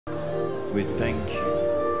We thank you.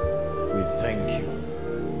 We thank you.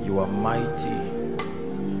 You are mighty.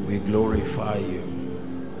 We glorify you.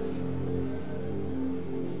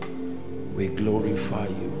 We glorify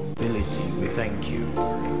you. Ability, we thank you.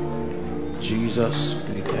 Jesus,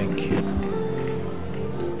 we thank you.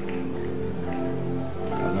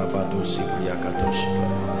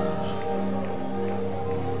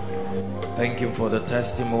 Thank you for the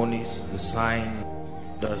testimonies, the signs,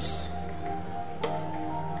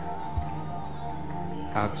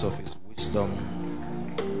 acts of his wisdom.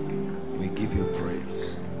 We give you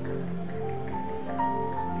praise.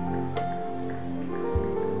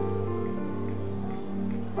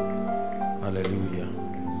 Hallelujah.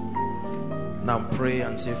 Now pray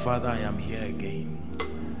and say, Father, I am here again.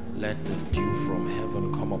 Let the dew from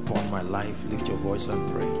heaven come upon my life. Lift your voice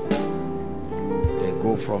and pray. They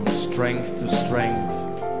go from strength to strength.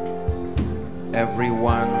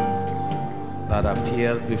 Everyone that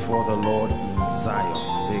appeared before the Lord in Zion,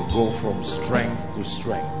 they go from strength to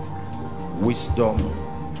strength, wisdom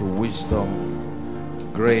to wisdom,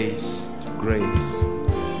 grace to grace.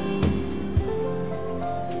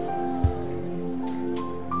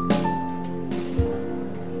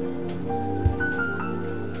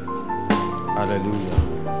 Hallelujah.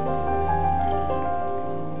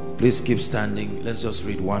 Please keep standing. Let's just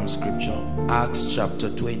read one scripture. Acts chapter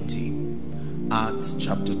 20. Acts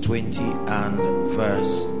chapter 20 and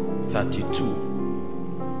verse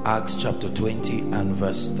 32. Acts chapter 20 and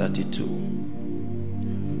verse 32.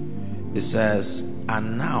 It says,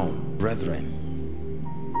 and now, brethren,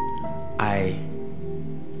 I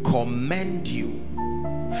commend you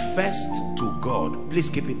first to God. Please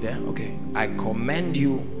keep it there. Okay. I commend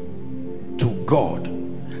you to God,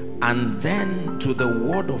 and then to the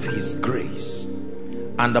word of his grace.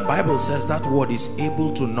 And the Bible says that word is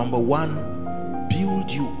able to, number one, build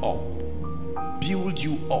you up,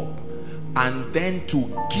 and then to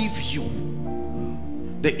give you.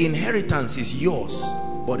 The inheritance is yours,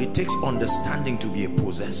 but it takes understanding to be a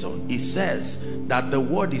possessor. It says that the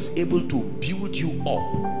word is able to build you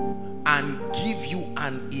up and give you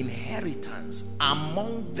an inheritance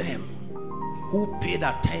among them who paid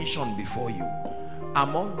attention before you,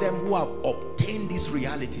 among them who have obtained these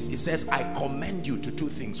realities. It says, I commend you to two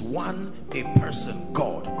things. One, a person,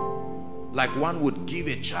 God, like one would give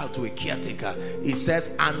a child to a caretaker. It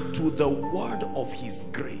says, and to the word of his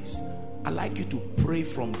grace. I'd like you to pray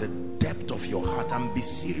from the depth of your heart and be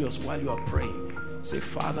serious while you are praying. Say,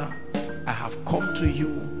 Father, I have come to you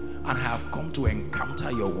and I have come to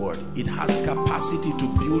encounter your word. It has capacity to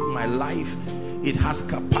build my life. It has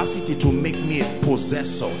capacity to make me a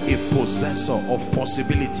possessor of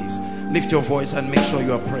possibilities. Lift your voice and make sure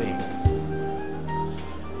you are praying.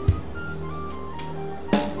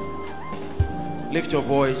 Lift your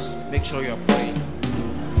voice, make sure you are praying.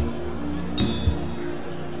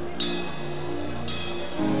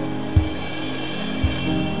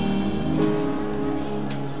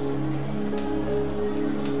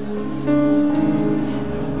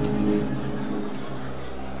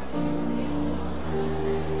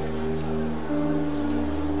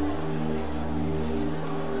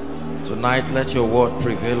 Tonight, let your word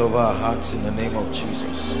prevail over our hearts in the name of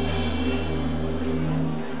Jesus.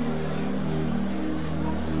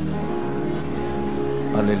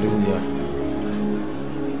 Hallelujah.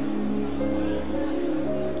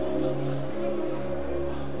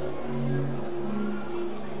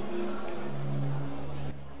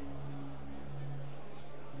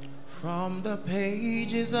 From the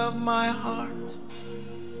pages of my heart,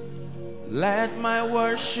 let my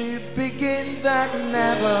worship begin that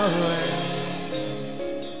never ends.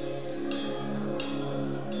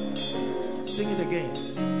 Sing it again.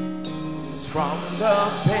 This is from the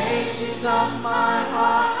pages of my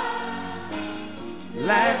heart,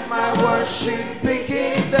 let my worship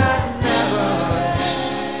begin that never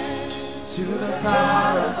ends. To the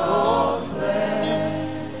God of all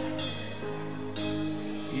flesh,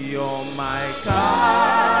 you're my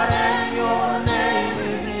God and your name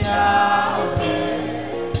is Yahweh.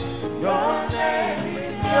 Your name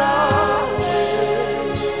is Yahweh.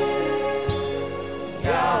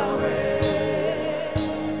 Yahweh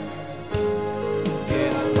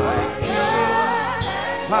is my God.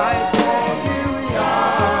 I call you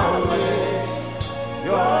Yahweh.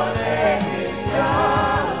 Your name is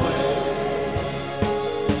Yahweh.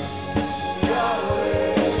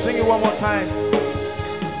 Yahweh. Sing it one more time.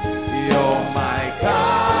 You're my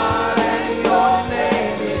God and your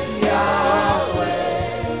name is Yahweh.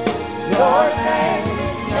 Your name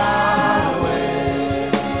is Yahweh.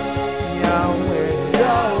 Yahweh.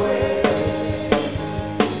 Yahweh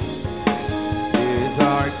is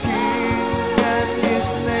our King and his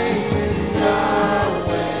name is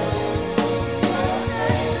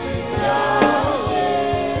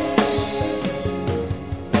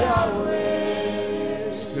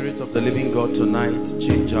tonight.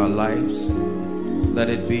 Change our lives. Let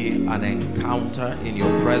it be an encounter in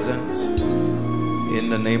your presence.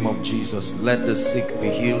 In the name of Jesus, let the sick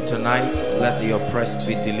be healed tonight. Let the oppressed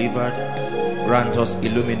be delivered. Grant us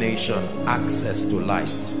illumination, access to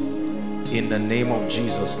light. In the name of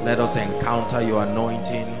Jesus, let us encounter your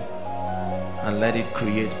anointing and let it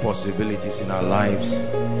create possibilities in our lives.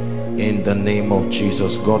 In the name of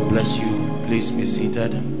Jesus, God bless you. Please be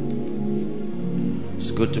seated. It's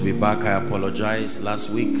good to be back. I apologize. Last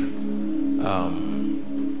week,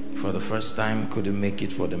 for the first time, couldn't make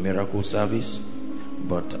it for the miracle service.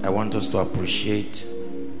 But I want us to appreciate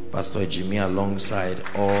Pastor Jimmy alongside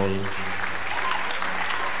all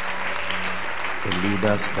the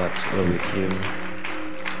leaders that were with him.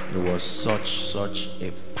 It was such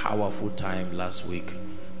a powerful time last week.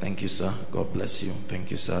 Thank you, sir. God bless you. Thank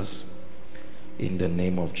you, sirs. In the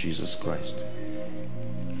name of Jesus Christ.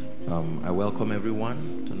 I welcome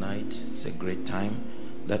everyone tonight. It's a great time.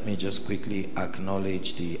 Let me just quickly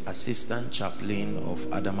acknowledge the Assistant Chaplain of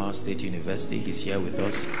Adamawa State University. He's here with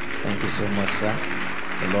us. Thank you so much, sir.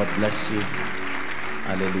 The Lord bless you.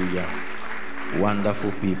 Hallelujah.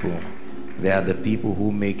 Wonderful people. They are the people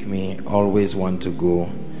who make me always want to go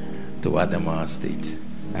to Adamawa State.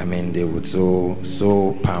 I mean, they would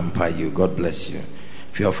so pamper you. God bless you.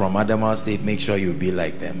 If you're from Adamawa State, make sure you be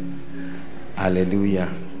like them.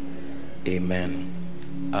 Hallelujah. Amen.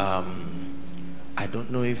 I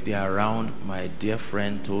don't know if they are around. My dear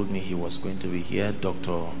friend told me he was going to be here.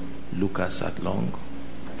 Dr. Lucas Atlong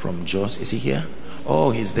from Jos. Is he here?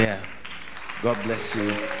 Oh, he's there. God bless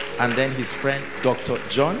you. And then his friend, Dr.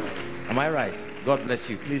 John. Am I right? God bless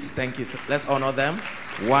you. Please, thank you. Let's honor them.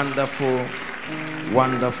 Wonderful,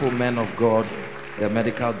 wonderful men of God. They're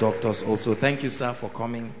medical doctors also. Thank you, sir, for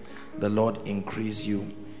coming. The Lord increase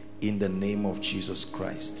you in the name of Jesus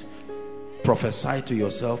Christ. Prophesy to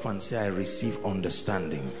yourself and say, I receive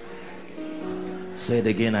understanding. Say it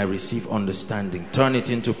again, I receive understanding. Turn it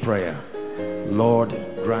into prayer. Lord,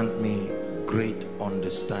 grant me great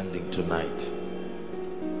understanding tonight.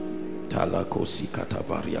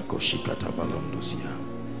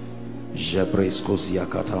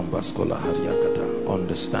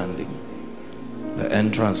 Understanding. The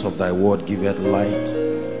entrance of thy word giveth light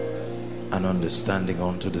and understanding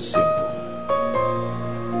unto the simple.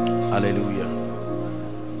 Hallelujah.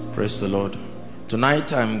 Praise the Lord.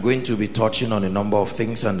 Tonight I'm going to be touching on a number of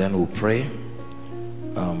things and then we'll pray.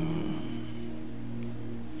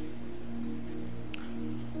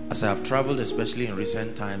 As I have traveled, especially in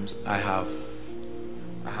recent times, I have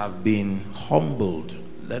been humbled,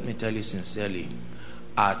 let me tell you sincerely,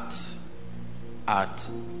 at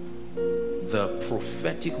the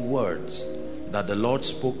prophetic words that the Lord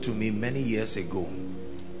spoke to me many years ago.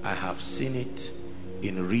 I have seen it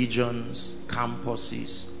in regions,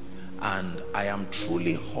 campuses, and I am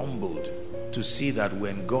truly humbled to see that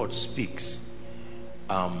when God speaks,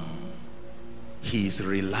 he is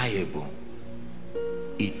reliable.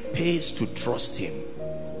 It pays to trust him.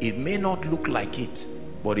 It may not look like it,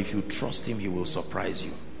 but if you trust him, he will surprise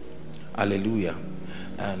you. Hallelujah.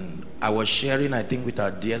 And I was sharing, I think, with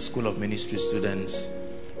our dear School of Ministry students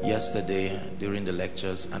yesterday during the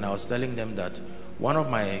lectures, and I was telling them that one of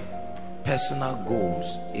my personal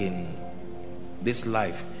goals in this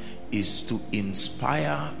life is to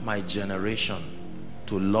inspire my generation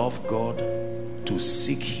to love God, to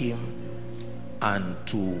seek him, and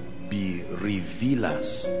to be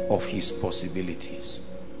revealers of his possibilities.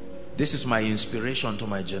 This is my inspiration to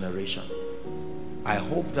my generation. I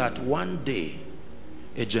hope that one day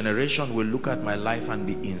a generation will look at my life and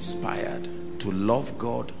be inspired to love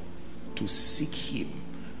God, to seek him,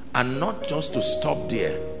 and not just to stop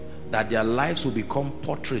there, that their lives will become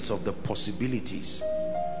portraits of the possibilities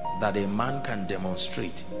that a man can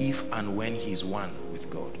demonstrate if and when he's one with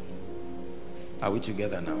God. Are we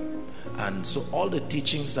together now? And so all the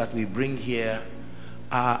teachings that we bring here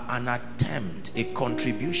are an attempt, a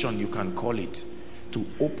contribution you can call it, to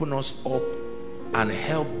open us up and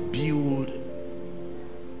help build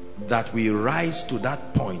that we rise to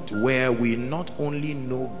that point where we not only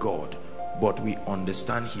know God, but we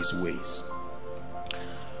understand his ways.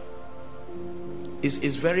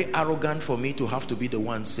 It's very arrogant for me to have to be the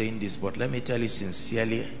one saying this, but let me tell you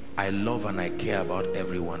sincerely, I love and I care about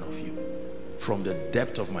every one of you from the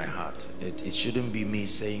depth of my heart. It shouldn't be me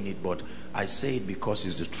saying it, but I say it because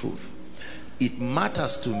it's the truth. It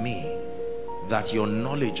matters to me that your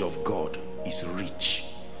knowledge of God is rich.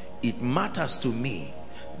 It matters to me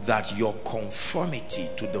that your conformity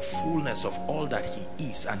to the fullness of all that he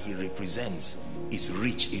is and he represents is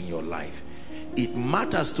rich in your life. It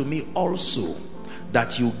matters to me also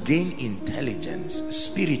that you gain intelligence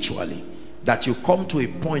spiritually that you come to a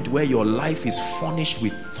point where your life is furnished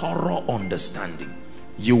with thorough understanding.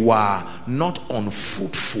 You are not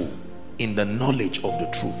unfruitful in the knowledge of the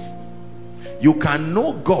truth. You can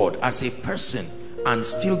know God as a person and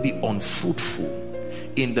still be unfruitful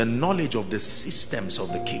in the knowledge of the systems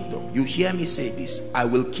of the kingdom. You hear me say this. I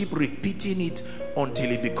will keep repeating it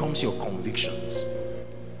until it becomes your convictions.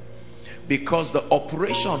 Because the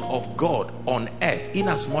operation of God on earth, in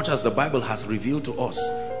as much as the Bible has revealed to us,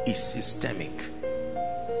 is systemic.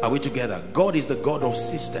 Are we together? God is the God of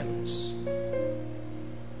systems.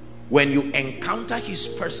 When you encounter his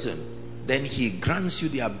person, then he grants you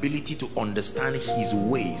the ability to understand his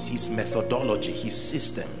ways, his methodology, his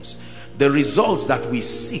systems. The results that we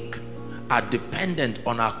seek are dependent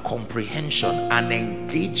on our comprehension and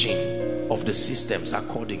engaging of the systems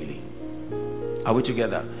accordingly. Are we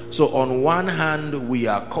together? So on one hand, we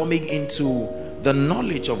are coming into the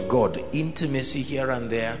knowledge of God, intimacy here and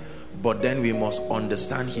there, but then we must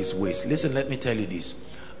understand his ways. Listen, let me tell you this.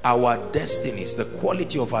 Our destinies, the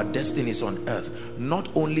quality of our destinies on earth, not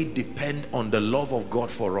only depend on the love of God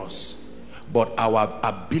for us, but our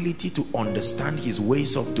ability to understand his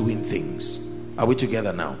ways of doing things. Are we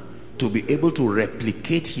together now? To be able to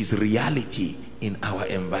replicate his reality in our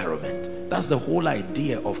environment. That's the whole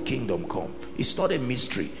idea of kingdom come. It's not a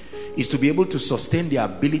mystery. It's to be able to sustain the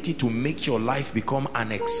ability to make your life become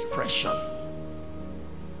an expression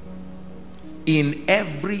in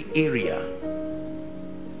every area.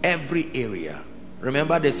 Every area.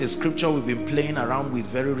 Remember, there's a scripture we've been playing around with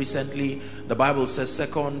very recently. The Bible says,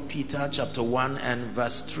 2 Peter chapter 1 and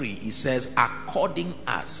verse 3. It says, according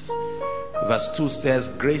as. Verse 2 says,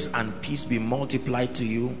 grace and peace be multiplied to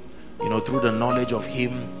you, through the knowledge of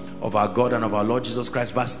him, of our God and of our Lord Jesus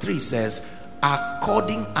Christ. Verse 3 says,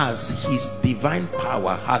 according as his divine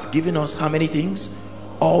power hath given us how many things?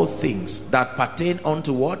 All things that pertain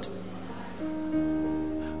unto what?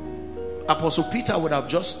 Apostle Peter would have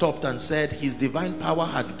just stopped and said, his divine power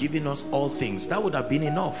hath given us all things. That would have been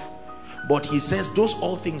enough. But he says those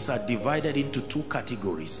all things are divided into two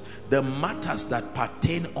categories: the matters that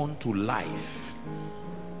pertain unto life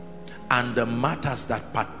and the matters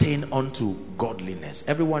that pertain unto godliness.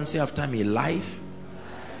 Everyone say after me, life,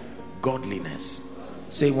 godliness.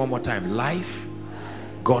 Say it one more time, life,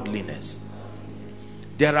 godliness.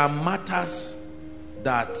 There are matters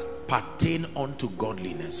that pertain unto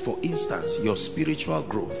godliness. For instance, your spiritual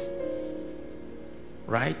growth,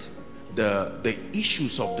 right? The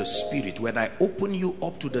issues of the spirit. When I open you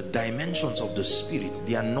up to the dimensions of the spirit,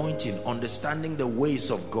 the anointing, understanding the ways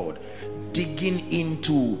of God, digging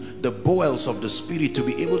into the bowels of the spirit to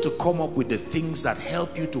be able to come up with the things that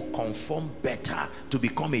help you to conform better, to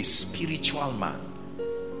become a spiritual man.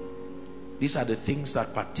 These are the things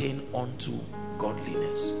that pertain unto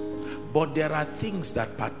godliness. But there are things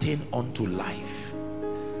that pertain unto life.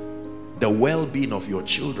 The well-being of your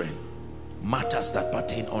children, matters that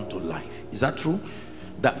pertain unto life. Is that true?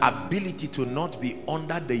 The ability to not be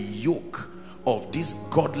under the yoke of this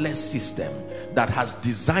godless system that has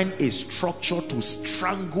designed a structure to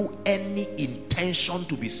strangle any intention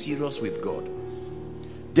to be serious with God.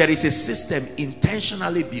 There is a system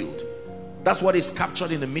intentionally built. That's what is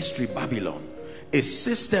captured in the mystery Babylon. A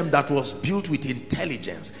system that was built with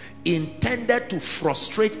intelligence, intended to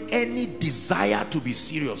frustrate any desire to be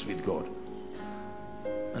serious with God.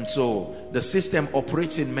 And so the system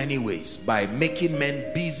operates in many ways, by making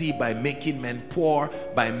men busy, by making men poor,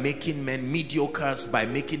 by making men mediocres, by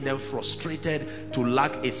making them frustrated, to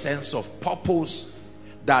lack a sense of purpose,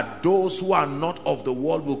 that those who are not of the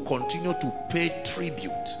world will continue to pay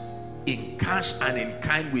tribute in cash and in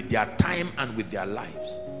kind with their time and with their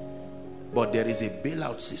lives. But there is a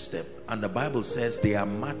bailout system, and the Bible says there are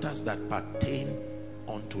matters that pertain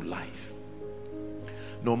unto life.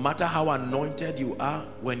 No matter how anointed you are,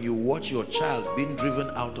 when you watch your child being driven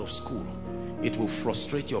out of school, it will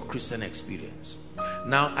frustrate your Christian experience.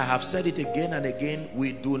 Now, I have said it again and again,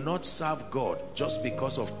 we do not serve God just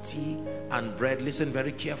because of tea and bread. Listen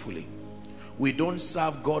very carefully. We don't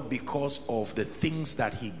serve God because of the things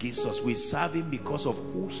that he gives us. We serve him because of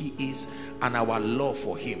who he is and our love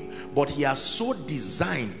for him. But he has so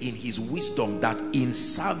designed in his wisdom that in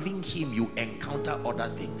serving him you encounter other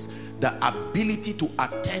things. The ability to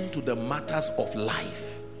attend to the matters of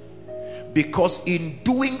life. Because in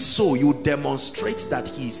doing so you demonstrate that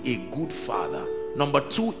he is a good father. Number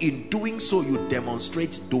two, in doing so you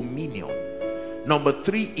demonstrate dominion. Number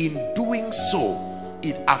three, in doing so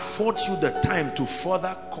it affords you the time to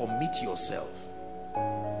further commit yourself.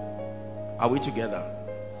 Are we together?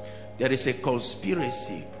 There is a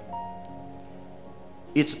conspiracy.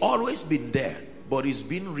 It's always been there, but it's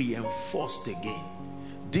been reinforced again.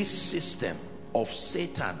 this system of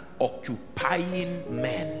Satan occupying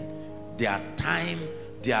men, their time,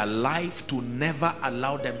 their life, to never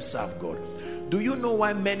allow them serve God. Do you know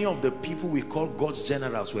why many of the people we call God's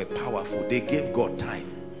generals were powerful? They gave God time.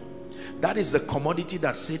 That is the commodity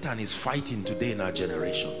that Satan is fighting today in our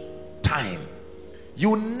generation. Time.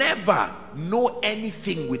 You never know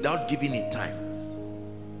anything without giving it time.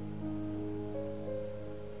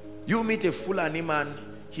 You meet a Fulani man,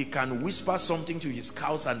 he can whisper something to his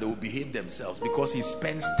cows and they will behave themselves because he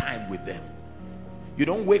spends time with them. You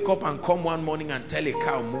don't wake up and come one morning and tell a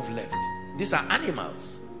cow move left. These are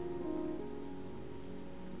animals.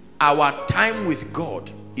 Our time with God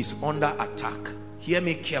is under attack. Hear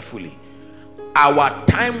me carefully. Our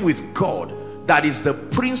time with God, that is the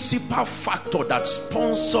principal factor that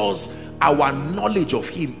sponsors our knowledge of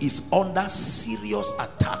him, is under serious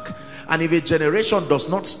attack. And if a generation does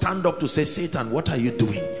not stand up to say, Satan, what are you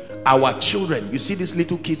doing? Our children, you see these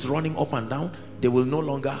little kids running up and down, they will no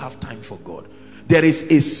longer have time for God. There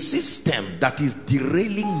is a system that is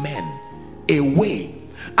derailing men away,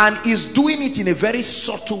 and is doing it in a very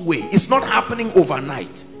subtle way. It's not happening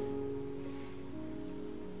overnight.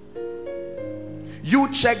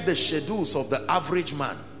 You check the schedules of the average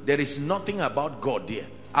man, there is nothing about God there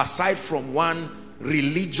aside from one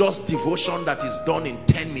religious devotion that is done in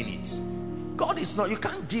 10 minutes. God is not, you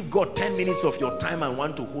can't give God 10 minutes of your time and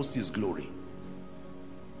want to host his glory.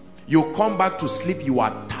 You come back to sleep, you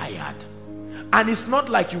are tired, and it's not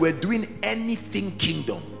like you were doing anything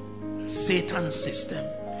kingdom. Satan's system,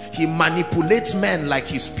 he manipulates men like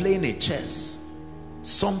he's playing a chess.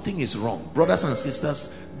 Something is wrong, brothers and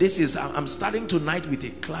sisters. This is, I'm starting tonight with a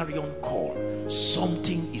clarion call.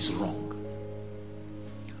 Something is wrong.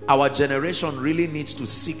 Our generation really needs to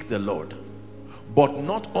seek the Lord, but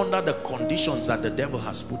not under the conditions that the devil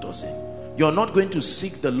has put us in. You're not going to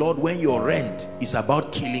seek the Lord when your rent is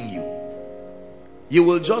about killing you. You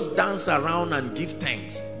will just dance around and give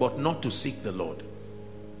thanks, but not to seek the Lord.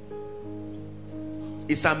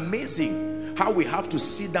 It's amazing how we have to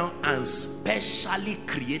sit down and specially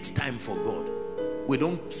create time for God. We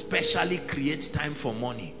don't specially create time for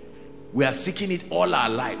money. We are seeking it all our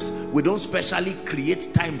lives. We don't specially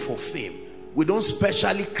create time for fame. We don't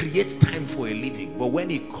specially create time for a living. But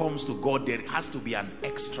when it comes to God, there has to be an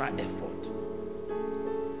extra effort.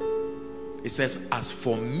 It says, as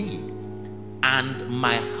for me and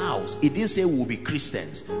my house, it didn't say we'll be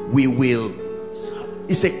Christians, we will serve.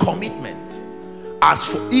 It's a commitment. As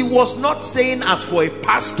for, it was not saying as for a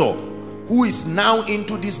pastor who is now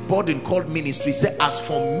into this burden called ministry. Say, as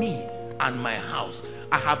for me and my house,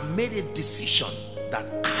 I have made a decision that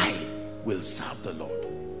I will serve the Lord.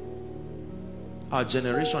 Our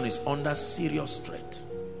generation is under serious threat.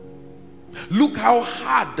 Look how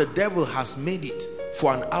hard the devil has made it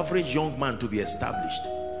for an average young man to be established.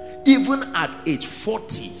 Even at age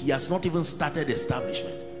 40, he has not even started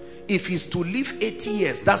establishment. If he's to live 80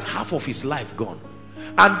 years, that's half of his life gone.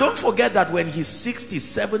 And don't forget that when he's 60,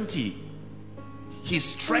 70, his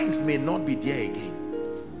strength may not be there again.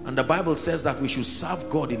 And the Bible says that we should serve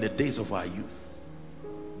God in the days of our youth.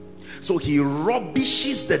 So he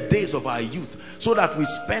rubbishes the days of our youth so that we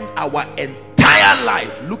spend our entire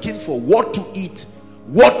life looking for what to eat,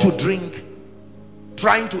 what to drink,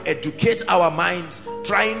 trying to educate our minds,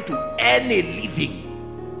 trying to earn a living.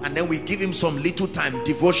 And then we give him some little time,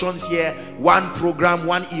 devotions here, one program,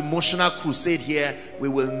 one emotional crusade here. We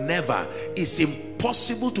will never. It's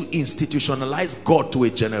impossible to institutionalize God to a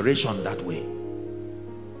generation that way.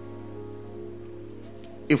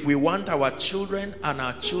 If we want our children and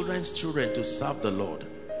our children's children to serve the Lord,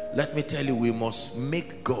 let me tell you, we must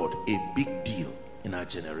make God a big deal in our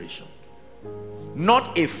generation.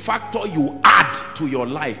 Not a factor you add to your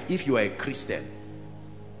life if you are a Christian,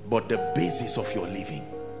 but the basis of your living.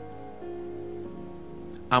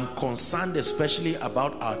 I'm concerned especially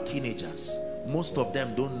about our teenagers. Most of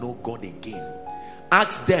them don't know God again.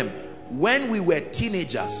 Ask them, when we were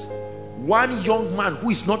teenagers, one young man who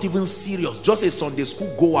is not even serious, just a Sunday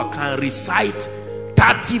school goer, can recite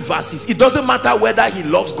 30 verses. It doesn't matter whether he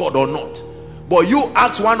loves God or not. But you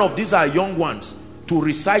ask one of these young ones to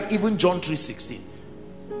recite even John 3:16.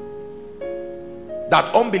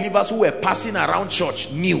 That unbelievers who were passing around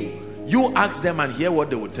church knew. You ask them and hear what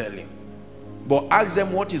they will tell you. But ask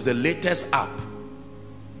them what is the latest app,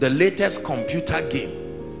 the latest computer game,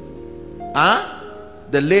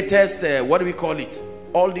 the latest what do we call it,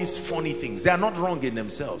 all these funny things. They are not wrong in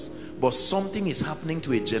themselves, but something is happening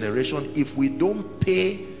to a generation. If we don't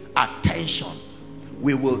pay attention,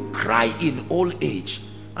 we will cry in old age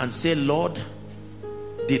and say, Lord,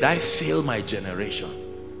 did I fail my generation?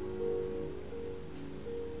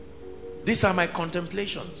 These are my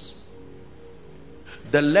contemplations.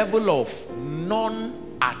 The level of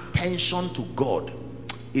non-attention to God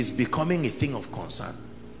is becoming a thing of concern.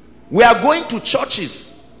 We are going to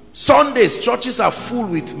churches. Sundays, churches are full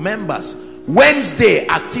with members. Wednesday,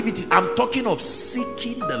 activity. I'm talking of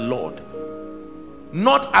seeking the Lord.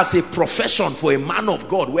 Not as a profession for a man of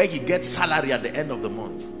God where he gets salary at the end of the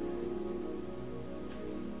month.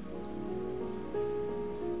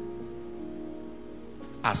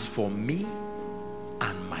 As for me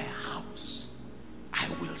and my house, I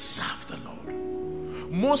will serve the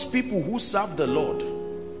Lord. Most people who serve the Lord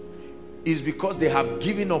is because they have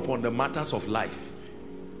given up on the matters of life.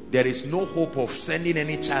 There is no hope of sending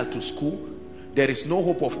any child to school. There is no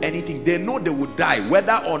hope of anything. They know they would die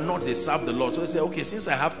whether or not they serve the Lord. So they say, okay, since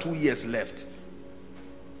I have 2 years left,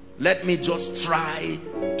 let me just try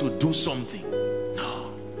to do something.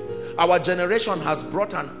 No. Our generation has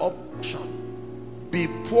brought an option. Be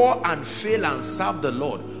poor and fail and serve the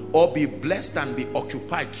Lord, or be blessed and be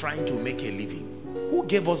occupied trying to make a living. Who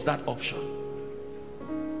gave us that option?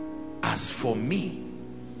 As for me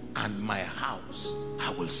and my house, I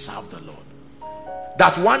will serve the Lord.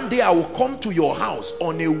 That one day I will come to your house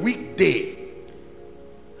on a weekday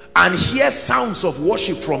and hear sounds of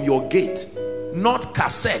worship from your gate, not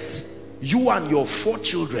cassette. You and your 4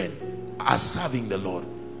 children are serving the Lord.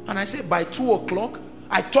 And I say, by 2 o'clock,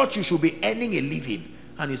 I thought you should be earning a living.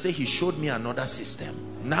 And you say, he showed me another system.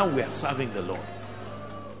 Now we are serving the Lord.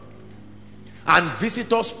 And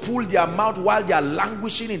visitors pull their mouth while they are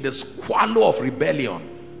languishing in the squalor of rebellion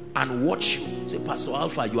and watch you. Say, Pastor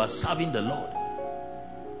Alpha, you are serving the Lord.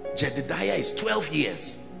 Jedediah is 12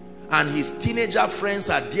 years and his teenager friends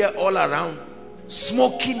are there all around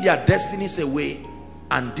smoking their destinies away,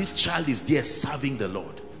 and this child is there serving the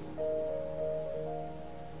Lord.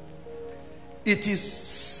 It is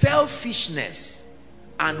selfishness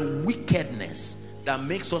and wickedness that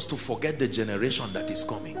makes us to forget the generation that is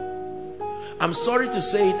coming. I'm sorry to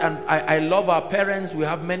say it, and I love our parents. We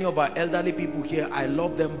have many of our elderly people here. I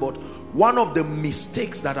love them, but one of the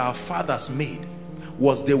mistakes that our fathers made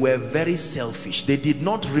was they were very selfish. They did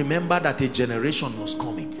not remember that a generation was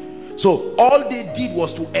coming. So all they did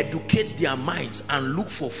was to educate their minds and look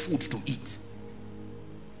for food to eat.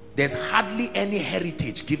 There's hardly any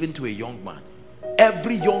heritage given to a young man.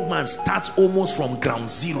 Every young man starts almost from ground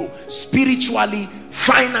zero, spiritually,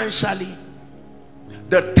 financially.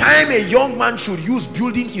 The time a young man should use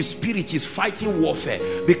building his spirit is fighting warfare,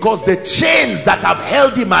 because the chains that have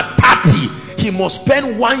held him at 30, he must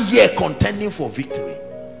spend 1 year contending for victory.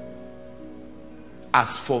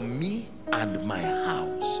 As for me and my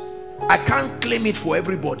house, I can't claim it for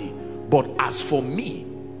everybody, but as for me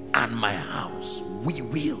and my house, we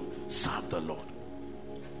will serve the Lord.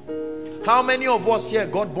 How many of us here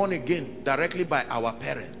got born again directly by our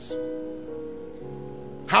parents?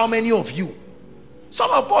 How many of you?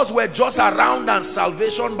 Some of us were just around, and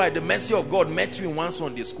salvation by the mercy of God met you in one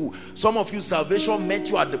Sunday school. Some of you, salvation met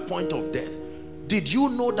you at the point of death. Did you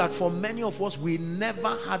know that for many of us, we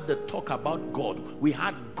never had the talk about God? We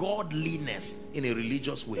had godliness in a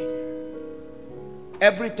religious way.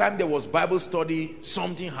 Every time there was Bible study,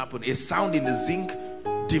 something happened. A sound in the zinc,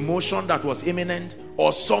 demotion that was imminent,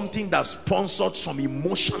 or something that sponsored some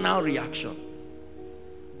emotional reaction.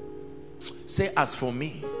 Say, as for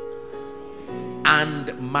me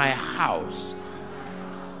and my house.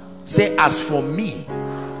 Say, as for me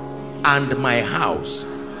and my house,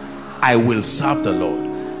 I will serve the Lord.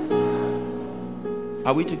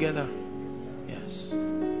 Are we together? Yes.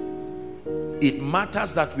 It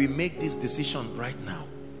matters that we make this decision right now,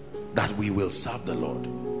 that we will serve the Lord.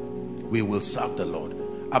 We will serve the Lord.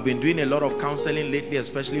 I've been doing a lot of counseling lately,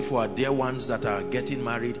 especially for our dear ones that are getting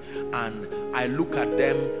married, and I look at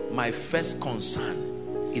them. My first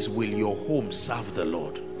concern is, will your home serve the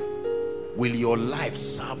Lord? Will your life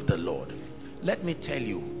serve the Lord? Let me tell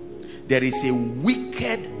you, there is a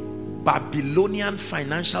wicked Babylonian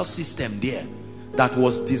financial system there that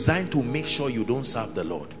was designed to make sure you don't serve the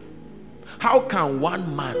Lord. How can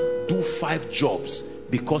one man do 5 jobs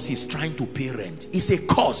because he's trying to pay rent? It's a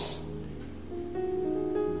curse.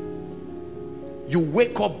 You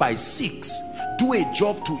wake up by 6, do a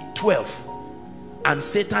job to 12, and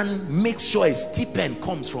Satan makes sure a stipend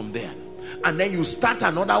comes from there, and then you start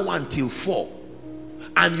another one till 4,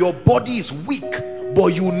 and your body is weak, but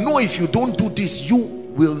you know if you don't do this, you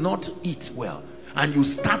will not eat well, and you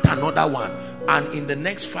start another one, and in the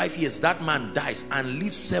next 5 years that man dies and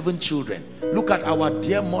leaves 7 children. Look at our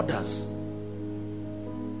dear mothers.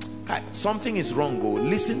 Something is wrong. Go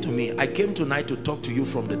listen to me. I came tonight to talk to you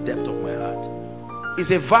from the depth of my heart.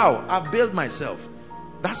 It's a vow I've built myself.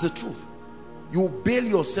 That's the truth. You bail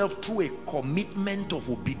yourself through a commitment of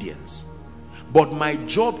obedience. But my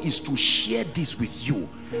job is to share this with you,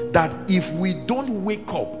 that if we don't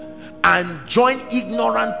wake up and join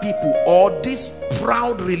ignorant people, or this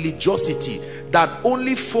proud religiosity that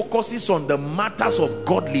only focuses on the matters of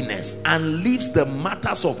godliness and leaves the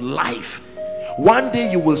matters of life, one day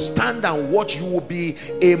you will stand and watch. You will be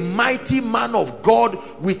a mighty man of God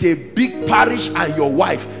with a big parish and your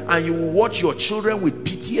wife, and you will watch your children with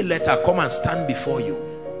PTA letter come and stand before you.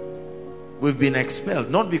 We've been expelled,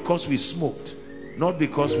 not because we smoked, not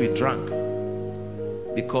because we drank,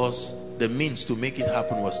 because the means to make it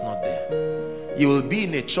happen was not there. You will be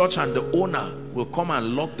in a church and the owner will come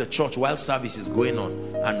and lock the church while service is going on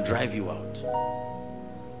and drive you out.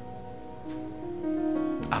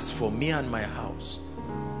 As for me and my house,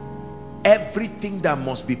 everything that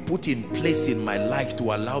must be put in place in my life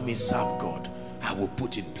to allow me serve God, I will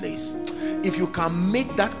put in place. If you can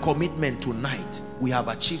make that commitment tonight, we have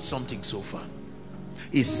achieved something so far.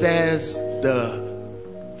 It says the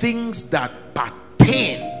things that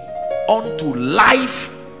pertain unto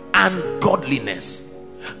life and godliness,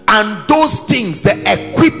 and those things, the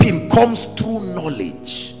equipping comes through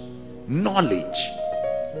knowledge. Knowledge.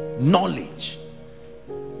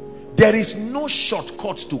 There is no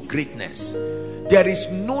shortcut to greatness. There is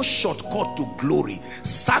no shortcut to glory.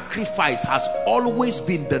 Sacrifice has always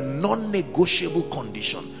been the non-negotiable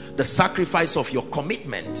condition. The sacrifice of your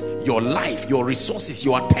commitment, your life, your resources,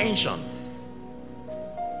 your attention.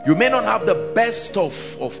 You may not have the best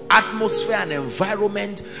of atmosphere and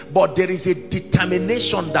environment, but there is a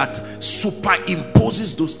determination that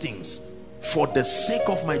superimposes those things. For the sake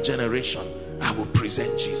of my generation, I will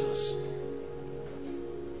present Jesus.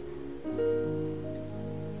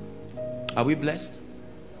 Are we blessed?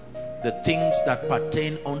 The things that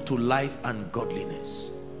pertain unto life and godliness.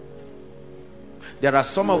 There are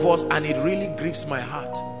some of us, and it really grieves my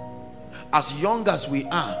heart, as young as we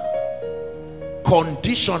are,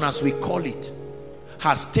 condition as we call it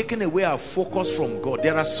has taken away our focus from God.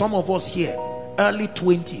 There are some of us here, early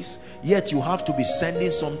 20s, yet you have to be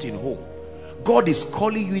sending something home. God is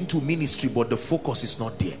calling you into ministry, but the focus is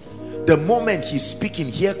not there. The moment he's speaking,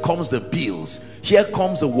 here comes the bills, here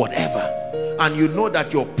comes the whatever. And you know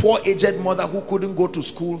that your poor aged mother who couldn't go to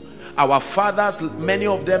school, our fathers, many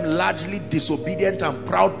of them largely disobedient and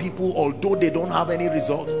proud people, although they don't have any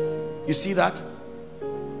result. You see that?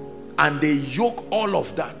 And they yoke all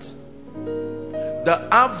of that. The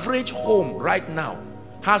average home right now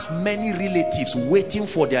has many relatives waiting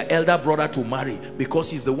for their elder brother to marry, because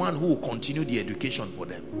he's the one who will continue the education for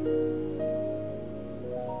them.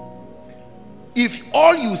 If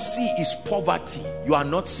all you see is poverty, you are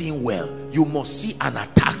not seeing well. You must see an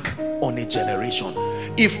attack on a generation.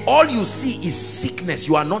 If all you see is sickness,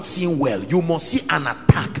 you are not seeing well. You must see an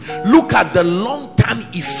attack. Look at the long-term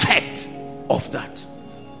effect of that.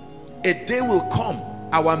 A day will come,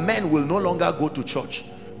 our men will no longer go to church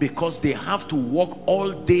because they have to work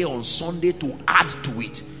all day on Sunday to add to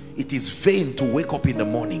it. It is vain to wake up in the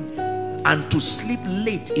morning and to sleep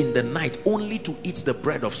late in the night only to eat the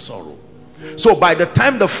bread of sorrow. So by the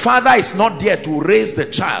time the father is not there to raise the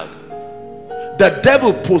child, the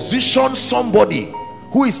devil positions somebody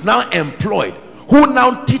who is now employed, who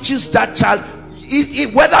now teaches that child.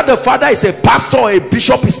 Whether the father is a pastor or a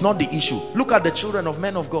bishop is not the issue. Look at the children of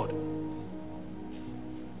men of God.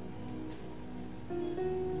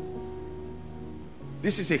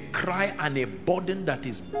 This is a cry and a burden that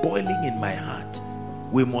is boiling in my heart.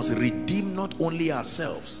 We must redeem not only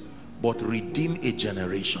ourselves, but redeem a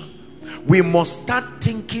generation. We must start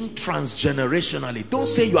thinking transgenerationally. Don't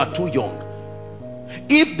say you are too young.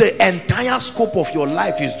 If the entire scope of your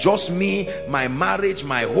life is just me, my marriage,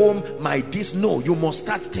 my home, my this, no, you must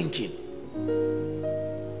start thinking.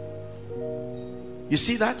 You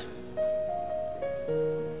see that?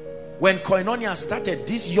 When Koinonia started,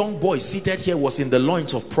 this young boy seated here was in the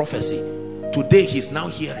loins of prophecy. Today he's now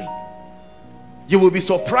hearing. You will be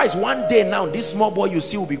surprised one day now, this small boy you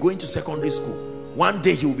see will be going to secondary school. One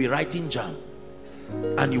day he will be writing jam,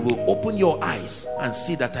 and you will open your eyes and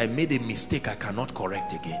see that I made a mistake I cannot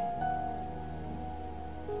correct again.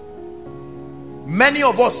 Many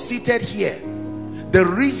of us seated here, the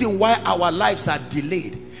reason why our lives are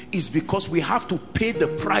delayed is because we have to pay the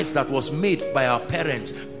price that was made by our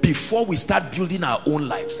parents before we start building our own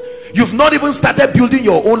lives. You've not even started building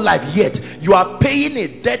your own life yet. You are paying a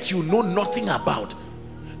debt you know nothing about.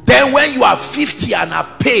 Then when you are 50 and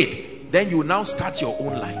have paid, then you now start your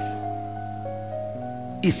own life.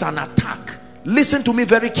 It's an attack. Listen to me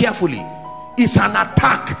very carefully. It's an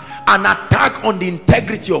attack on the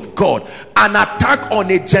integrity of God, an attack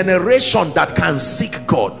on a generation that can seek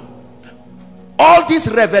God. All these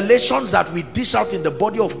revelations that we dish out in the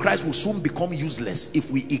body of Christ will soon become useless if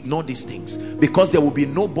we ignore these things, because there will be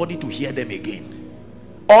nobody to hear them again.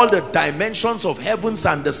 All the dimensions of heavens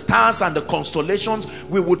and the stars and the constellations,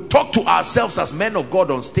 we would talk to ourselves as men of God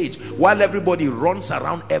on stage, while everybody runs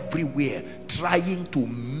around everywhere trying to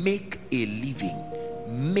make a living.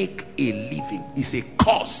 Make a living is a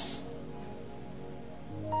curse.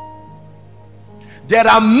 There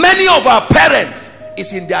are many of our parents,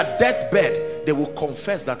 is in their deathbed, they will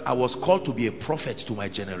confess that I was called to be a prophet to my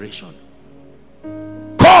generation.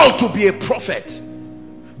 Called to be a prophet.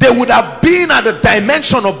 They would have been at the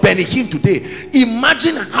dimension of Benny Hinn today.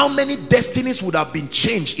 Imagine how many destinies would have been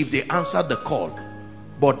changed if they answered the call.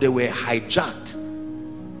 But they were hijacked,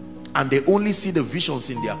 and they only see the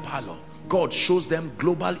visions in their parlor. God shows them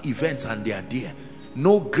global events and they are there.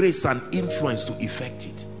 No grace and influence to effect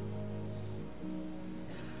it.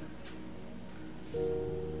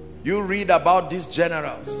 You read about these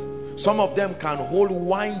generals. Some of them can hold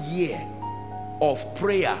 1 year of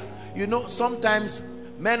prayer. You know, sometimes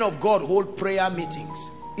men of God hold prayer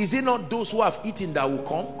meetings. Is it not those who have eaten that will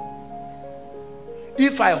come?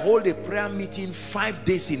 If I hold a prayer meeting 5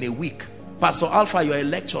 days in a week, Pastor Alpha, you're a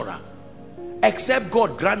lecturer. Except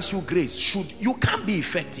God grants you grace, you can't be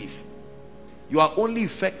effective. You are only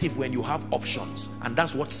effective when you have options, and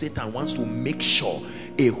that's what Satan wants to make sure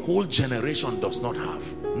a whole generation does not have.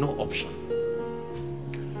 No option.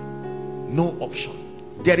 No option.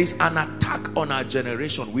 There is an attack on our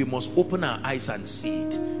generation. We must open our eyes and see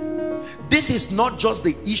it. This is not just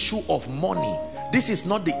the issue of money. This is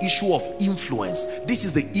not the issue of influence. This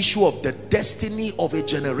is the issue of the destiny of a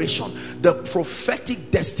generation. The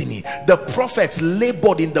prophetic destiny. The prophets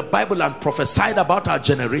labored in the Bible and prophesied about our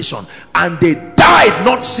generation, and they died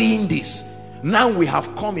not seeing this. Now we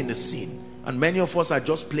have come in the scene, and many of us are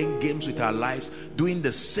just playing games with our lives, doing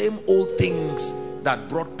the same old things that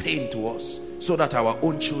brought pain to us, so that our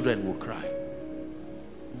own children will cry.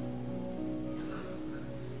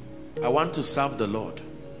 I want to serve the Lord,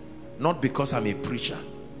 not because I'm a preacher.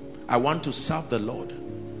 I want to serve the Lord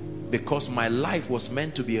because my life was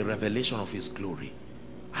meant to be a revelation of his glory.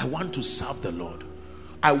 I want to serve the Lord.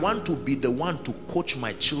 I want to be the one to coach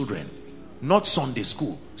my children, not Sunday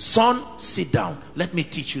school. Son, sit down, let me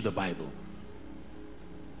teach you the Bible.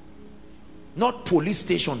 Not police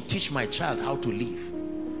station, teach my child how to live.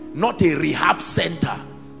 Not a rehab center,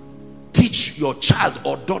 teach your child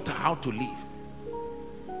or daughter how to live.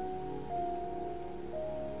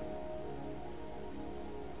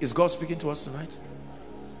 Is God speaking to us tonight?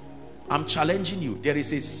 I'm challenging you. There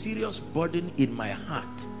is a serious burden in my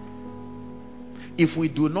heart. If we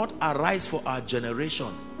do not arise for our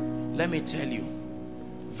generation, let me tell you,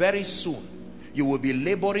 very soon you will be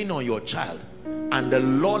laboring on your child, and the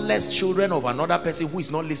lawless children of another person who is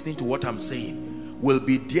not listening to what I'm saying will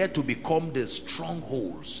be there to become the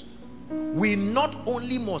strongholds. We not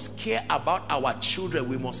only must care about our children,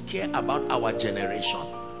 we must care about our generation.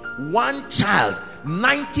 One child,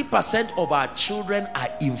 90% of our children are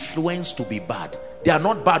influenced to be bad. They are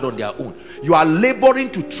not bad on their own. You are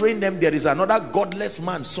laboring to train them. There is another godless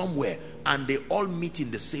man somewhere, and they all meet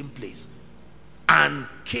in the same place. And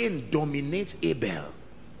Cain dominates Abel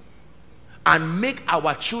and make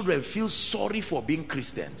our children feel sorry for being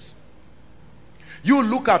Christians. You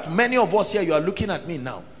look at many of us here, you are looking at me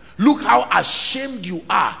now. Look how ashamed you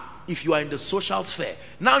are if you are in the social sphere.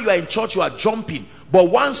 Now you are in church, you are jumping. But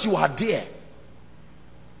once you are there,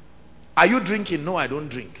 are you drinking? No, I don't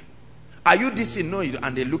drink. Are you this? No,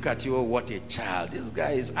 and they look at you, oh, what a child. This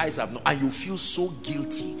guy, his eyes have no, and you feel so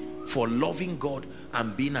guilty for loving God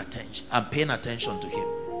and paying attention to him.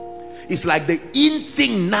 It's like the in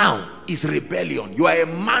thing now is rebellion. You are a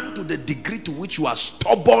man to the degree to which you are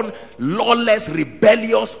stubborn, lawless,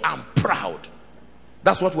 rebellious, and proud.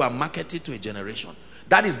 That's what we are marketed to a generation.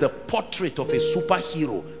 That is the portrait of a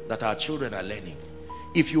superhero that our children are learning.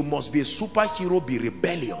 If you must be a superhero, be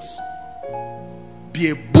rebellious, be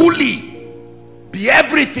a bully, be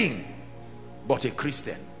everything but a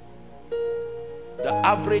Christian. The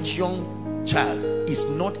average young child is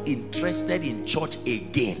not interested in church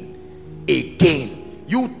again.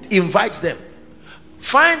 You invite them.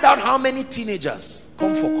 Find out how many teenagers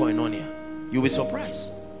come for Koinonia. You'll be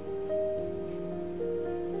surprised.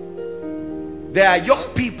 There are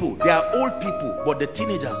young people, there are old people, but the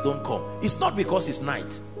teenagers don't come. It's not because it's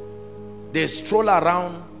night. They stroll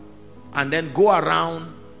around and then go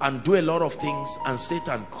around and do a lot of things, and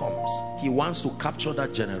Satan comes. He wants to capture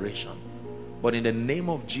that generation. But in the name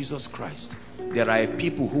of Jesus Christ, there are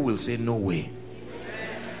people who will say no way.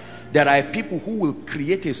 There are people who will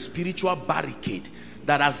create a spiritual barricade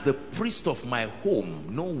that as the priest of my home,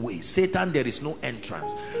 no way, Satan, there is no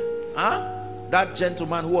entrance. That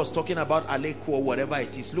gentleman who was talking about Aleko or whatever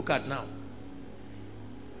it is, look at now.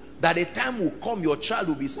 That a time will come, your child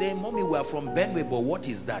will be saying, Mommy, we are from Benue, but what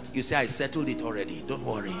is that? You say, I settled it already. Don't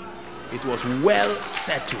worry. It was well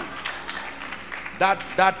settled.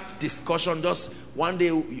 That discussion, just one day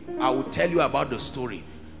I will tell you about the story.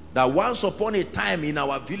 That once upon a time in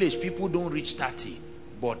our village, people don't reach 30.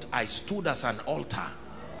 But I stood as an altar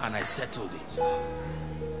and I settled it.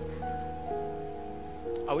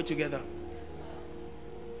 Are we together?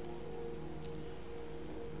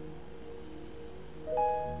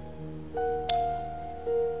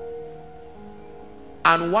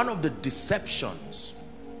 And one of the deceptions,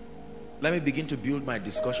 let me begin to build my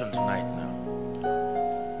discussion tonight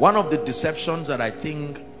now. One of the deceptions that I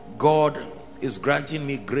think God is granting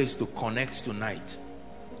me grace to connect tonight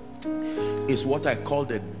is what I call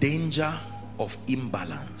the danger of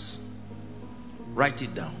imbalance. Write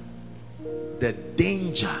it down. The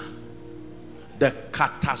danger, the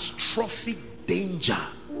catastrophic danger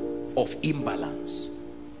of imbalance.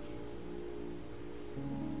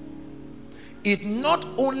 It not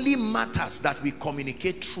only matters that we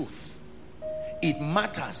communicate truth, it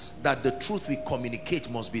matters that the truth we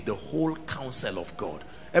communicate must be the whole counsel of God.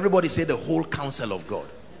 Everybody say the whole counsel of God.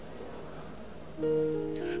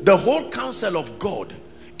 The whole counsel of God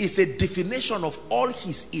is a definition of all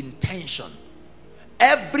his intention.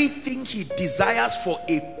 Everything he desires for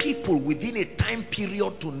a people within a time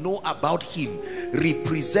period to know about him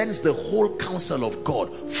represents the whole counsel of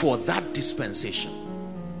God for that dispensation.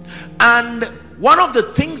 And one of the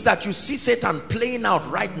things that you see Satan playing out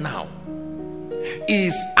right now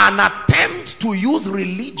is an attempt to use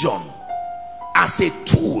religion as a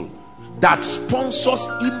tool that sponsors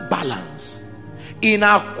imbalance. In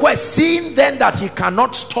our quest, seeing then that he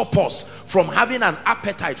cannot stop us from having an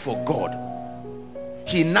appetite for God,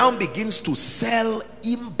 he now begins to sell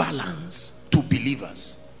imbalance to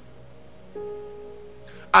believers.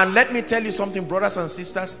 And let me tell you something, brothers and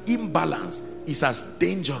sisters, imbalance is as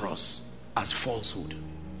dangerous as falsehood.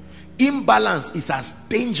 Imbalance is as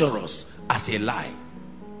dangerous as a lie.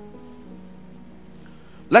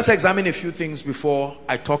 Let's examine a few things before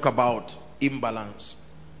I talk about imbalance.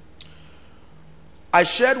 I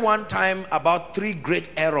shared one time about 3 great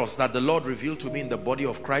errors that the Lord revealed to me in the body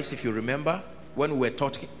of Christ, if you remember, when we were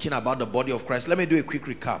talking about the body of Christ. Let me do a quick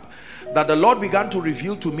recap. That the Lord began to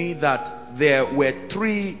reveal to me that there were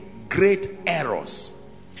 3 great errors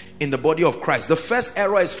in the body of Christ. The first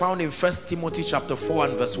error is found in 1 Timothy chapter 4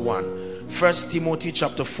 and verse 1. 1 Timothy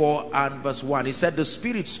chapter 4 and verse 1. He said, the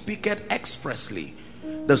Spirit speaketh expressly.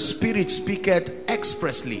 The Spirit speaketh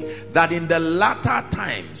expressly that in the latter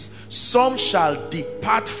times some shall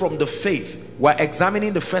depart from the faith. We're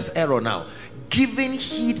examining the first error now. Giving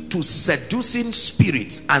heed to seducing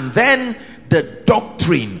spirits, and then the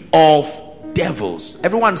doctrine of devils.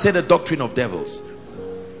 Everyone say the doctrine of devils.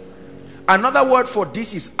 Another word for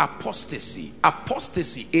this is apostasy.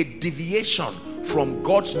 Apostasy, a deviation from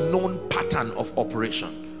God's known pattern of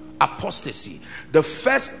operation. Apostasy. The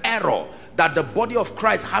first error that the body of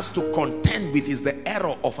Christ has to contend with is the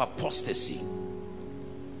error of apostasy.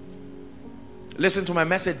 Listen to my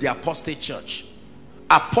message, the apostate church.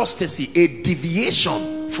 Apostasy, a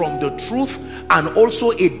deviation from the truth and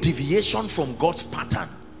also a deviation from God's pattern.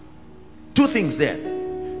 2 things there.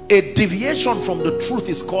 A deviation from the truth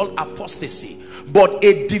is called apostasy, but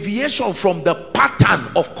a deviation from the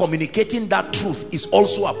pattern of communicating that truth is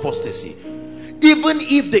also apostasy. Even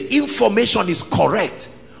if the information is correct,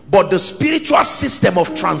 but the spiritual system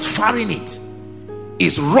of transferring it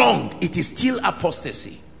is wrong, it is still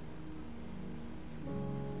apostasy.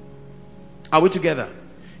 Are we together?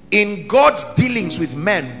 In God's dealings with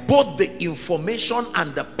men, both the information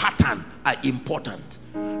and the pattern are important,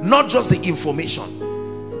 not just the information.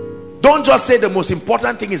 Don't just say the most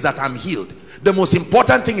important thing is that I'm healed. The most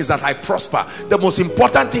important thing is that I prosper. The most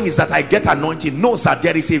important thing is that I get anointing. No, sir,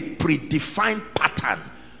 there is a predefined pattern.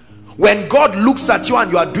 When God looks at you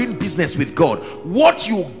and you are doing business with God, what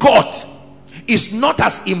you got is not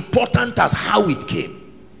as important as how it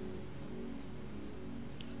came.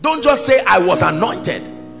 Don't just say I was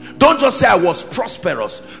anointed. Don't just say I was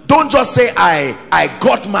prosperous. Don't just say I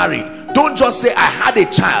got married. Don't just say I had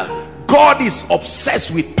a child. God is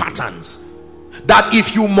obsessed with patterns. That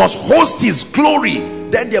if you must host his glory,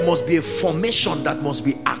 then there must be a formation that must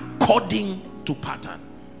be according to pattern.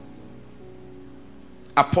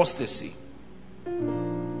 Apostasy.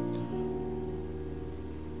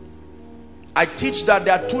 I teach that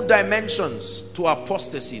there are 2 dimensions to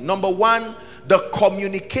apostasy. Number 1, the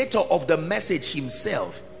communicator of the message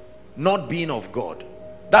himself not being of God.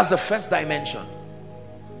 That's the first dimension,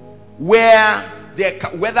 where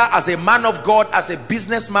whether as a man of God, as a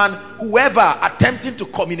businessman, whoever attempting to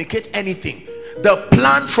communicate anything, the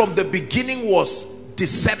plan from the beginning was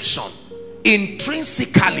deception.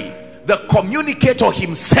 Intrinsically, the communicator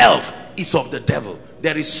himself is of the devil.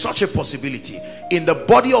 There is such a possibility in the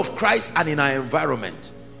body of Christ and in our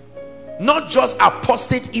environment. Not just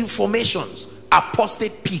apostate informations,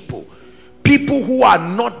 apostate people. People who are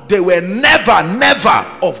not, they were never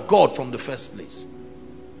of God from the first place.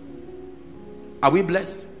 Are we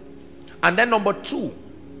blessed? And then number two,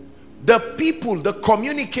 the people, the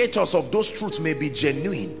communicators of those truths may be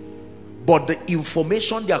genuine, but the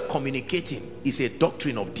information they are communicating is a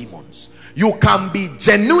doctrine of demons. You can be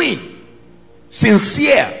genuine,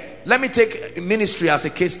 sincere. Let me take ministry as a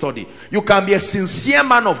case study. You can be a sincere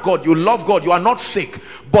man of God, you love God, you are not fake,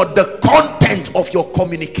 but the content of your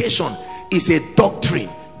communication is a doctrine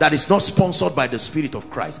that is not sponsored by the Spirit of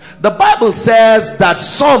Christ. The Bible says that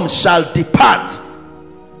some shall depart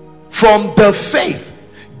from the faith,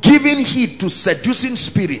 giving heed to seducing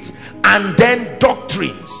spirits and then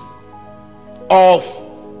doctrines of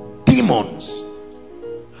demons.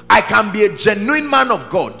 I can be a genuine man of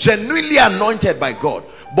God, genuinely anointed by God,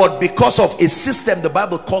 but because of a system the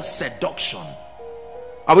Bible calls seduction.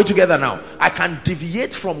 Are we together now? I can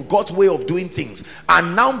deviate from God's way of doing things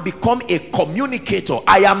and now become a communicator.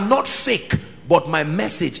 I am not fake, but my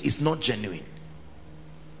message is not genuine.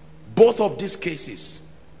 Both of these cases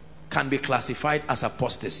can be classified as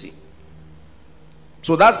apostasy.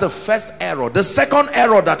 So that's the first error. The second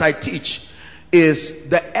error that I teach is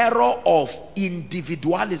the error of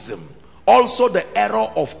individualism, also the error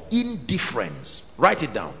of indifference. Write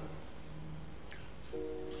it down.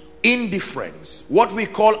 Indifference, what we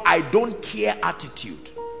call I don't care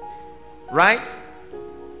attitude, right?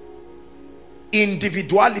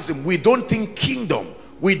 Individualism, we don't think kingdom,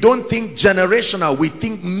 we don't think generational, we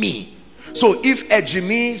think me. So if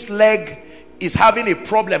Ejimi's leg is having a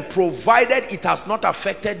problem, provided it has not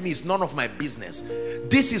affected me, it's none of my business.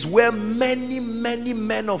 This is where many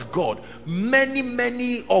men of God,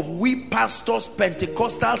 many of we pastors,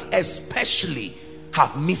 Pentecostals especially,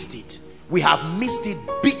 have missed it. We have missed it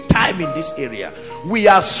big time in this area. We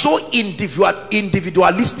are so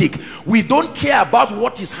individualistic. We don't care about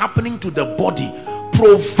what is happening to the body,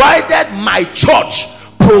 provided my church,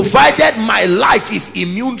 provided my life is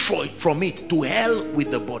immune from it. To hell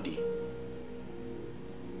with the body.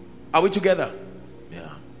 Are we together?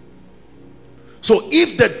 Yeah. So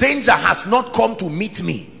if the danger has not come to meet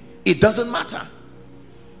me, it doesn't matter.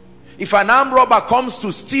 If an armed robber comes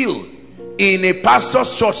to steal in a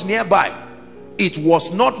pastor's church nearby, it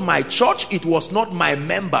was not my church, it was not my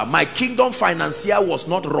member, my kingdom financier was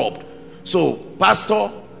not robbed. So pastor,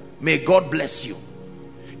 may God bless you.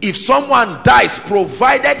 If someone dies,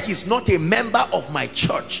 provided he's not a member of my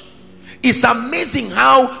church, it's amazing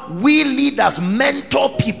how we leaders mentor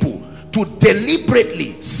people to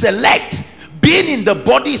deliberately select. Being in the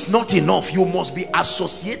body is not enough. You must be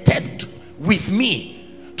associated with me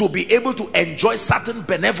to be able to enjoy certain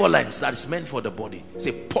benevolence that is meant for the body. It's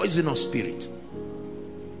a poisonous spirit.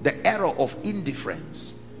 The error of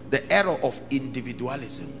indifference, the error of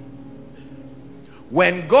individualism.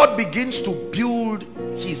 When God begins to build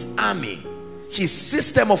his army, his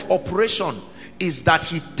system of operation is that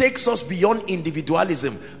he takes us beyond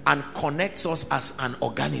individualism and connects us as an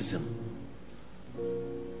organism.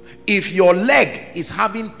 If your leg is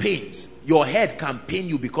having pains, your head can pain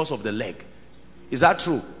you because of the leg. Is that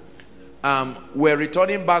true? We're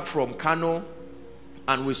returning back from Kano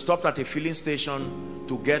and we stopped at a filling station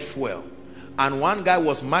to get fuel, and one guy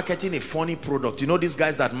was marketing a funny product. You know these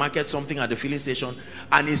guys that market something at the filling station,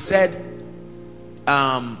 and he said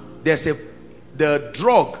the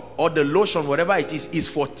drug or the lotion, whatever it is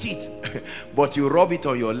for teeth but you rub it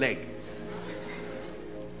on your leg.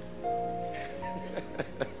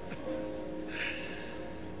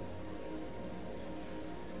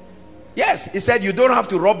 Yes, he said you don't have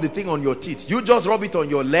to rub the thing on your teeth, you just rub it on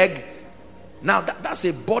your leg. Now that's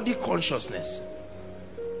a body consciousness.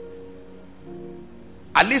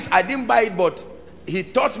 At least I didn't buy it, but he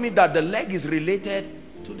taught me that the leg is related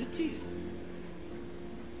to the teeth,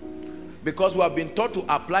 because we have been taught to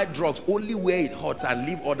apply drugs only where it hurts and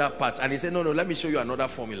leave other parts. And he said no, let me show you another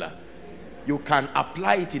formula. You can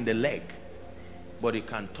apply it in the leg, but it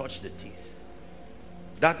can touch the teeth.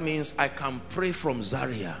 That means I can pray from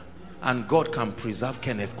Zaria and God can preserve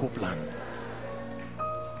Kenneth Copeland,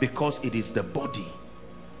 because it is the body.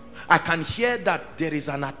 I can hear that there is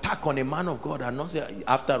an attack on a man of God and not say,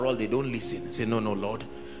 after all, they don't listen. Say, no, Lord,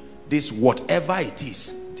 this whatever it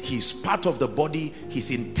is he's part of the body.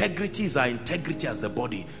 His integrity is our integrity as the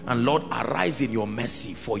body. And Lord, arise in your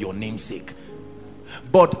mercy for your name's sake.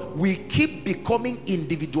 But we keep becoming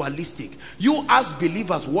individualistic. You ask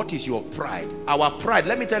believers, what is your pride? Our pride,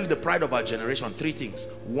 let me tell you the pride of our generation. 3 things.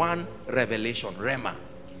 1, revelation, rhema.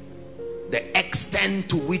 The extent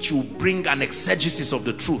to which you bring an exegesis of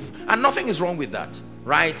the truth. And nothing is wrong with that,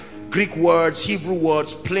 right? Greek words, Hebrew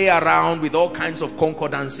words, play around with all kinds of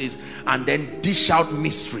concordances and then dish out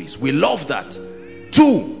mysteries. We love that.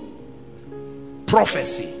 2,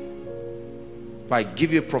 prophecy. If I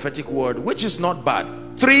give you a prophetic word, which is not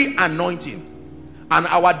bad. 3, anointing. And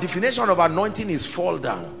our definition of anointing is fall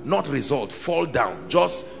down, not result. Fall down.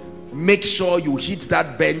 Just make sure you hit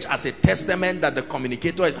that bench as a testament that the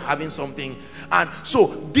communicator is having something. And so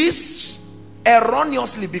this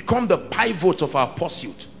erroneously become the pivot of our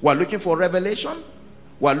pursuit. We're looking for revelation.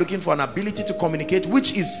 We're looking for an ability to communicate,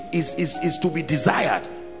 which is to be desired.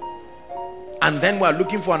 And then we're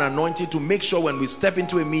looking for an anointing to make sure when we step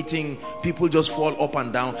into a meeting, people just fall up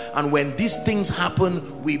and down. And when these things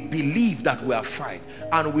happen, we believe that we are fine.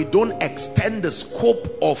 And we don't extend the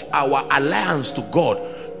scope of our alliance to God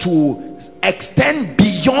to extend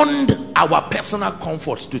beyond our personal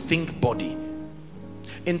comforts to think body.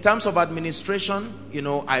 In terms of administration, you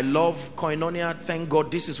know, I love Koinonia. Thank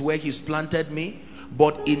God this is where he's planted me.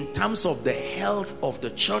 But in terms of the health of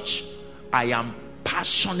the church, I am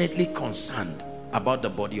passionately concerned about the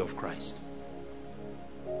body of Christ.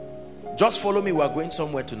 Just follow me. We are going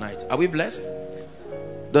somewhere tonight. Are we blessed?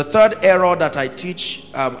 The third error that I teach,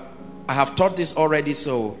 I have taught this already,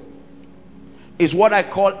 so is what I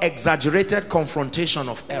call exaggerated confrontation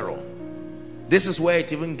of error. This is where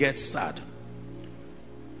it even gets sad.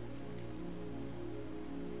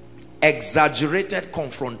 Exaggerated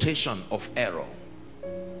confrontation of error.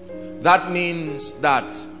 That means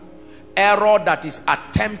that error that is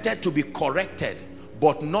attempted to be corrected,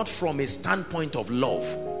 but not from a standpoint of love.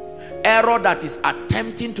 Error that is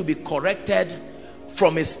attempting to be corrected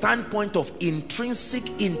from a standpoint of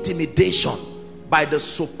intrinsic intimidation by the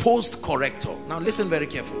supposed corrector. Now listen very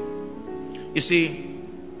carefully. You see,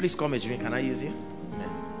 please come, Ejimi. Can I use you? Amen.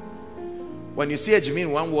 When you see Ejimi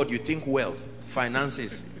in one word, you think wealth,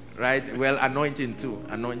 finances, right? Well, anointing too.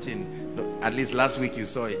 Anointing. At least last week you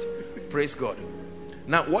saw it. Praise God.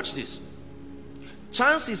 Now watch this.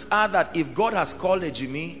 Chances are that if God has called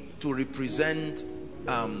Ejimi to represent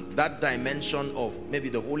that dimension of maybe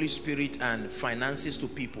the Holy Spirit and finances to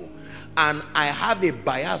people, and I have a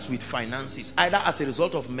bias with finances, either as a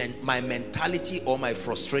result of my mentality or my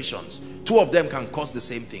frustrations, 2 of them can cause the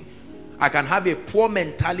same thing. I can have a poor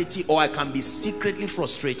mentality or I can be secretly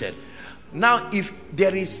frustrated. Now if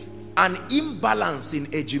there is an imbalance in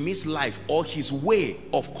Ejimi's life or his way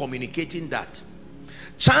of communicating that,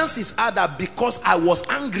 chances are that because I was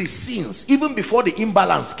angry since, even before the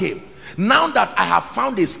imbalance came, now that I have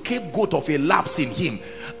found a scapegoat of a lapse in him,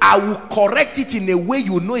 I will correct it in a way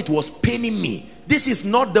you know it was paining me. This is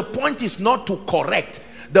not, the point is not to correct.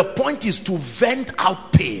 The point is to vent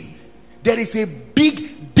out pain. There is a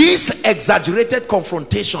big, this exaggerated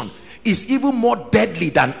confrontation is even more deadly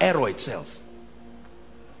than error itself.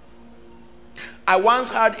 I once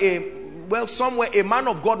heard somewhere a man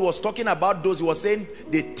of God was talking about those, he was saying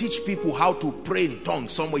they teach people how to pray in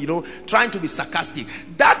tongues somewhere, you know, trying to be sarcastic.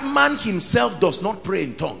 That man himself does not pray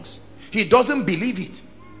in tongues. He doesn't believe it.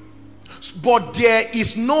 But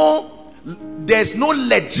there's no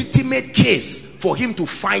legitimate case for him to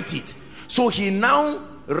fight it. So he now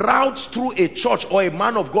routes through a church or a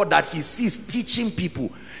man of God that he sees teaching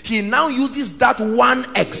people. He now uses that one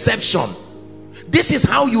exception. This is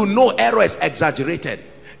how you know error is exaggerated.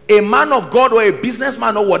 A man of God or a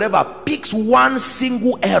businessman or whatever picks one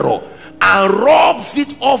single error and rubs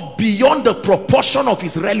it off beyond the proportion of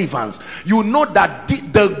its relevance. You know that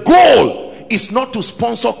the goal is not to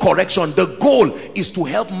sponsor correction. The goal is to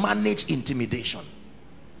help manage intimidation.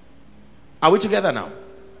 Are we together now?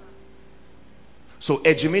 So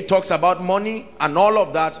Ejimi talks about money and all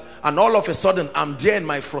of that, and all of a sudden I'm there in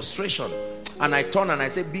my frustration. And I turn and I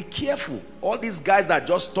say, be careful. All these guys that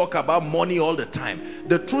just talk about money all the time.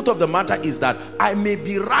 The truth of the matter is that I may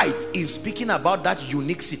be right in speaking about that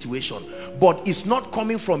unique situation, but it's not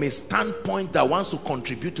coming from a standpoint that wants to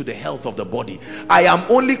contribute to the health of the body. I am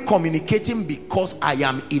only communicating because I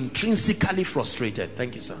am intrinsically frustrated.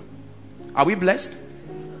 Thank you, sir. Are we blessed?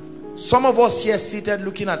 Some of us here seated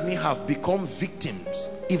looking at me have become victims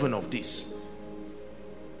even of this.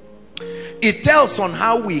 It tells on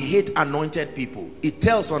how we hate anointed people. It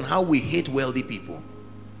tells on how we hate wealthy people.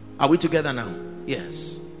 Are we together now?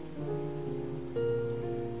 Yes.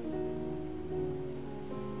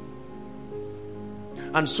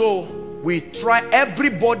 And so we try,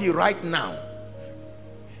 everybody right now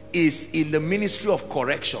is in the ministry of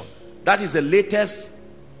correction. That is the latest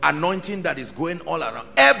anointing that is going all around.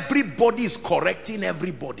 Everybody is correcting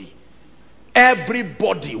everybody.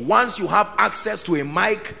 Everybody. Once you have access to a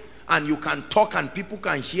mic and you can talk and people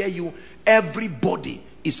can hear you, everybody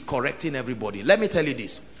is correcting everybody. Let me tell you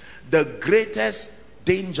this. The greatest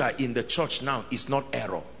danger in the church now is not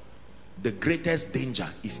error. The greatest danger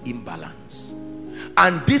is imbalance.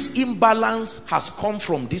 And this imbalance has come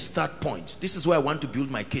from this third point. This is where I want to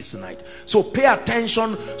build my case tonight. So pay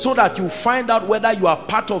attention so that you find out whether you are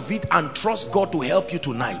part of it and trust God to help you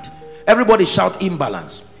tonight. Everybody shout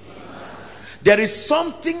imbalance. There is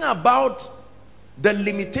something about the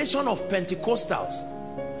limitation of Pentecostals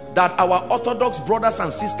that our Orthodox brothers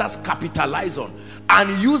and sisters capitalize on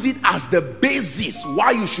and use it as the basis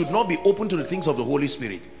why you should not be open to the things of the Holy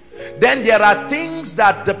Spirit. Then there are things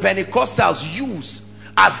that the Pentecostals use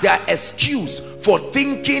as their excuse for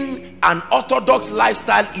thinking an Orthodox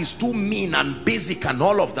lifestyle is too mean and basic and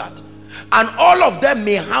all of that. And all of them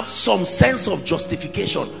may have some sense of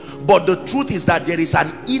justification, but the truth is that there is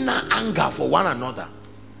an inner anger for one another,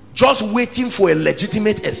 just waiting for a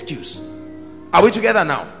legitimate excuse. Are we together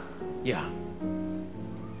now? Yeah.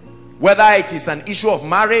 Whether it is an issue of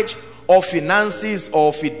marriage or finances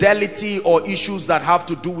or fidelity or issues that have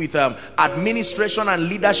to do with administration and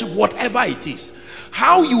leadership, whatever it is,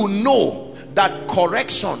 how you know that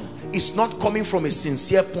correction is not coming from a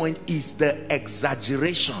sincere point is the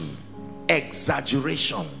exaggeration.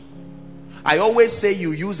 Exaggeration. I always say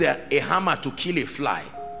you use a hammer to kill a fly.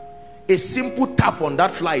 A simple tap on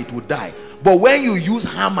that fly, it would die. But when you use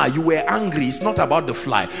hammer, you were angry. It's not about the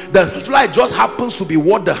fly. The fly just happens to be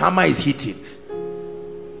what the hammer is hitting.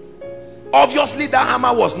 Obviously that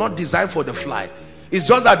hammer was not designed for the fly. It's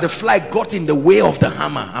just that the fly got in the way of the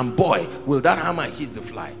hammer, and boy, will that hammer hit the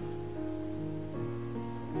fly.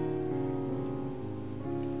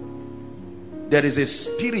 There is a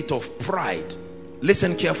spirit of pride.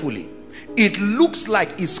 Listen carefully. It looks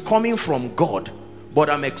like it's coming from God, but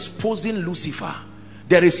I'm exposing Lucifer.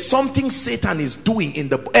 There is something Satan is doing in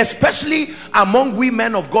the, especially among we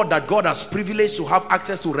men of God, that God has privileged to have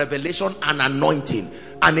access to revelation and anointing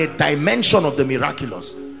and a dimension of the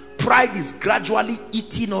miraculous. Pride is gradually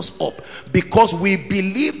eating us up because we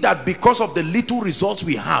believe that because of the little results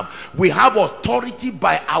we have authority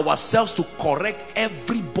by ourselves to correct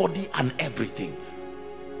everybody and everything.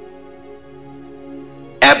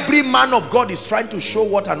 Every man of God is trying to show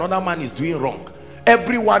what another man is doing wrong.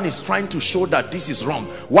 Everyone is trying to show that this is wrong.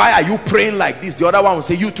 Why are you praying like this? The other one will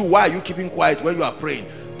say, you too, why are you keeping quiet when you are praying?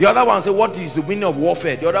 The other one will say, what is the meaning of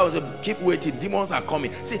warfare? The other one will say, keep waiting, demons are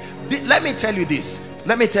coming. See, let me tell you this.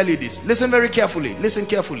 Let me tell you this. Listen very carefully. Listen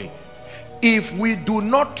carefully. If we do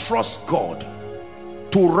not trust God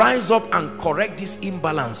to rise up and correct these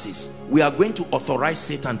imbalances, we are going to authorize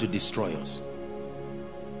Satan to destroy us.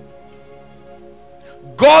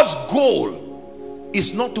 God's goal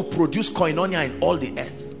is not to produce koinonia in all the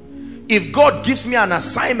earth. If God gives me an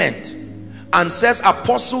assignment and says,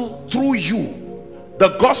 Apostle, through you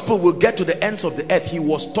the gospel will get to the ends of the earth, he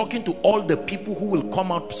was talking to all the people who will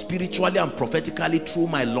come out spiritually and prophetically through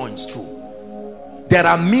my loins through. There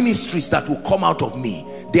are ministries that will come out of me.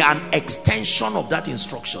 They are an extension of that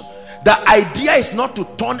instruction. The idea is not to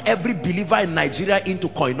turn every believer in Nigeria into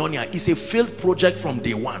koinonia. It's a failed project from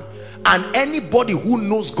day one. And anybody who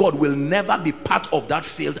knows God will never be part of that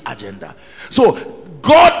failed agenda. So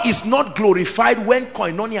God is not glorified when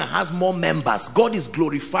koinonia has more members. God is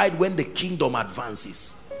glorified when the kingdom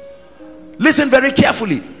advances. Listen very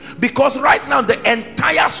carefully, because right now the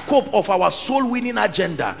entire scope of our soul winning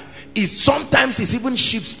agenda is sometimes is even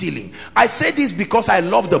sheep stealing. I say this because I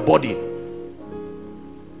love the body.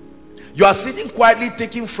 You are sitting quietly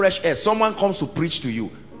taking fresh air. Someone comes to preach to you.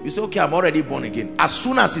 You say, okay, I'm already born again. As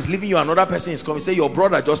soon as he's leaving you, another person is coming. Say, your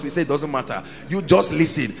brother just, we say, it doesn't matter. You just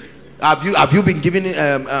listen. Have you been given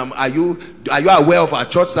are you aware of our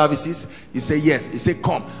church services? You say yes. You say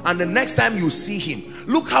come. And the next time you see him,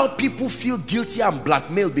 look how people feel guilty and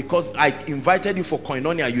blackmailed because I invited you for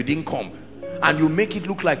koinonia, you didn't come. And you make it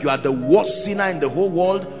look like you are the worst sinner in the whole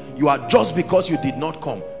world. You are just because you did not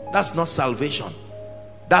come. That's not salvation.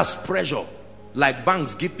 That's pressure. Like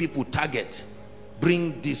banks give people target.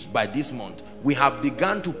 Bring this by this month. We have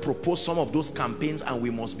begun to propose some of those campaigns, and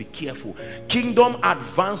we must be careful. Kingdom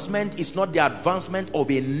advancement is not the advancement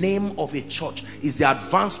of a name of a church. It's the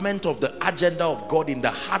advancement of the agenda of God in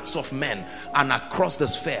the hearts of men and across the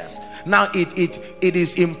spheres. Now it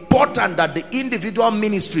is important that the individual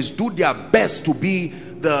ministries do their best to be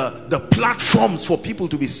the platforms for people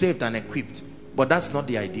to be saved and equipped. But that's not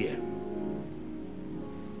the idea.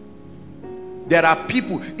 There are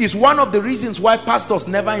people, it's one of the reasons why pastors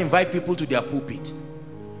never invite people to their pulpit.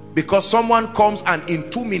 Because someone comes and in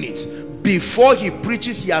 2 minutes, before he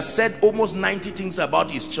preaches, he has said almost 90 things about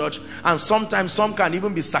his church, and sometimes some can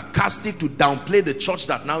even be sarcastic to downplay the church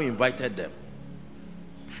that now invited them.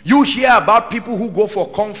 You hear about people who go for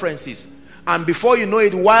conferences, and before you know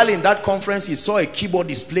it, while in that conference he saw a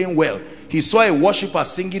keyboardist playing well, he saw a worshiper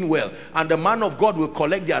singing well, and the man of God will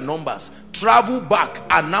collect their numbers, travel back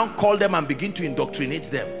and now call them and begin to indoctrinate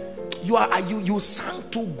them. You sang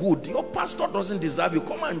too good, your pastor doesn't deserve you,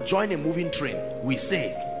 come and join a moving train, we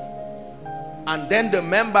say. And then the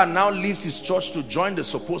member now leaves his church to join the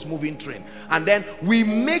supposed moving train, and then we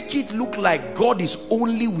make it look like God is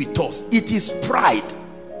only with us. It is pride.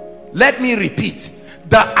 Let me repeat,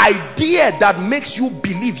 the idea that makes you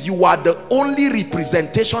believe you are the only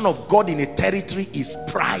representation of God in a territory is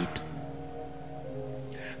pride.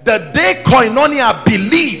 The day Koinonia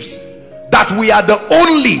believes that we are the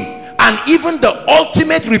only and even the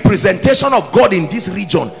ultimate representation of God in this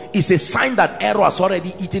region, is a sign that error has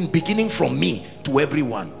already eaten, beginning from me to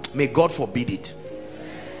everyone. May God forbid it.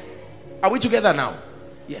 Are we together now?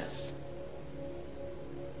 Yes.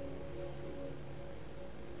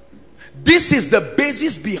 This is the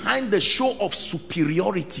basis behind the show of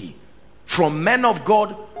superiority from men of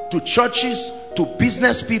God to churches to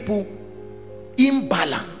business people.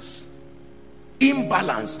 Imbalance.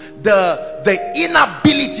 The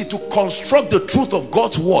inability to construct the truth of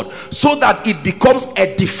God's word so that it becomes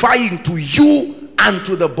edifying to you and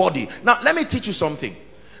to the body. Now let me teach you something.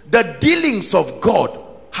 The dealings of God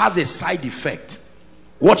has a side effect.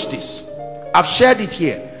 Watch this. I've shared it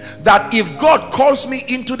here, that if God calls me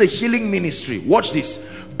into the healing ministry, watch this,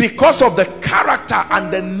 because of the character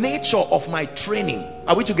and the nature of my training,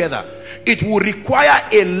 are we together, it will require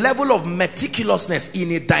a level of meticulousness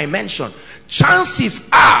in a dimension. Chances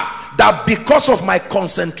are that because of my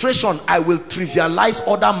concentration, I will trivialize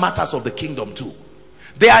other matters of the kingdom too.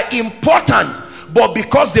 They are important, but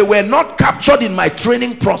because they were not captured in my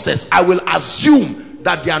training process, I will assume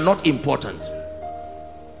that they are not important.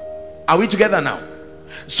 Are we together now?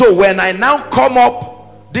 So when I now come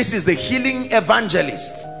up, this is the healing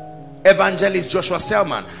evangelist Joshua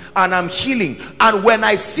Selman, and I'm healing, and when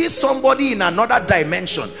I see somebody in another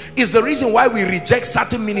dimension, is the reason why we reject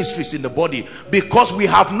certain ministries in the body, because we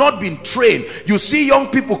have not been trained. You see young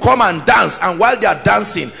people come and dance, and while they are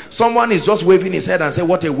dancing, someone is just waving his head and say,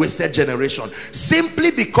 what a wasted generation. Simply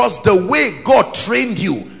because the way God trained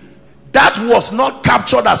you, that was not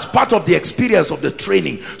captured as part of the experience of the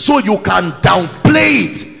training, so you can downplay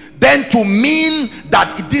it then to mean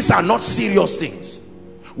that these are not serious things.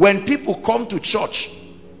 When people come to church,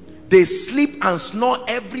 they sleep and snore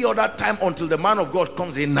every other time until the man of God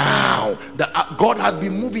comes in. Now God had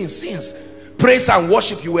been moving since. Praise and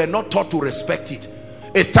worship, you were not taught to respect it.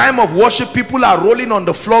 A time of worship, people are rolling on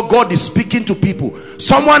the floor, God is speaking to people.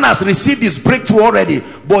 Someone has received his breakthrough already,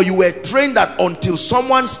 but you were trained that until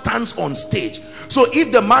someone stands on stage. So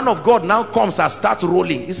if the man of God now comes and starts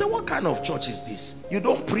rolling, you say, what kind of church is this? You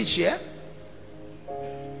don't preach here?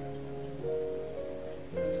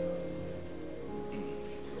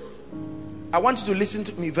 I want you to listen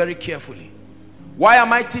to me very carefully. Why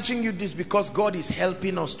am I teaching you this? Because God is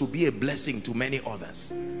helping us to be a blessing to many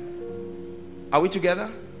others. Are we together?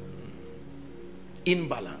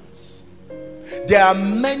 Imbalance. There are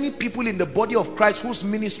many people in the body of Christ whose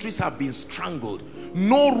ministries have been strangled.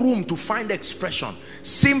 No room to find expression,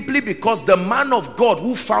 simply because the man of God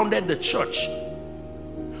who founded the church,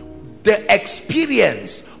 the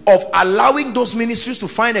experience of allowing those ministries to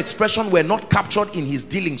find expression were not captured in his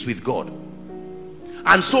dealings with God.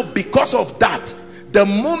 And so because of that, the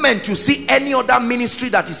moment you see any other ministry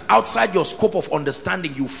that is outside your scope of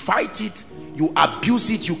understanding, you fight it, you abuse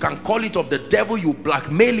it, you can call it of the devil, you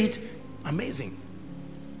blackmail it. Amazing.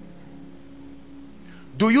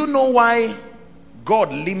 Do you know why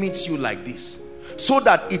God limits you like this? So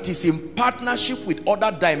that it is in partnership with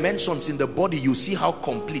other dimensions in the body, you see how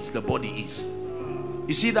complete the body is.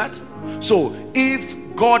 You see that? So if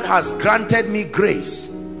God has granted me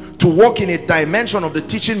grace to walk in a dimension of the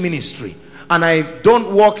teaching ministry, and I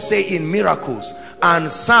don't walk, say, in miracles,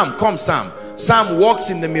 and Sam walks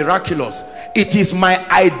in the miraculous, it is my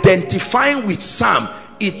identifying with Sam,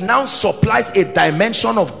 it now supplies a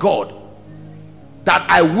dimension of God that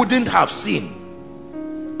I wouldn't have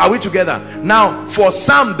seen. Are we together? Now for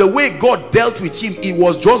Sam, the way God dealt with him, it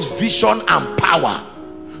was just vision and power.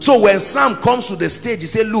 So when Sam comes to the stage, he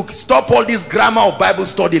said, look, stop all this grammar of Bible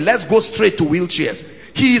study, let's go straight to wheelchairs.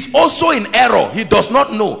 He is also in error. He does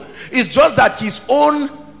not know. It's just that his own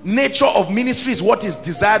nature of ministry is what is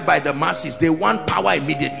desired by the masses. They want power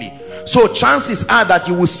immediately. So chances are that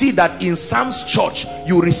you will see that in Sam's church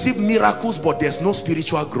you receive miracles, but there's no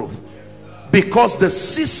spiritual growth, because the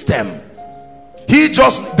system,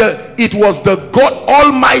 it was the God,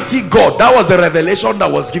 Almighty God, that was the revelation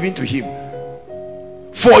that was given to him.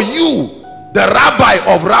 For you, the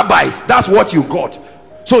rabbi of rabbis, that's what you got.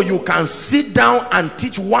 So you can sit down and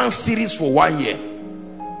teach one series for 1 year,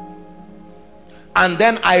 and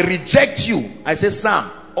then I reject you. I say,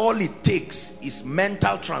 Sam, all it takes is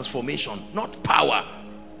mental transformation, not power.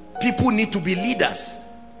 People need to be leaders.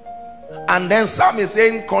 And then Sam is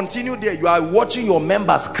saying, continue there. You are watching your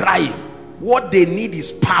members crying. What they need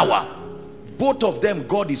is power. Both of them,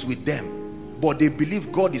 God is with them, but they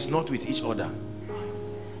believe God is not with each other.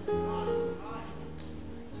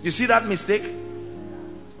 You see that mistake?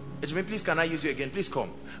 Please, can I use you again? Please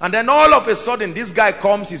come. And then all of a sudden this guy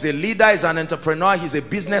comes, he's a leader, he's an entrepreneur, he's a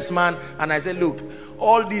businessman. And I said, look,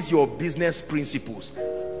 all these your business principles,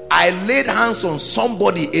 I laid hands on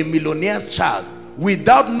somebody, a millionaire's child,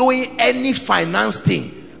 without knowing any finance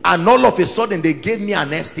thing, and all of a sudden they gave me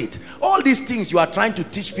an estate. All these things you are trying to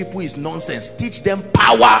teach people is nonsense. Teach them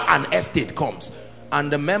power and estate comes.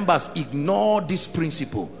 And the members ignore this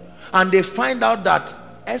principle, and they find out that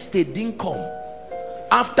estate didn't come.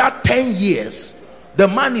 After 10 years, the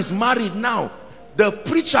man is married now. The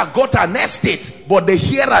preacher got an estate, but the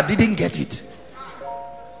hearer didn't get it.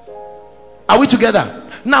 Are we together?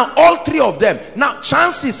 Now, all three of them. Now,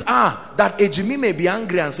 chances are that Ejimi may be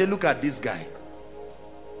angry and say, look at this guy.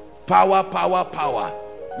 Power, power, power.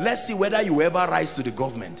 Let's see whether you ever rise to the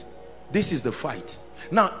government. This is the fight.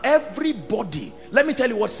 Now, everybody, let me tell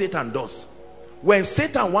you what Satan does. When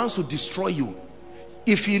Satan wants to destroy you,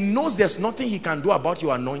 if he knows there's nothing he can do about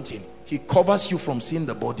your anointing, he covers you from seeing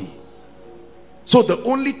the body. So the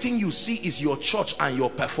only thing you see is your church and your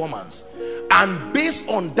performance. And based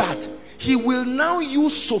on that, he will now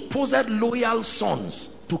use supposed loyal sons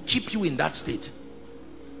to keep you in that state.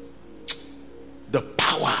 The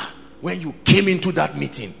power when you came into that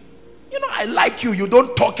meeting. You know, I like you. You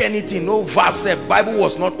don't talk anything. No verse. Bible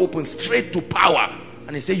was not open. Straight to power.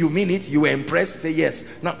 And he said, you mean it? You were impressed? Say yes.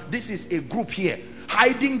 Now, this is a group here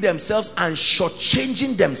hiding themselves and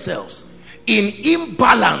shortchanging themselves in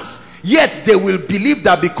imbalance. Yet they will believe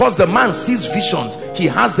that because the man sees visions, he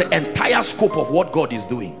has the entire scope of what God is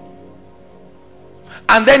doing.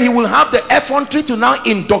 And then he will have the effrontery to now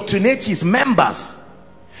indoctrinate his members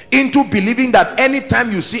into believing that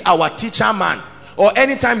anytime you see our teacher man or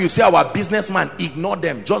anytime you see our businessman, ignore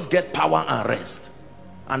them, just get power and rest.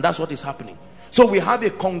 And that's what is happening. So we have a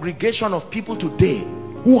congregation of people today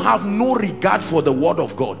who have no regard for the word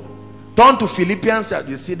of God. Turn to Philippians,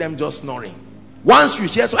 you see them just snoring. Once you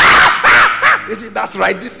hear so, you see, that's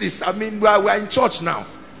right, this is, I mean, we're in church now.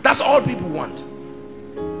 That's all people want.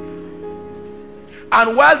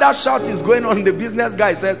 And while that shout is going on, the business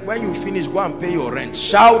guy says, when you finish, go and pay your rent.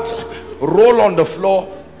 Shout, roll on the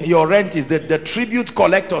floor, your rent is the tribute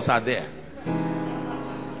collectors are there.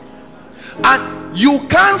 And you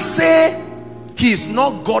can't say he's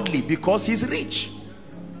not godly because he's rich.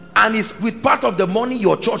 And it's with part of the money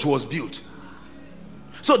your church was built.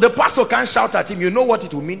 So the pastor can't shout at him. You know what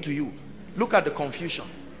it will mean to you. Look at the confusion.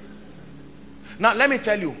 Now let me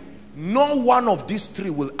tell you, no one of these three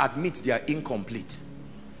will admit they are incomplete.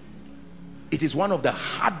 It is one of the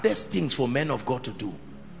hardest things for men of God to do,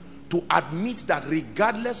 to admit that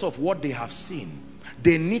regardless of what they have seen,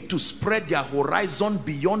 they need to spread their horizon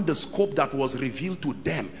beyond the scope that was revealed to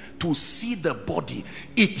them to see the body.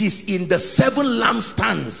 It is in the 7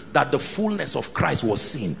 lampstands that the fullness of Christ was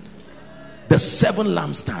seen. The 7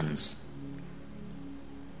 lampstands.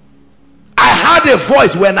 I heard a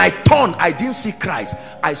voice. When I turned, I didn't see Christ.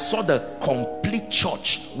 I saw the complete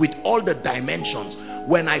church with all the dimensions.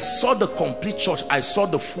 When I saw the complete church, I saw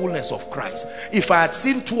the fullness of Christ. If I had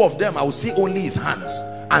seen 2 of them, I would see only his hands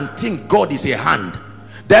and think God is a hand.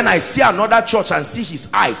 Then I see another church and see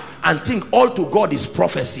his eyes and think all to God is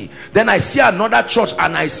prophecy. Then I see another church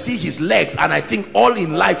and I see his legs and I think all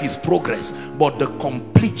in life is progress. But the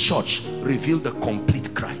complete church revealed the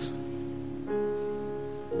complete Christ.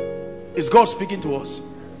 Is God speaking to us?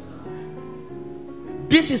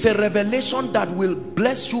 This is a revelation that will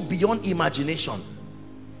bless you beyond imagination.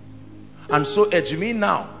 And so Ejimi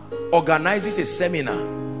now organizes a seminar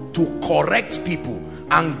to correct people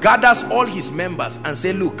and gathers all his members and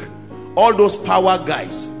say, look, all those power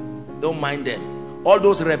guys, don't mind them. All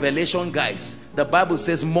those revelation guys, the Bible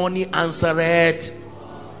says money answereth.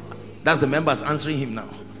 That's the members answering him now.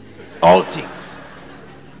 All things.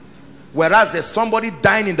 Whereas there's somebody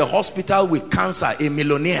dying in the hospital with cancer, a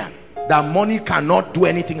millionaire, that money cannot do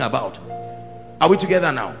anything about. Are we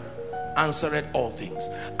together now? answereth all things.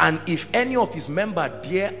 And if any of his member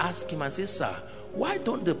dare ask him and say, sir, why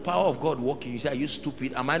don't the power of God work in you? You say, are you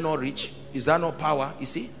stupid? Am I not rich? Is that not power? You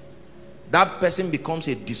see, that person becomes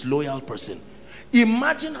a disloyal person.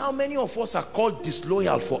 Imagine how many of us are called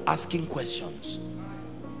disloyal for asking questions.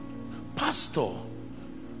 Pastor,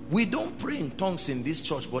 we don't pray in tongues in this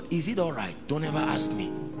church, but is it all right? Don't ever ask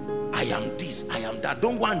me. I am this, I am that.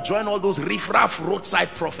 Don't go and join all those riffraff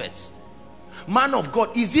roadside prophets. Man of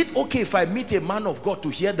God, is it okay if I meet a man of God to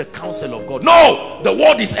hear the counsel of God? No, the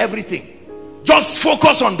word is everything. Just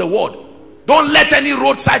focus on the word. Don't let any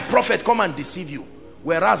roadside prophet come and deceive you.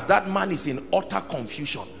 Whereas that man is in utter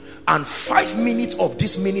confusion, and 5 minutes of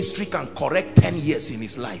this ministry can correct 10 years in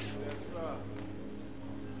his life.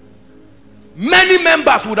 Many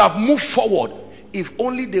members would have moved forward if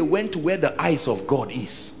only they went to where the eyes of God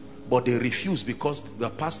is, but they refuse because the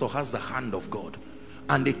pastor has the hand of God,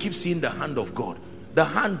 and they keep seeing the hand of God. The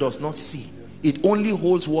hand does not see, it only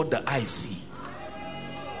holds what the eyes see.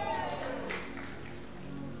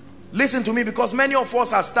 Listen to me, because many of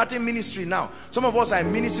us are starting ministry now. Some of us are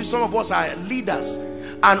in ministry, some of us are leaders,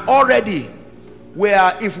 and already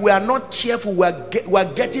if we are not careful,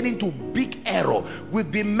 we're getting into big error.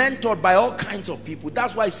 We've been mentored by all kinds of people.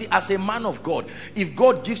 That's why I see, as a man of God, if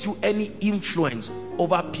God gives you any influence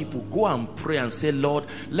over people, go and pray and say, Lord,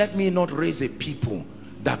 let me not raise a people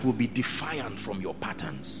that will be defiant from your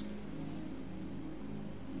patterns.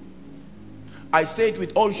 I say it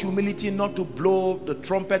with all humility, not to blow the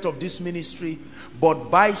trumpet of this ministry,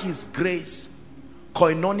 but by his grace,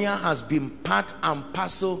 Koinonia has been part and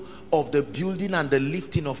parcel of the building and the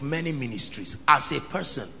lifting of many ministries. As a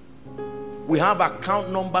person, we have account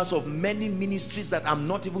numbers of many ministries that I'm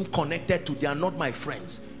not even connected to. They are not my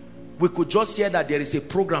friends. We could just hear that there is a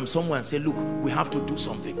program somewhere and say, look, we have to do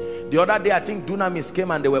something. The other day, I think Dunamis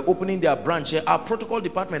came and they were opening their branch here. Our protocol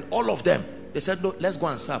department, all of them, they said, look, let's go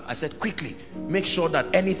and serve. I said, quickly, make sure that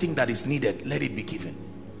anything that is needed, let it be given.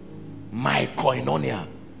 My Koinonia,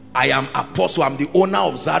 I am apostle, I'm the owner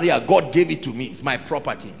of Zaria. God gave it to me. It's my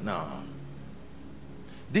property. No.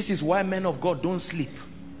 This is why men of God don't sleep.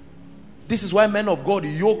 This is why men of God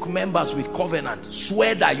yoke members with covenant.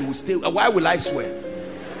 Swear that you will stay. Why will I swear?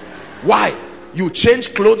 Why? You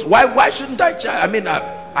change clothes. Why shouldn't I? I mean,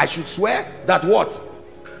 I should swear that what?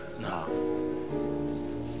 No.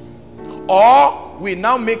 Or we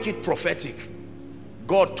now make it prophetic.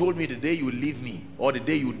 God told me the day you leave me, or the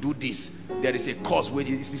day you do this, there is a curse.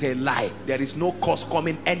 This is a lie. There is no curse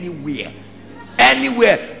coming anywhere.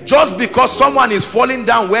 Anywhere. Just because someone is falling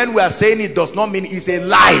down when we are saying it does not mean it's a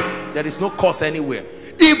lie. There is no curse anywhere.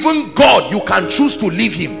 Even God, you can choose to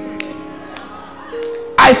leave him.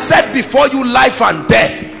 I said before you life and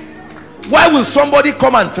death. Why will somebody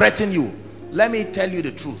come and threaten you? Let me tell you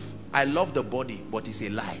the truth. I love the body, but it's a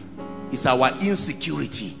lie. It's our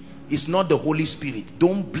insecurity. It's not the Holy Spirit.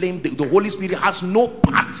 Don't blame the Holy Spirit. Has no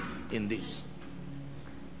part in this.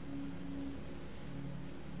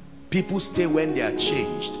 People stay when they are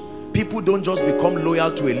changed. People don't just become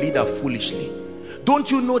loyal to a leader foolishly. Don't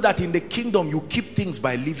you know that in the kingdom you keep things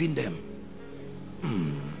by leaving them?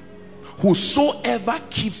 Whosoever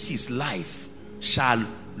keeps his life shall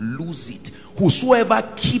lose it. Whosoever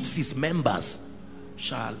keeps his members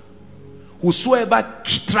shall. Whosoever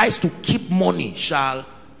tries to keep money shall.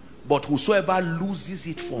 But whosoever loses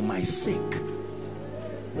it for my sake.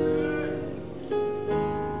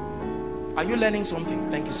 Are you learning something?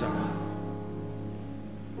 Thank you, sir.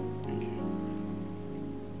 Thank you.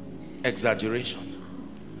 Exaggeration.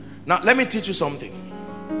 Now, let me teach you something.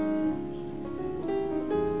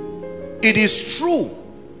 It is true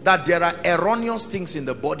that there are erroneous things in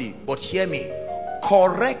the body, but hear me.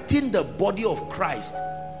 Correcting the body of Christ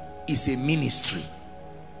is a ministry.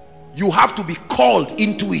 You have to be called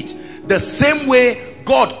into it. The same way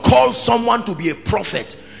God calls someone to be a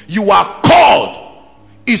prophet, you are called.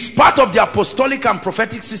 It's part of the apostolic and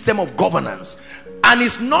prophetic system of governance. And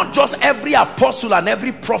it's not just every apostle and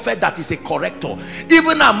every prophet that is a corrector.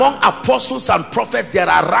 Even among apostles and prophets, there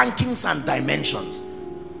are rankings and dimensions.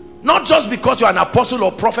 Not just because you're an apostle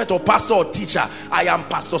or prophet or pastor or teacher. I am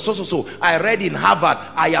pastor so. I read in Harvard.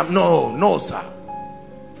 I am. No, sir.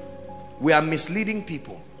 We are misleading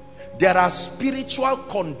people. There are spiritual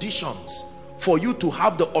conditions for you to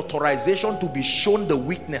have the authorization to be shown the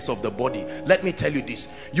weakness of the body. Let me tell you this.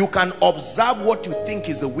 You can observe what you think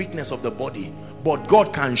is the weakness of the body, but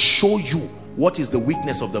God can show you what is the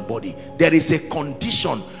weakness of the body. There is a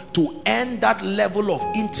condition to end that level of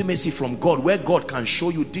intimacy from God, where God can show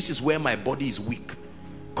you, this is where my body is weak.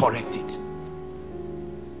 Correct it.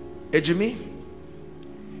 Hey Jimmy,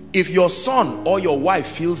 if your son or your wife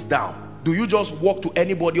feels down do you just walk to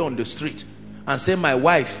anybody on the street and say, my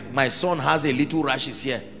wife, my son has a little rashes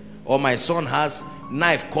here, or my son has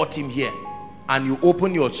knife caught him here, and you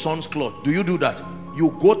open your son's cloth? Do you do that?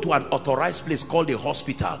 You go to an authorized place called a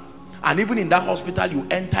hospital, and even in that hospital you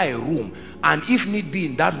enter a room, and if need be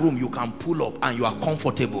in that room you can pull up and you are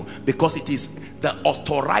comfortable, because it is the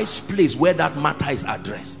authorized place where that matter is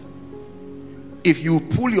addressed. If you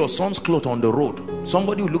pull your son's cloth on the road,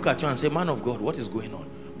 somebody will look at you and say, man of God, what is going on?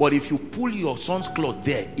 But if you pull your son's cloth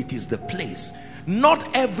there, it is the place. Not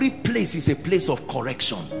every place is a place of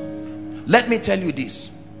correction. Let me tell you this.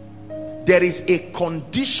 There is a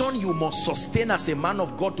condition you must sustain as a man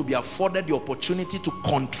of God to be afforded the opportunity to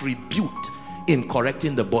contribute in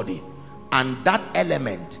correcting the body. And that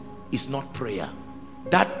element is not prayer.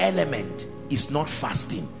 That element is not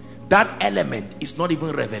fasting. That element is not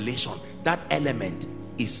even revelation. That element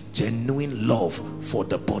is genuine love for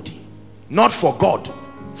the body. Not for God,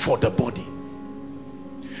 for the body.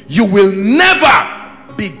 You will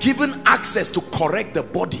never be given access to correct the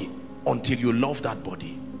body until you love that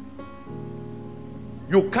body.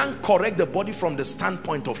 You can't correct the body from the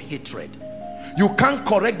standpoint of hatred. You can't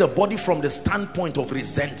correct the body from the standpoint of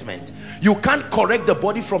resentment. You can't correct the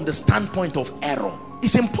body from the standpoint of error.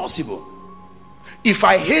 It's impossible. If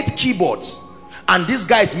I hate keyboards and this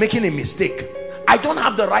guy is making a mistake, I don't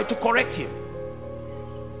have the right to correct him,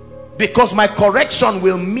 because my correction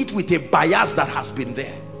will meet with a bias that has been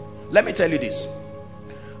there. Let me tell you this.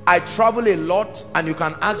 I travel a lot, and you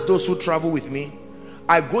can ask those who travel with me.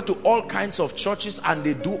 I go to all kinds of churches and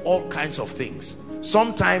they do all kinds of things.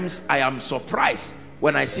 Sometimes I am surprised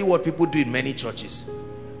when I see what people do in many churches.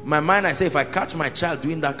 In my mind, I say, if I catch my child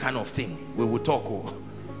doing that kind of thing, we will talk.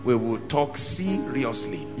 We will talk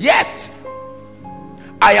seriously. Yet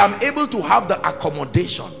I am able to have the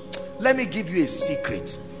accommodation. Let me give you a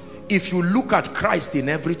secret. If you look at Christ in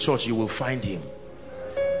every church, you will find him.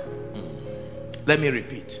 Let me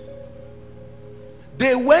repeat.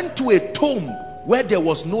 They went to a tomb where there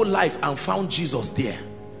was no life and found Jesus there.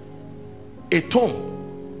 A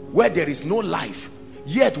tomb where there is no life,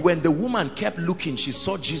 yet when the woman kept looking, she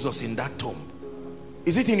saw Jesus in that tomb.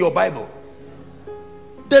 Is it in your Bible?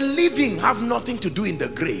 The living have nothing to do in the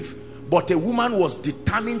grave, but a woman was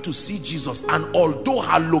determined to see Jesus, and although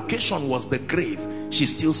her location was the grave, she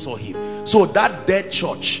still saw him. So that dead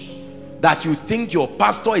church that you think your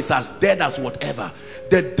pastor is as dead as whatever,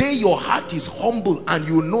 the day your heart is humble and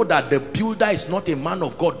you know that the builder is not a man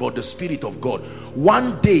of God but the Spirit of God,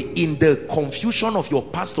 one day in the confusion of your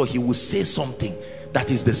pastor, he will say something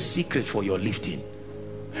that is the secret for your lifting.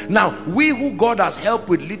 Now, we who God has helped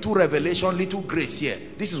with little revelation, little grace here,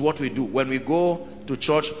 this is what we do. When we go to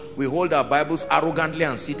church, we hold our Bibles arrogantly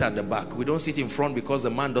and sit at the back. We don't sit in front because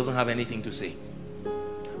the man doesn't have anything to say.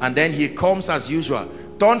 And then he comes as usual,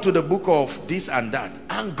 turn to the book of this and that,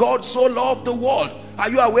 and God so loved the world. Are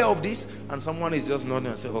you aware of this? And someone is just nodding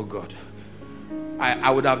and say, oh God, I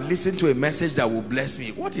would have listened to a message that will bless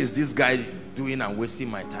me. What is this guy doing and wasting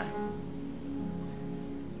my time?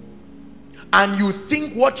 And you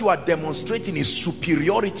think what you are demonstrating is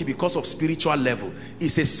superiority because of spiritual level.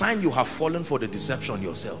 It's a sign you have fallen for the deception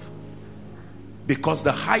yourself. Because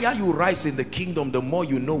the higher you rise in the kingdom, the more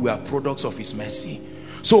you know we are products of his mercy.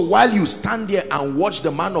 So while you stand there and watch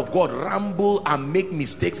the man of God ramble and make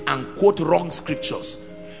mistakes and quote wrong scriptures,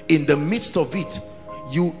 in the midst of it,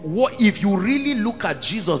 if you really look at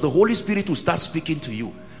Jesus, the Holy Spirit will start speaking to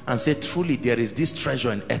you and say, truly there is this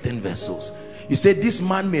treasure in earthen vessels. You say, this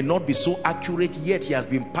man may not be so accurate, yet he has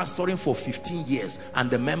been pastoring for 15 years and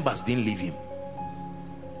the members didn't leave him.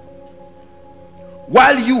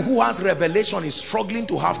 While you who has revelation is struggling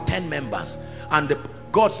to have 10 members, and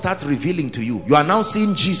God starts revealing to you, you are now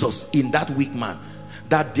seeing Jesus in that weak man,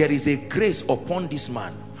 that there is a grace upon this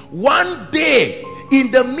man. One day,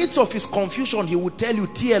 in the midst of his confusion, he would tell you,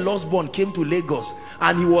 T.L. Osborne came to Lagos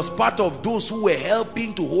and he was part of those who were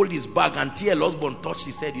helping to hold his bag, and T.L. Osborne touched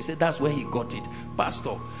his head. You said, that's where he got it.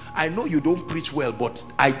 Pastor, I know you don't preach well, but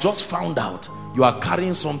I just found out you are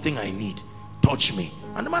carrying something I need. Touch me.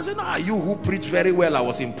 And the man said, no, you who preach very well, I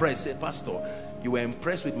was impressed. I said, Pastor, you were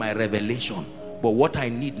impressed with my revelation, but what I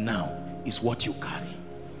need now is what you carry.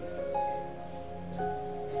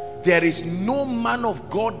 There is no man of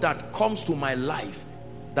God that comes to my life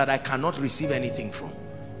that I cannot receive anything from.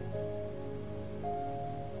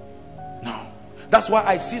 No. That's why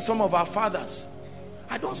I see some of our fathers.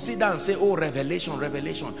 I don't sit down and say, oh, revelation,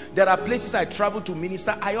 revelation. There are places I travel to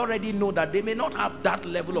minister. I already know that they may not have that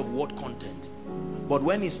level of word content. But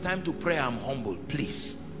when it's time to pray, I'm humble.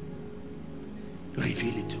 Please,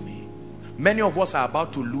 reveal it to me. Many of us are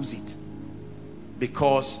about to lose it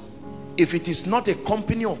because If it is not a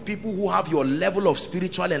company of people who have your level of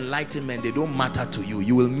spiritual enlightenment, they don't matter to you.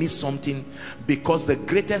 You will miss something, because the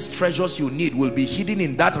greatest treasures you need will be hidden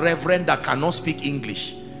in that reverend that cannot speak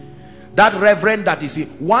English. That reverend that is,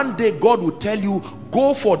 one day God will tell you,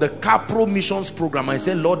 go for the Capro missions program. I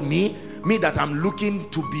say, Lord, me that I'm looking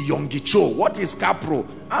to be Yongicho. What is Capro?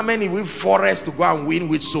 How many will forest to go and win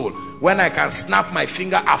with soul? When I can snap my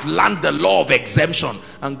finger, I've learned the law of exemption.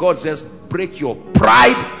 And God says, break your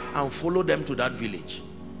pride and follow them to that village.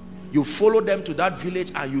 You follow them to that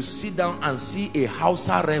village and you sit down and see a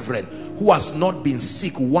Hausa reverend who has not been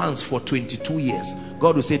sick once for 22 years.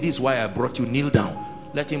 God will say, this is why I brought you. Kneel down.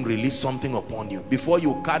 Let him release something upon you. Before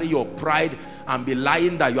you carry your pride and be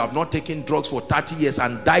lying that you have not taken drugs for 30 years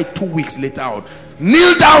and die 2 weeks later on.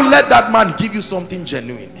 Kneel down, let that man give you something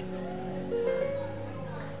genuine.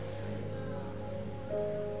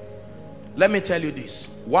 Let me tell you this.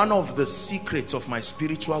 One of the secrets of my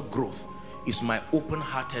spiritual growth is my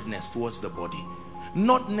open-heartedness towards the body.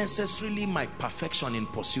 Not necessarily my perfection in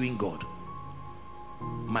pursuing God.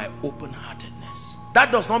 My open-heartedness. That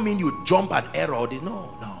does not mean you jump at error. No.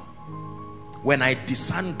 When I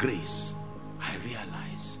discern grace, I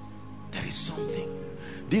realize there is something.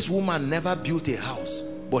 This woman never built a house,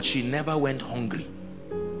 but she never went hungry.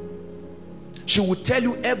 She would tell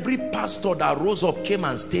you every pastor that rose up came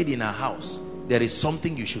and stayed in her house. There is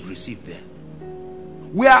something you should receive there.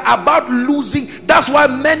 We are about losing. That's why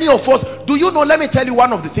many of us, do you know, let me tell you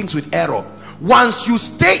one of the things with error. Once you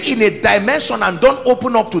stay in a dimension and don't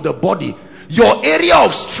open up to the body, your area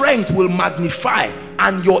of strength will magnify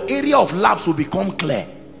and your area of lapse will become clear.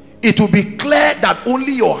 It will be clear that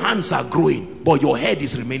only your hands are growing, but your head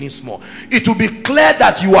is remaining small. It will be clear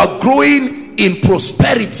that you are growing in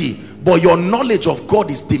prosperity, but your knowledge of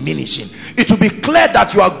God is diminishing. It will be clear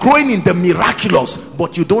that you are growing in the miraculous,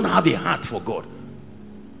 but you don't have a heart for God.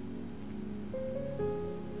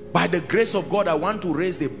 By the grace of God, I want to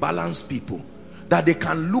raise the balanced people, that they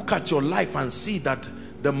can look at your life and see that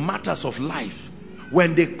the matters of life,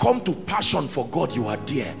 when they come to passion for God, you are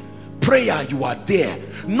there. Prayer, you are there.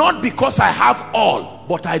 Not because I have all,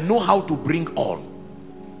 but I know how to bring all.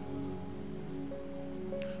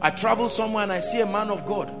 I travel somewhere and I see a man of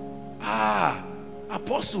God.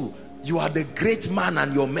 Apostle, you are the great man,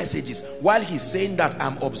 and your messages. While he's saying that,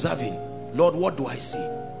 I'm observing. Lord, what do I see?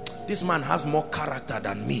 This man has more character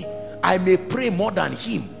than me. I may pray more than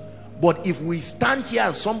him, but if we stand here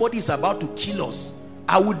and somebody is about to kill us,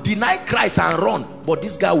 I would deny Christ and run, but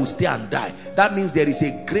this guy will stay and die. That means there is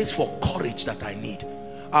a grace for courage that I need.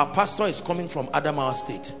 Our pastor is coming from Adamawa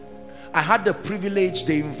State. I had the privilege,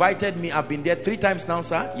 they invited me. I've been there 3 times now,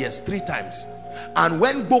 sir. Yes, 3 times. And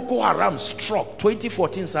when Boko Haram struck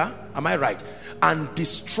 2014, sir, am I right, and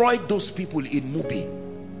destroyed those people in Mubi,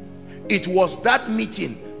 it was that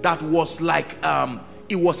meeting that was like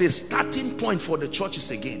it was a starting point for the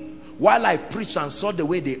churches again. While I preached and saw the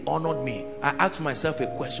way they honored me, I asked myself a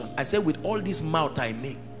question. I said, with all this mouth I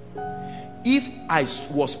make, if I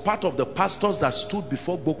was part of the pastors that stood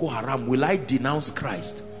before Boko Haram, will I denounce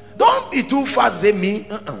Christ? Don't be too fast, say me.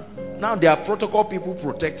 Now there are protocol people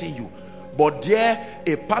protecting you, but there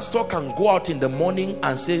a pastor can go out in the morning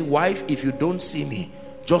and say, wife, if you don't see me,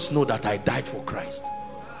 just know that I died for Christ.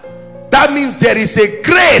 That means there is a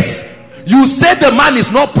grace. You say the man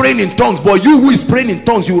is not praying in tongues, but you who is praying in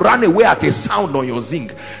tongues, you run away at a sound on your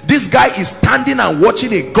zinc. This guy is standing and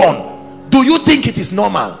watching a gun. Do you think it is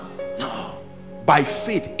normal? No. By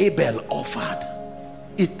faith, Abel offered.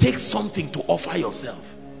 It takes something to offer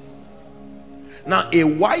yourself. Now a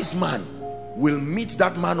wise man will meet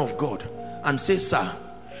that man of God and say, sir,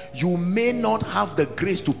 you may not have the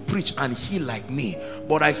grace to preach and heal like me,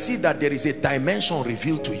 but I see that there is a dimension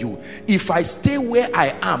revealed to you. If I stay where I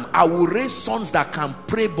am, I will raise sons that can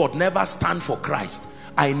pray but never stand for Christ.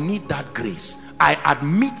 I need that grace. I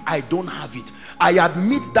admit I don't have it. I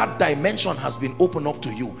admit that dimension has been opened up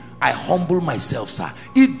to you. I humble myself, sir.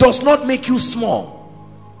 It does not make you small.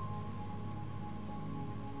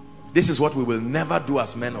 This is what we will never do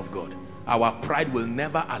as men of God. Our pride will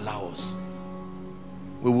never allow us.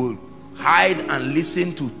 We will hide and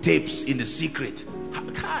listen to tapes in the secret.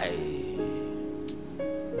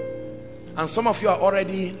 And some of you are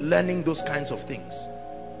already learning those kinds of things.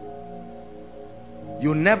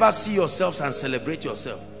 You never see yourselves and celebrate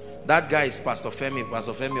yourself. That guy is Pastor Femi.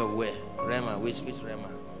 Pastor Femi of where? Rema. Which Rema?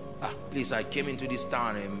 Please, I came into this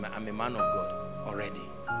town. I'm a man of God already.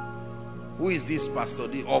 Who is this pastor?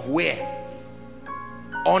 Of where?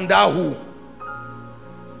 Under who?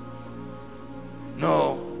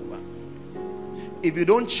 No. If you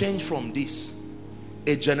don't change from this,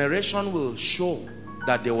 a generation will show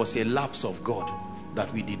that there was a lapse of God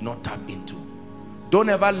that we did not tap into. Don't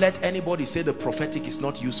ever let anybody say the prophetic is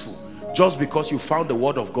not useful just because you found the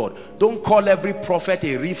word of God. Don't call every prophet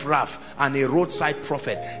a riff-raff and a roadside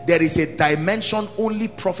prophet. There is a dimension only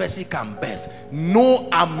prophecy can birth. No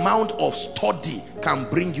amount of study can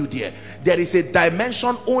bring you there. There is a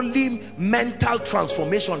dimension only mental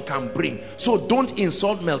transformation can bring. So don't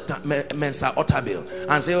insult Mensa Otabil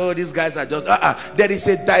and say, oh, these guys are just there is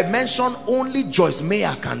a dimension only Joyce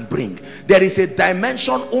Meyer can bring. There is a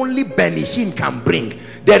dimension only Benny Hinn can bring.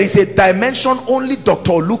 There is a dimension only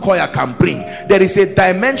Dr. Olukoya can bring. There is a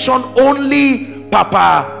dimension only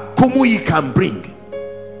Papa Kumuyi can bring.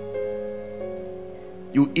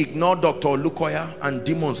 You ignore Dr. Olukoya and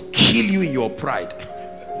demons kill you in your pride.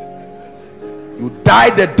 You die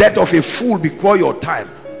the death of a fool before your time.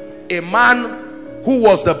 A man who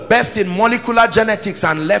was the best in molecular genetics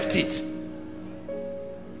and left it.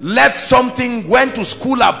 Left something, went to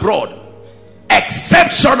school abroad,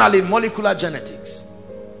 exceptional in molecular genetics,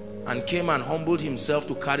 and came and humbled himself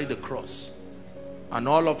to carry the cross. And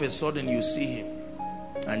all of a sudden you see him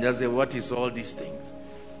and just say, what is all these things?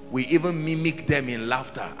 We even mimic them in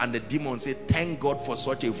laughter, and the demons say, thank God for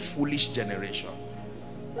such a foolish generation.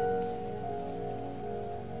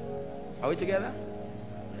 Are we together?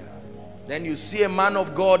 Yeah. Then you see a man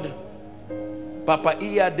of God, Papa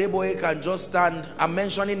Iya Deboe, can just stand. I'm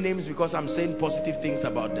mentioning names because I'm saying positive things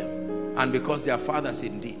about them, and because they are fathers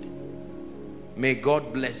indeed. May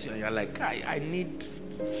God bless you. You're like, I need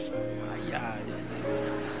fire.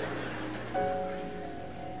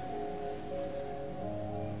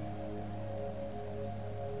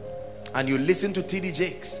 And you listen to T.D.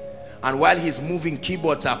 Jakes, and while he's moving,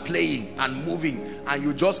 keyboards are playing and moving, and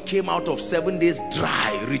you just came out of 7 days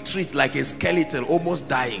dry retreat like a skeleton, almost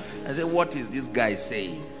dying. I say, what is this guy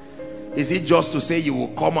saying? Is it just to say you will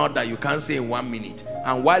come out that you can't say in 1 minute?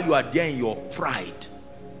 And while you are there in your pride,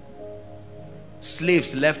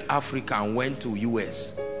 slaves left Africa and went to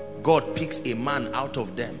US. God picks a man out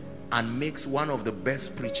of them and makes one of the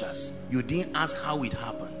best preachers. You didn't ask how it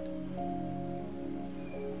happened.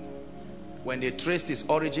 When they traced his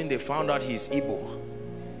origin, they found out he's Igbo,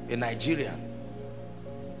 a Nigerian.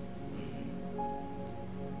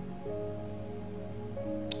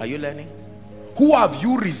 Are you learning? Who have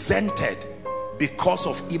you resented because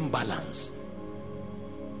of imbalance?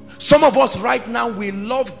 Some of us right now, we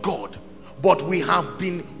love God, but we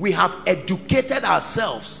have educated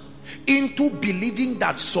ourselves into believing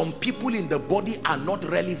that some people in the body are not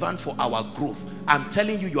relevant for our growth. I'm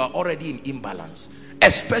telling you, you are already in imbalance.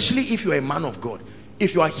 Especially if you are a man of God.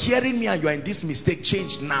 If you are hearing me and you are in this mistake,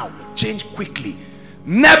 change now. Change quickly.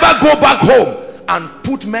 Never go back home and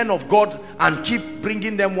put men of God and keep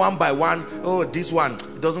bringing them one by one. Oh, this one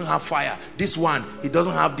doesn't have fire. This one, he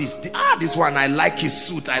doesn't have this. This one, I like his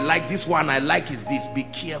suit. I like this one. I like his this. Be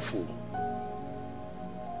careful.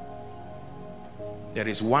 There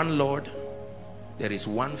is one Lord. There is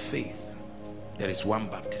one faith. There is one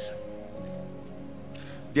baptism.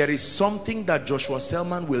 There is something that Joshua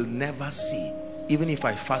Selman will never see, even if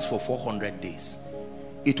I fast for 400 days.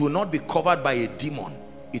 It will not be covered by a demon.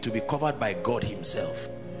 It will be covered by God himself,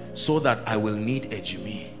 so that I will need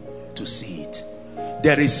Ejimi to see it.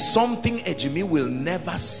 There is something Ejimi will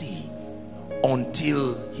never see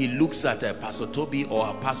until he looks at Pastor Toby or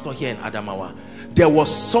a pastor here in Adamawa. There was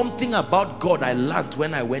something about God I learned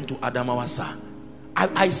when I went to Adamawa, sir.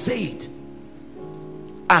 I say it.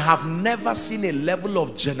 I have never seen a level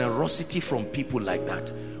of generosity from people like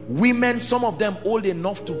that. Women, some of them old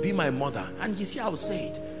enough to be my mother. And you see, I will say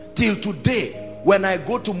it. Till today, when I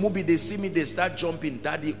go to Mubi, they see me, they start jumping,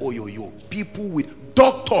 Daddy Oyoyo. People with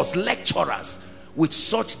doctors, lecturers, with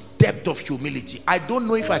such depth of humility. I don't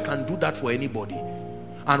know if I can do that for anybody.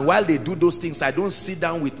 And while they do those things, I don't sit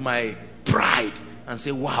down with my pride and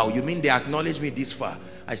say, wow, you mean they acknowledge me this far?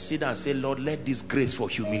 I sit down and say, Lord, let this grace for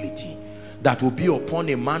humility that will be upon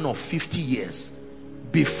a man of 50 years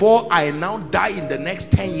before I now die in the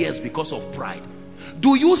next 10 years because of pride.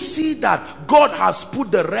 Do you see that God has put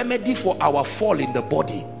the remedy for our fall in the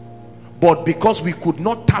body, but because we could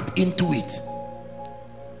not tap into it?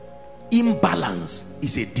 Imbalance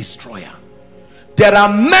is a destroyer. There are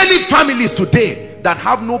many families today that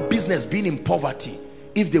have no business being in poverty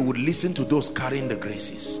if they would listen to those carrying the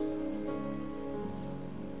graces.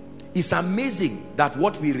 It's amazing that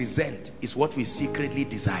what we resent is what we secretly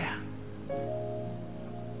desire.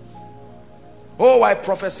 Oh, I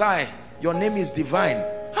prophesy, your name is divine.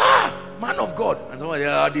 Man of God. And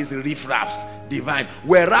so these riffraffs, divine.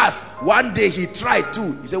 Whereas one day he tried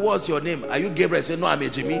to. He said, what's your name? Are you Gabriel? He said, no, I'm a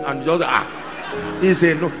Jimmy. And just he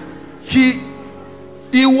said, no.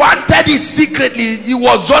 He wanted it secretly. It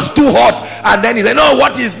was just too hot. And then he said, no,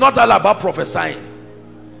 what is not all about prophesying.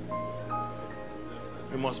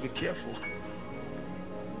 We must be careful.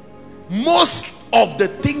 Most of the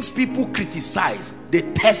things people criticize, they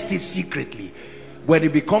test it secretly. When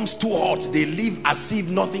it becomes too hot, they leave as if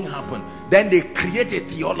nothing happened. Then they create a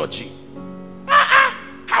theology.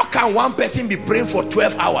 How can one person be praying for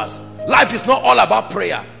 12 hours? Life is not all about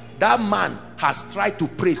prayer. That man has tried to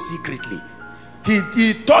pray secretly.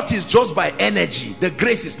 He thought it's just by energy. The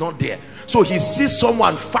grace is not there. So he sees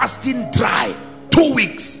someone fasting dry 2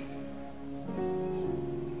 weeks.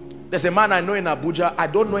 There's a man I know in Abuja. I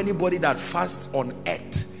don't know anybody that fasts on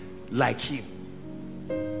earth like him.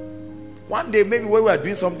 One day, maybe when we are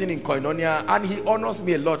doing something in Koinonia, and he honors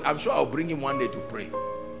me a lot, I'm sure I'll bring him one day to pray.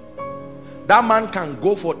 That man can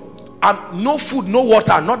go for no food, no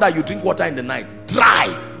water. Not that you drink water in the night.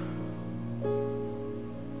 Dry.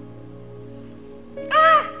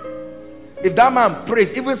 If that man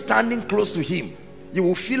prays, even standing close to him, you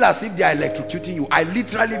will feel as if they are electrocuting you. I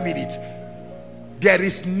literally mean it. There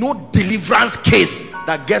is no deliverance case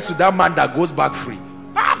that gets to that man that goes back free.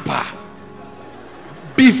 Papa.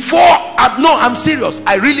 I'm serious.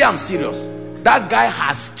 I really am serious. That guy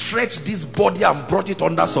has stretched this body and brought it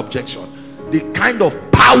under subjection. The kind of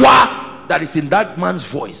power that is in that man's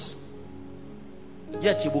voice.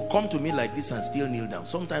 Yet he will come to me like this and still kneel down.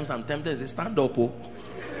 Sometimes I'm tempted to say, stand up, oh.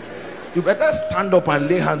 You better stand up and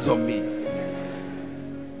lay hands on me.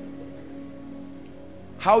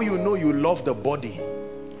 How you know you love the body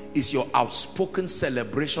is your outspoken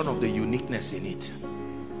celebration of the uniqueness in it.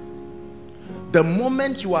 The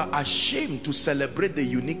moment you are ashamed to celebrate the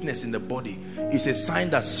uniqueness in the body is a sign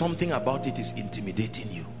that something about it is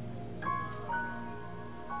intimidating you.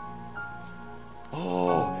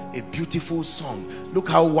 Oh, a beautiful song. Look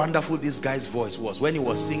how wonderful this guy's voice was. When he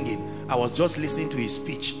was singing, I was just listening to his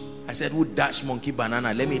speech. I said, who dash monkey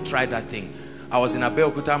banana? Let me try that thing. I was in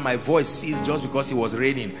Abeokuta. My voice ceased just because it was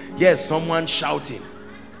raining. Yes, someone shouting.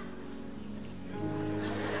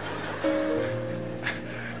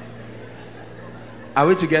 Are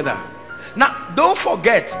we together? Now, don't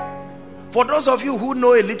forget, for those of you who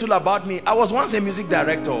know a little about me, I was once a music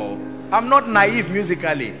director. I'm not naive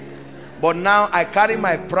musically. But now I carry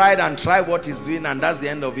my pride and try what he's doing, and that's the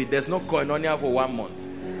end of it. There's no koinonia for 1 month.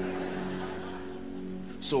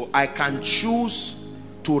 So I can choose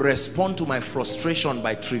to respond to my frustration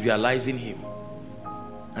by trivializing him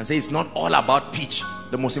and say it's not all about pitch.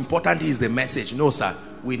 The most important is the message. No, sir,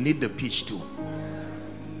 we need the pitch too.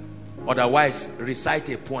 Otherwise, recite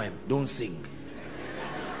a poem, don't sing.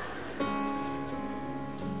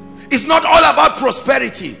 It's not all about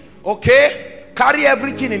prosperity, okay? Carry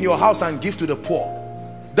everything in your house and give to the poor.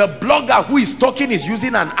 The blogger who is talking is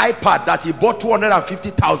using an iPad that he bought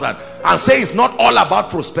 250,000 and say it's not all about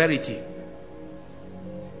prosperity.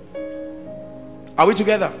 Are we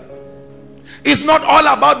together? It's not all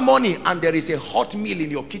about money and there is a hot meal in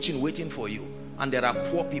your kitchen waiting for you and there are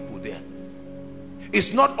poor people there.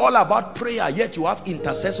 It's not all about prayer, yet you have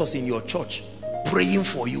intercessors in your church praying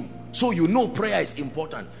for you. So you know prayer is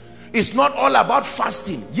important. It's not all about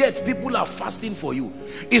fasting, yet people are fasting for you.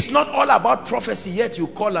 It's not all about prophecy, yet you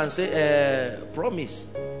call and say, promise.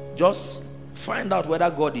 Just find out whether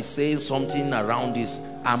God is saying something around this.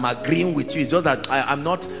 I'm agreeing with you. It's just that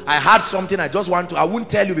I heard something. I just want to, I won't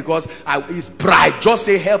tell you because it's pride. Just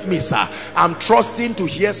say, help me, sir. I'm trusting to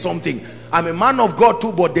hear something. I'm a man of God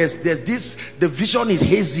too, but there's this, the vision is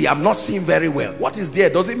hazy. I'm not seeing very well. What is there?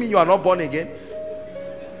 Does it mean you are not born again?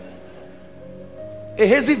 A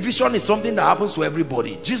hazy vision is something that happens to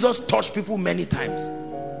everybody. Jesus touched people many times.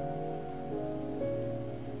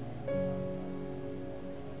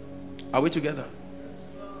 Are we together?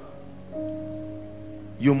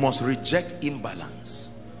 You must reject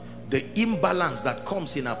imbalance. The imbalance that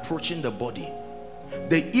comes in approaching the body.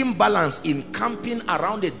 The imbalance in camping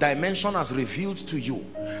around a dimension as revealed to you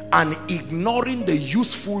and ignoring the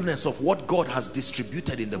usefulness of what God has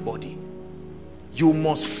distributed in the body. You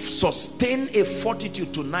must sustain a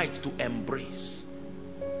fortitude tonight to embrace.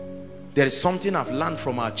 There is something I've learned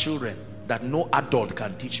from our children that no adult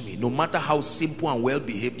can teach me. No matter how simple and well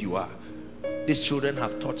behaved you are, these children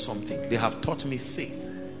have taught something. They have taught me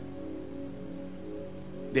faith.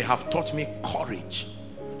 They have taught me courage.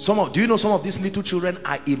 Do you know some of these little children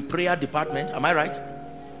are in prayer department? Am I right?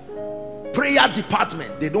 Prayer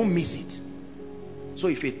department, they don't miss it. So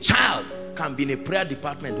if a child can be in a prayer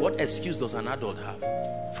department, what excuse does an adult have?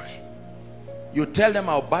 Pray. You tell them,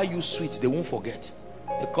 I'll buy you sweets, they won't forget.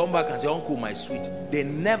 They come back and say, uncle, my sweet. They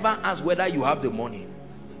never ask whether you have the money.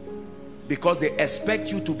 because they expect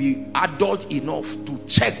you to be adult enough to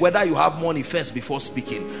check whether you have money first before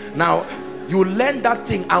speaking. Now you learn that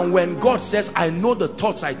thing, and when God says, I know the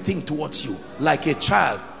thoughts I think towards you, like a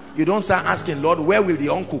child, you don't start asking, Lord, where will the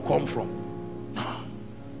uncle come from? No.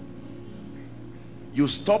 You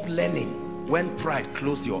stop learning when pride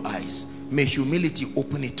closed your eyes. May humility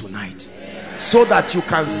open it tonight, so that you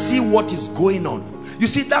can see what is going on. You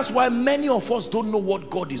see, that's why many of us don't know what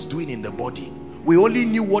God is doing in the body. We only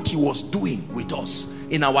knew what he was doing with us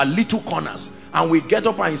in our little corners, and we get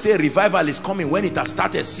up and say revival is coming when it has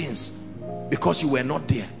started since, because you were not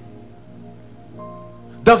there.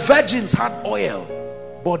 The virgins had oil,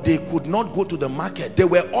 but they could not go to the market. There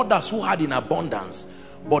were others who had in abundance,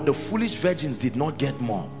 but the foolish virgins did not get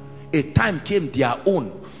more. A time came, their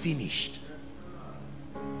own finished.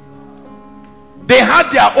 They had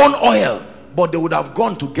their own oil, but they would have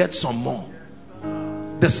gone to get some more.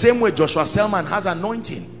 The same way Joshua Selman has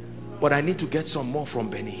anointing, but I need to get some more from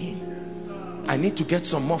Benny Hinn. I need to get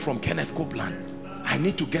some more from Kenneth Copeland. I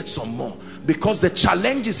need to get some more, because the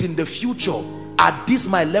challenges in the future at this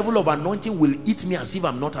my level of anointing will eat me as if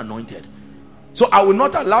I'm not anointed. So I will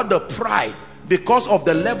not allow the pride, because of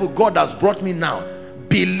the level God has brought me now,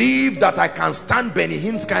 believe that I can stand Benny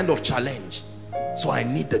Hinn's kind of challenge. So I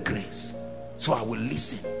need the grace, so I will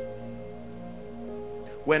listen.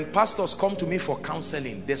 When pastors come to me for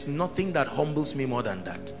counseling, there's nothing that humbles me more than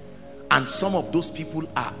that. And some of those people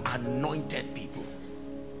are anointed people.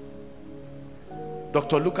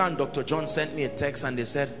 Dr. Luca and Dr. John sent me a text and they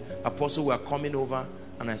said, Apostle, we are coming over.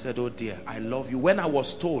 And I said, oh dear, I love you. When I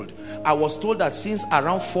was told that since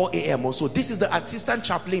around 4 a.m. also, this is the assistant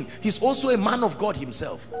chaplain. He's also a man of God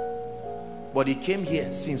himself. But he came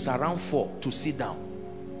here since around 4 to sit down.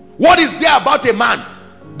 What is there about a man?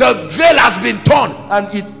 The veil has been torn and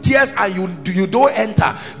it tears and you don't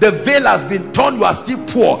enter. The veil has been torn, you are still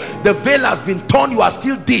poor. The veil has been torn, you are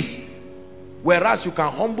still this. Whereas you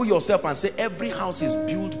can humble yourself and say every house is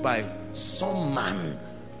built by some man,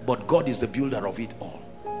 but God is the builder of it all.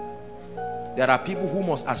 There are people who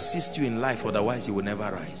must assist you in life, otherwise you will never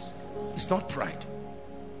rise. It's not pride.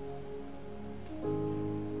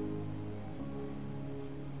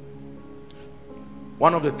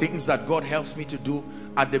 One of the things that God helps me to do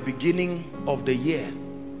at the beginning of the year,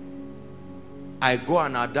 I go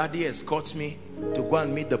and our daddy escorts me to go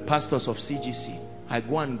and meet the pastors of CGC. I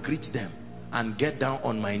go and greet them and get down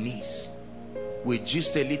on my knees. With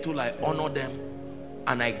just a little, I honor them,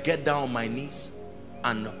 and I get down on my knees,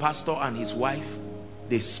 and the pastor and his wife,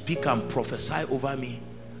 they speak and prophesy over me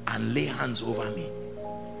and lay hands over me.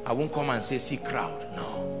 I won't come and say, see crowd.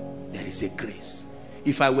 No, there is a grace.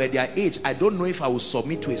 If I were their age, I don't know if I would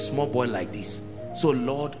submit to a small boy like this. So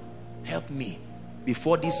Lord, help me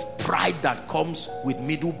before this pride that comes with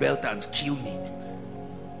middle belt and kill me.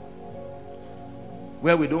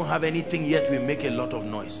 Where we don't have anything yet, we make a lot of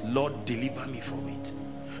noise. Lord, deliver me from it,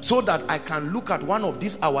 so that I can look at one of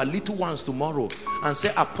these our little ones tomorrow and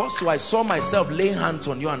say, Apostle, I saw myself laying hands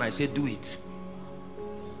on you, and I said, do it.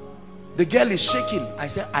 The girl is shaking. I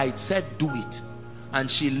said do it. And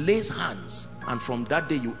she lays hands, and from that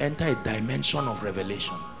day you enter a dimension of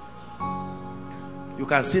revelation. You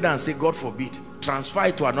can sit and say, God forbid, transfer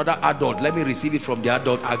it to another adult, let me receive it from the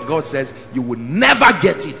adult, and God says you will never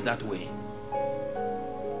get it that way.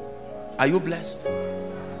 Are you blessed?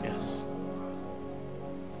 Yes.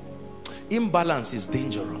 Imbalance is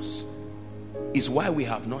dangerous. It's why we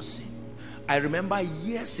have not seen. I remember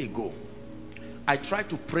years ago, I tried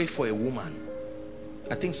to pray for a woman.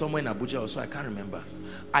 I think somewhere in Abuja also, I can't remember.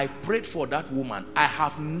 I prayed for that woman. I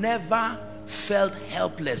have never felt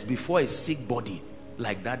helpless before a sick body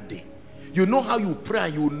like that day. You know how you pray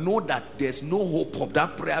and you know that there's no hope of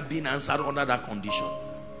that prayer being answered under that condition.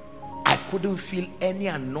 I couldn't feel any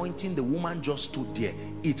anointing. The woman just stood there.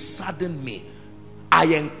 It saddened me. I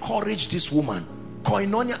encouraged this woman.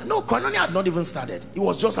 Koinonia had not even started. It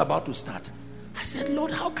was just about to start. I said,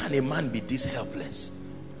 Lord, how can a man be this helpless?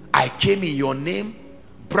 I came in your name,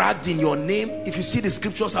 bragged in your name. If you see the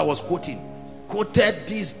scriptures I was quoted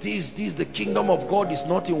this, the kingdom of God is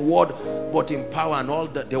not in word but in power, and all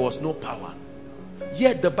that. There was no power.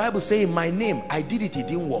 Yet the Bible says in my name, I did it, it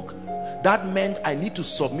didn't work. That meant I need to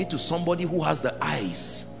submit to somebody who has the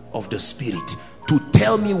eyes of the Spirit to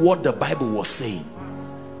tell me what the Bible was saying,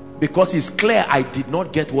 because it's clear I did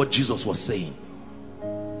not get what Jesus was saying.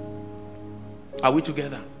 Are we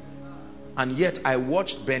together? And yet I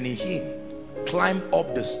watched Benny Hinn climb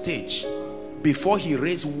up the stage. Before he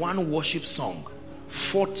raised one worship song,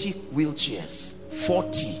 40 wheelchairs.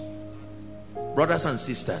 40. Brothers and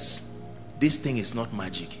sisters, this thing is not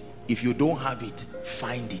magic. If you don't have it,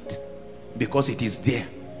 find it, because it is there.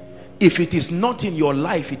 If it is not in your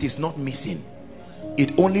life, it is not missing.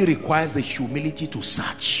 It only requires the humility to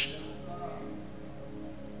search.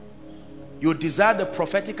 You desire the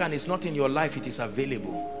prophetic and it's not in your life, it is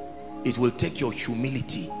available. It will take your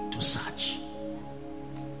humility to search.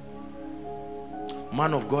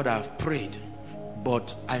 Man of God, I have prayed,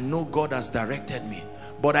 but I know God has directed me,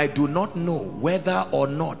 but I do not know whether or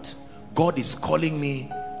not God is calling me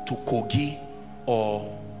to Kogi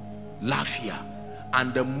or Lafia.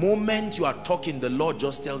 And the moment you are talking, the Lord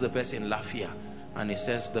just tells the person Lafia, and he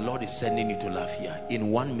says the Lord is sending you to Lafia.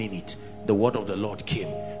 In 1 minute the word of the Lord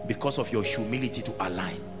came because of your humility to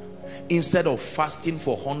align. Instead of fasting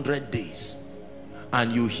for 100 days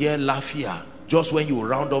and you hear Lafia, just when you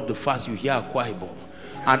round up the fast you hear Akwa Ibom,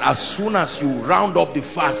 and as soon as you round up the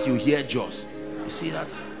fast you hear Jos. You see that?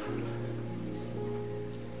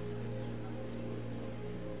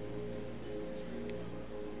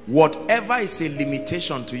 Whatever is a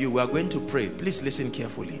limitation to you, we are going to pray. Please listen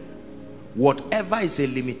carefully. Whatever is a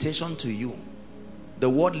limitation to you, the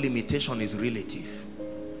word limitation is relative.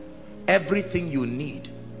 Everything you need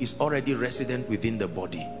is already resident within the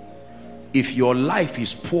body. If your life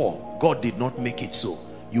is poor, God did not make it so.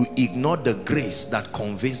 You ignore the grace that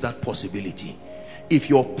conveys that possibility. If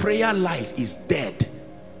your prayer life is dead,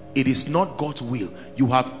 it is not God's will. You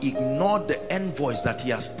have ignored the envoys that he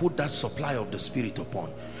has put that supply of the Spirit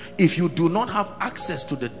upon. If you do not have access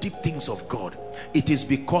to the deep things of God, it is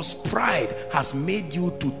because pride has made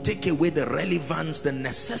you to take away the relevance, the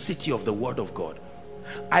necessity of the word of God.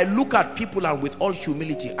 I look at people and with all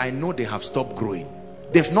humility, I know they have stopped growing.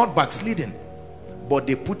 They've not backslidden, but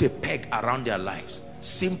they put a peg around their lives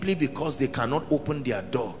simply because they cannot open their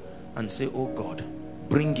door and say, oh God,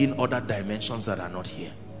 bring in other dimensions that are not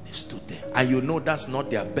here. They've stood there. And you know that's not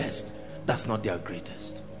their best. That's not their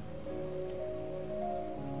greatest.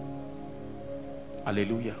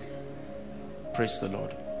 Hallelujah. Praise the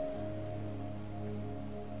Lord.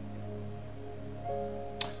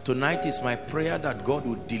 Tonight is my prayer that God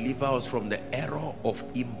will deliver us from the error of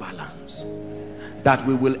imbalance, that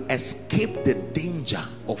we will escape the danger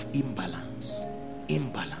of imbalance,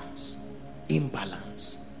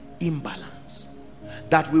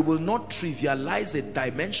 that we will not trivialize the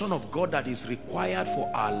dimension of God that is required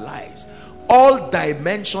for our lives. All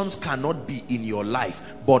dimensions cannot be in your life,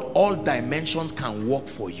 but all dimensions can work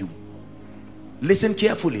for you. Listen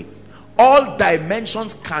carefully. All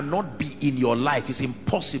dimensions cannot be in your life. It's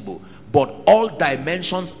impossible. But all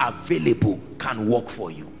dimensions available can work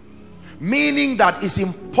for you. Meaning that it's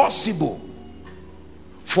impossible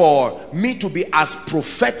for me to be as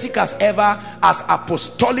prophetic as ever, as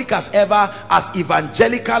apostolic as ever, as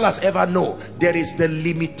evangelical as ever. No, there is the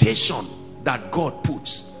limitation that God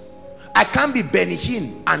puts. I can't be Benny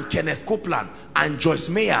Hinn and Kenneth Copeland and Joyce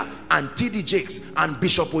Meyer and T.D. Jakes and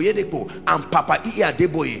Bishop Oyedepo and Papa Iya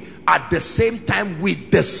Adeboye at the same time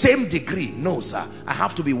with the same degree. No, sir. I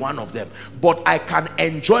have to be one of them. But I can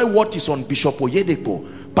enjoy what is on Bishop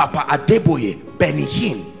Oyedepo, Papa Adeboye, Benny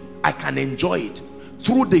Hinn. I can enjoy it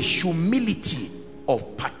through the humility of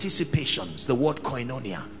participations, the word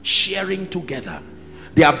koinonia, sharing together,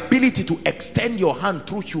 the ability to extend your hand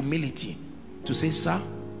through humility to say, sir,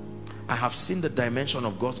 I have seen the dimension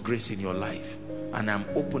of God's grace in your life and I'm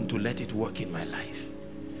open to let it work in my life.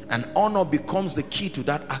 And honor becomes the key to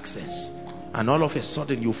that access. And all of a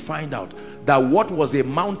sudden you find out that what was a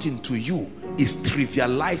mountain to you is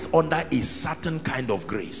trivialized under a certain kind of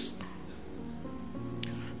grace.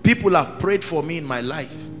 People have prayed for me in my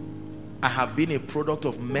life. I have been a product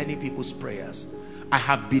of many people's prayers. I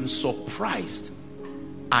have been surprised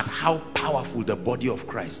at how powerful the body of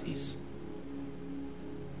Christ is.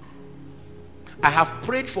 I have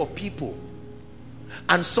prayed for people,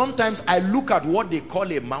 and sometimes I look at what they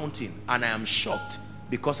call a mountain and I am shocked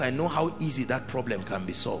because I know how easy that problem can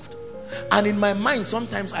be solved. And in my mind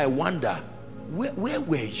sometimes I wonder, where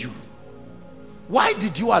were you? Why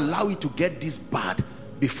did you allow it to get this bad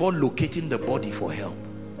before locating the body for help?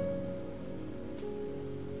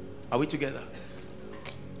 Are we together?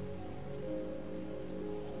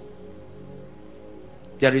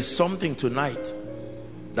 There is something tonight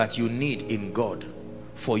that you need in God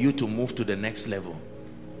for you to move to the next level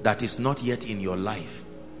that is not yet in your life,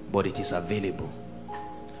 but it is available.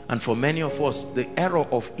 And for many of us, the error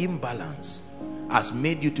of imbalance has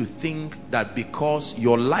made you to think that because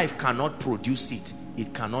your life cannot produce it,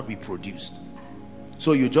 it cannot be produced.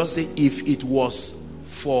 So you just say, if it was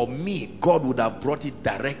for me, God would have brought it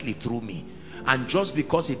directly through me. And just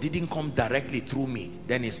because it didn't come directly through me,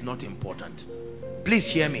 then it's not important. Please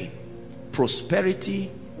hear me. Prosperity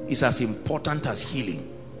is as important as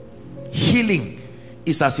healing. Healing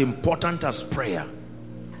is as important as prayer.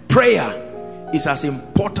 Prayer is as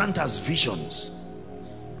important as visions.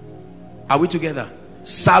 Are we together?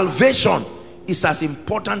 Salvation is as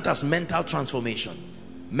important as mental transformation.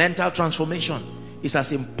 Mental transformation is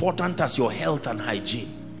as important as your health and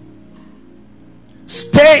hygiene.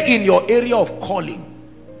 Stay in your area of calling,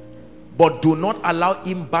 but do not allow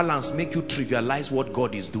imbalance make you trivialize what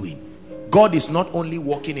God is doing. God is not only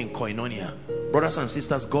working in Koinonia. Brothers and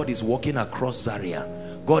sisters, God is working across Zaria.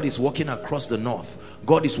 God is working across the north.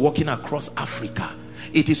 God is working across Africa.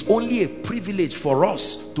 It is only a privilege for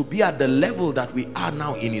us to be at the level that we are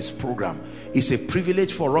now in his program. It's a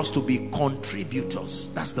privilege for us to be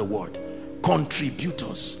contributors. That's the word.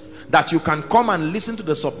 Contributors. That you can come and listen to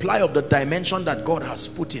the supply of the dimension that God has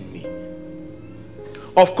put in me.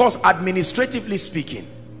 Of course, administratively speaking,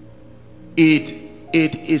 it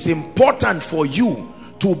is important for you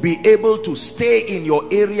to be able to stay in your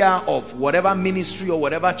area of whatever ministry or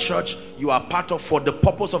whatever church you are part of for the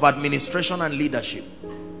purpose of administration and leadership.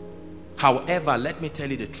 However, let me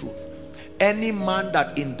tell you the truth. Any man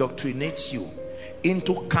that indoctrinates you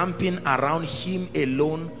into camping around him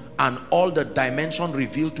alone and all the dimension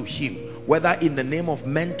revealed to him, whether in the name of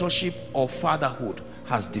mentorship or fatherhood,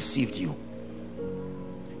 has deceived you.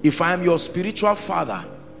 If I am your spiritual father,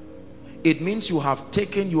 it means you have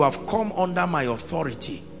come under my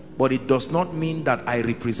authority, but it does not mean that I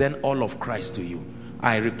represent all of Christ to you.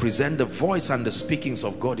 I represent the voice and the speakings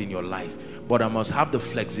of God in your life, but I must have the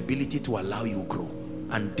flexibility to allow you grow.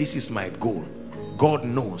 And this is my goal. God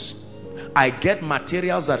knows. I get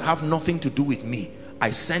materials that have nothing to do with me.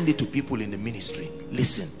 I send it to people in the ministry.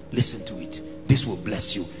 Listen to it. This will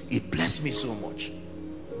bless you. It blessed me so much.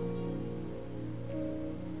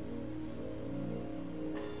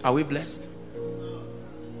 Are we blessed?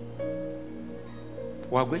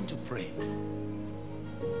 We are going to pray.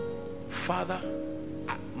 Father,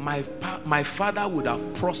 my father would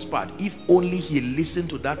have prospered if only he listened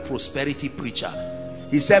to that prosperity preacher.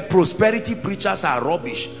 He said prosperity preachers are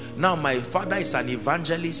rubbish. Now my father is an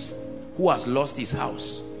evangelist who has lost his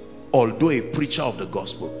house, although a preacher of the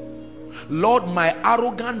gospel. Lord, my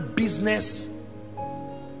arrogant business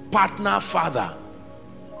partner father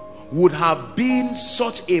would have been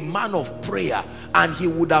such a man of prayer, and he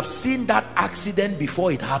would have seen that accident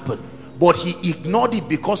before it happened, but he ignored it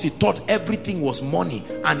because he thought everything was money,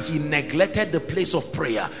 and he neglected the place of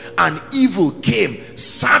prayer, and evil came,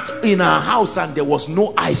 sat in our house, and there was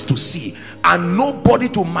no eyes to see and nobody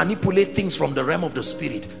to manipulate things from the realm of the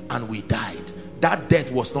spirit, and we died. That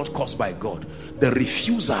death was not caused by God. The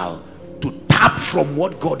refusal to tap from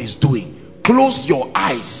what God is doing closed your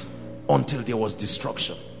eyes until there was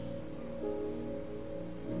destruction.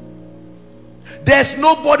 There's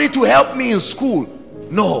nobody to help me in school.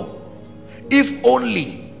 No. If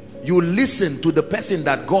only you listen to the person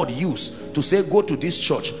that God used to say go to this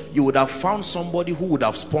church, you would have found somebody who would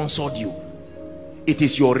have sponsored you. It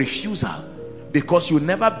is your refusal, because you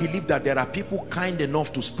never believe that there are people kind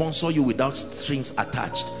enough to sponsor you without strings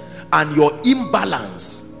attached, and your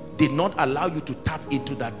imbalance did not allow you to tap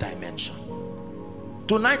into that dimension.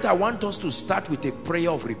 Tonight I want us to start with a prayer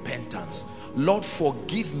of repentance. Lord,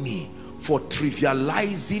 forgive me for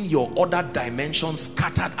trivializing your other dimensions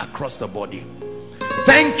scattered across the body.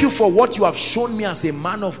 Thank you for what you have shown me as a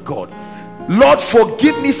man of God. Lord,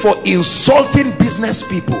 forgive me for insulting business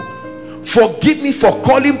people. Forgive me for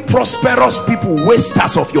calling prosperous people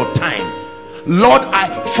wasters of your time. Lord,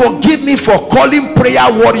 forgive me for calling prayer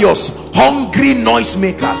warriors hungry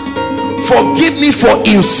noisemakers. Forgive me for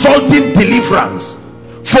insulting deliverance.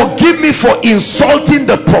 Forgive me for insulting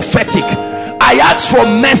the prophetic. I ask for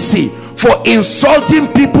mercy for insulting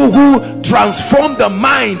people who transform the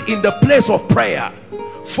mind in the place of prayer.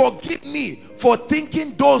 Forgive me for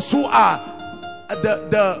thinking those who are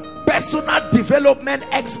the personal development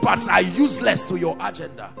experts are useless to your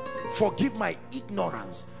agenda. Forgive my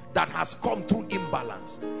ignorance that has come through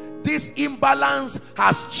imbalance. This imbalance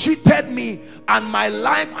has cheated me, and my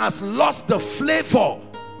life has lost the flavor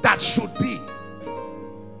that should be.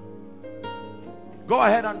 Go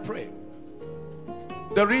ahead and pray.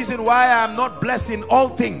 The reason why I am not blessed in all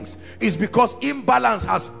things is because imbalance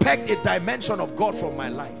has pegged a dimension of God from my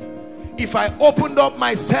life. If I opened up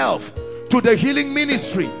myself to the healing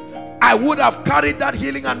ministry, I would have carried that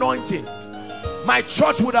healing anointing. My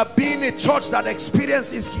church would have been a church that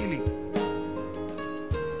experiences healing.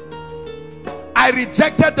 I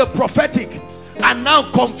rejected the prophetic, and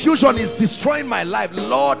now confusion is destroying my life.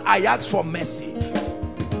 Lord, I ask for mercy.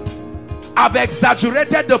 I've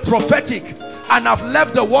exaggerated the prophetic and I've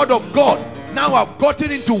left the word of God. Now I've gotten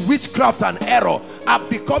into witchcraft and error. I've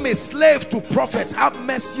become a slave to prophets. Have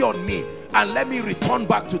mercy on me and let me return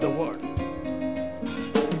back to the word.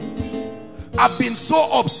 have been so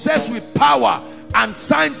obsessed with power and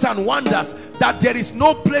signs and wonders that there is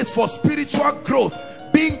no place for spiritual growth,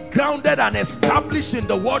 being grounded and established in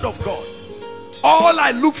the word of God. All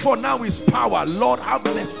I look for now is power. Lord, have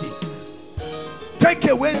mercy. Take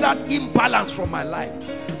away that imbalance from my life.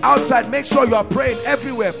 Outside, make sure you are praying.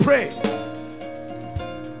 Everywhere, pray.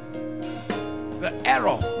 The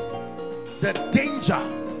error, the danger,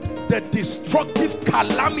 the destructive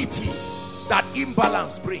calamity that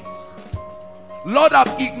imbalance brings. Lord,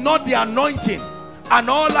 I've ignored the anointing, and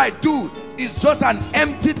all I do is just an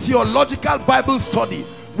empty theological Bible study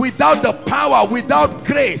without the power, without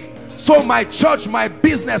grace. So my church, my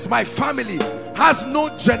business, my family has no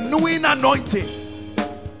genuine anointing.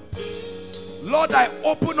 Lord, I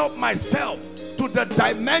open up myself to the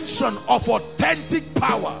dimension of authentic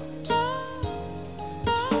power.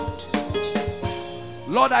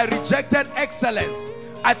 Lord, I rejected excellence.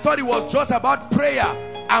 I thought it was just about prayer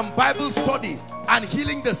and Bible study and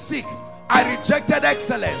healing the sick. I rejected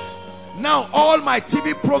excellence. Now all my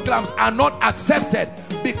TV programs are not accepted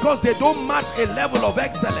because they don't match a level of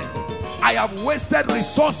excellence. I have wasted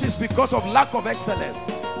resources because of lack of excellence.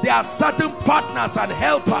 There are certain partners and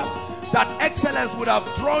helpers that excellence would have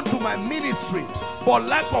drawn to my ministry, but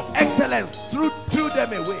lack of excellence threw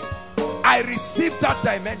them away. I received that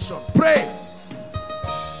dimension. Pray.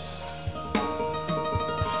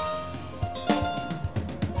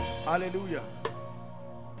 Hallelujah.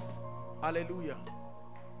 Hallelujah.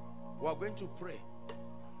 We are going to pray.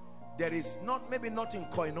 There is not, maybe not in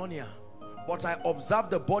Koinonia, but I observe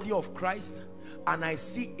the body of Christ and I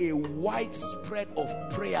see a widespread of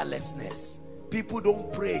prayerlessness. People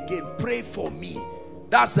don't pray again. Pray for me.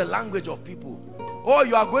 That's the language of people. Oh,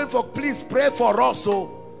 you are going for, please pray for us.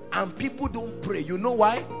 And people don't pray. You know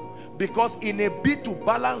why? Because in a bid to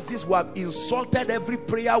balance this, we have insulted every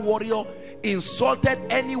prayer warrior, insulted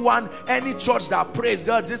anyone, any church that prays.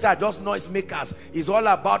 These are just noisemakers. It's all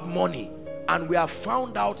about money. And we have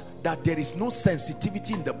found out that there is no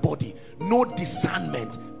sensitivity in the body, no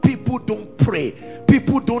discernment. People don't pray.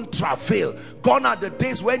 People don't travail. Gone are the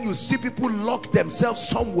days when you see people lock themselves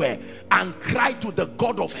somewhere and cry to the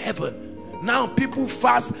God of heaven. Now people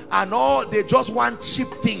fast and all, they just want cheap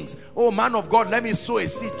things. Oh, man of God, let me sow a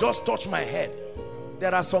seed. Just touch my head.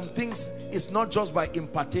 There are some things, it's not just by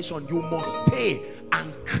impartation. You must stay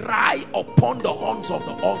and cry upon the horns of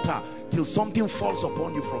the altar till something falls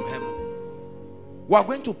upon you from heaven. We are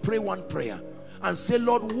going to pray one prayer and say,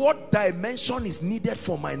 Lord, what dimension is needed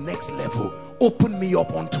for my next level? Open me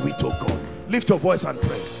up unto it, oh God. Lift your voice and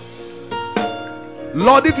pray.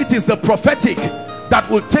 Lord, if it is the prophetic that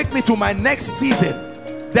will take me to my next season,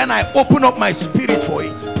 then I open up my spirit for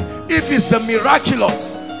it. If it's the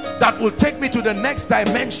miraculous that will take me to the next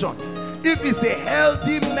dimension, if it's a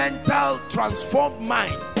healthy, mental, transformed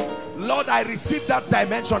mind, Lord, I receive that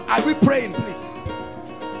dimension. Are we praying, please?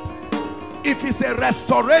 If it's a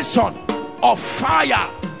restoration of fire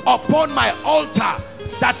upon my altar,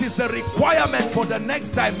 that is the requirement for the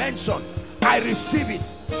next dimension, I receive it.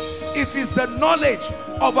 If it's the knowledge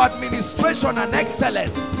of administration and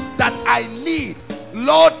excellence that I need,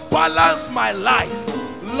 Lord, balance my life.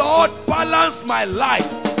 Lord, balance my life.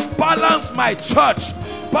 Balance my church.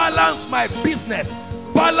 Balance my business.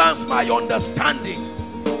 Balance my understanding.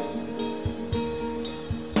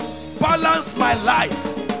 Balance my life.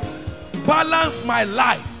 Balance my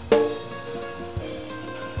life.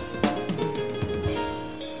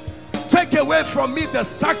 Take away from me the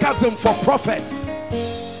sarcasm for prophets.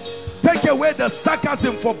 Take away the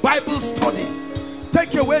sarcasm for Bible study.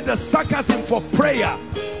 Take away the sarcasm for prayer.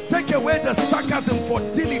 Take away the sarcasm for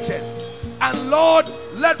diligence. And Lord,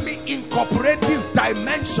 let me incorporate these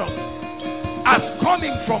dimensions as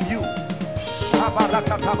coming from you.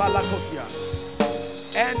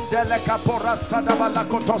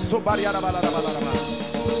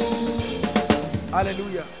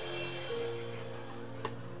 Hallelujah.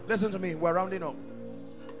 Listen to me, we're rounding up.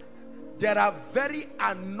 There are very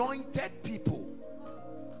anointed people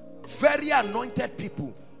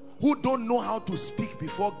who don't know how to speak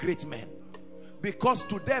before great men, because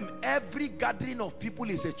to them every gathering of people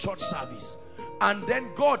is a church service. And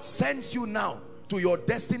then God sends you now to your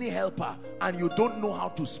destiny helper and you don't know how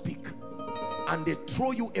to speak, and they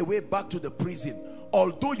throw you away back to the prison.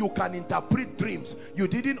 Although you can interpret dreams, you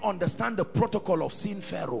didn't understand the protocol of seeing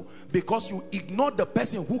Pharaoh because you ignored the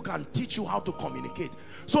person who can teach you how to communicate.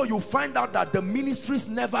 So you find out that the ministries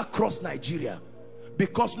never cross Nigeria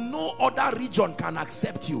because no other region can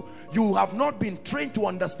accept you. You have not been trained to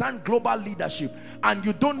understand global leadership, and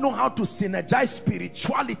you don't know how to synergize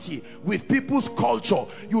spirituality with people's culture.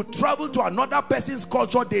 You travel to another person's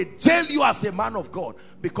culture, they jail you as a man of God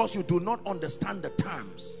because you do not understand the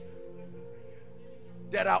terms.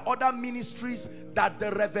 There are other ministries that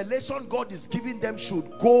the revelation God is giving them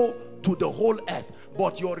should go to the whole earth,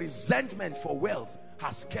 but your resentment for wealth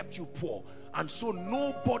has kept you poor, and so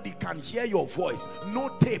nobody can hear your voice. No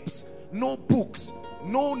tapes, no books,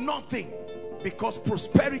 no nothing, because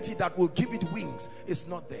prosperity that will give it wings is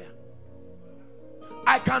not there.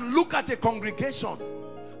 I can look at a congregation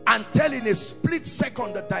and tell in a split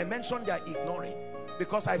second the dimension they are ignoring,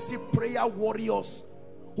 because I see prayer warriors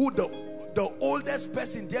who the oldest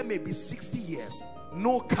person there may be 60 years,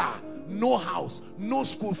 no car, no house, no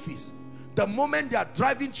school fees. The moment they are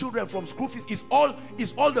driving children from school fees, is all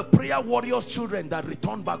the prayer warriors' children that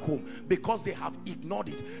return back home, because they have ignored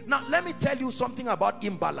it. Now let me tell you something about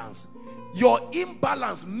imbalance. Your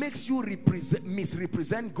imbalance makes you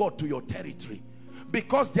misrepresent God to your territory,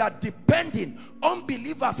 because they are depending,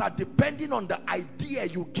 unbelievers are depending on the idea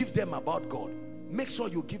you give them about God. Make sure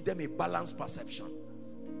you give them a balanced perception.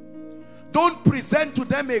 Don't present to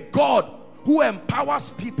them a God who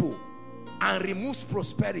empowers people and removes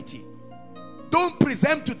prosperity. Don't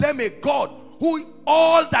present to them a God who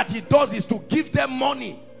all that he does is to give them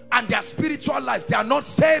money, and their spiritual lives, they are not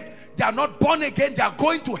saved, they are not born again, they are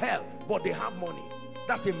going to hell, but they have money.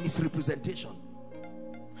 That's a misrepresentation.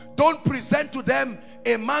 Don't present to them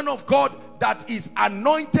a man of God that is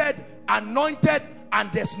anointed,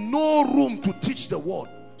 and there's no room to teach the word.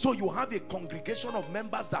 So you have a congregation of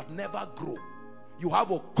members that never grow. You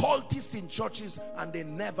have occultists in churches, and they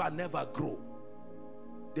never grow.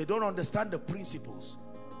 They don't understand the principles.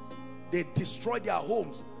 They destroy their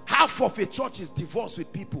homes. Half of a church is divorced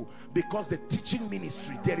with people because the teaching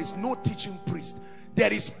ministry, there is no teaching priest.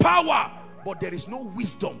 There is power, but there is no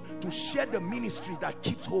wisdom to share the ministry that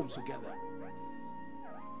keeps homes together.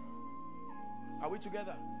 Are we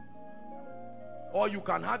together? Or you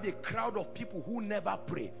can have a crowd of people who never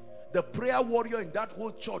pray. The prayer warrior in that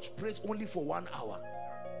whole church prays only for 1 hour,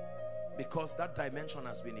 because that dimension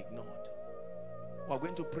has been ignored. We're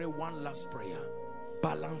going to pray one last prayer.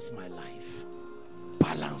 Balance my life.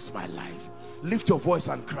 Balance my life. Lift your voice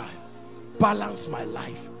and cry. Balance my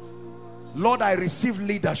life. Lord, I receive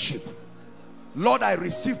leadership. Lord, I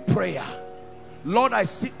receive prayer. Lord,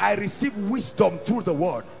 I receive wisdom through the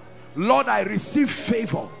word. Lord, I receive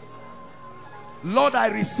favor. Lord, I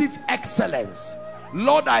receive excellence.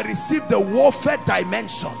 Lord, I receive the warfare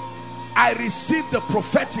dimension. I receive the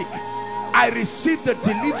prophetic. I receive the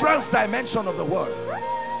deliverance dimension of the word.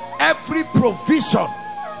 Every provision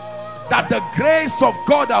that the grace of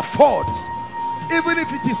God affords, even if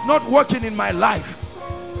it is not working in my life,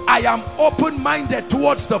 I am open-minded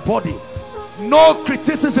towards the body. No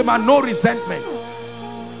criticism and no resentment.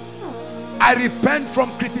 I repent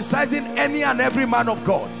from criticizing any and every man of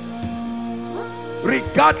God,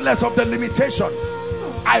 regardless of the limitations.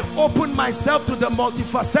 I open myself to the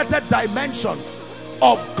multifaceted dimensions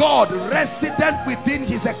of God resident within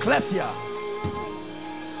his ecclesia.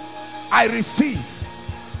 I receive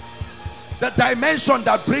the dimension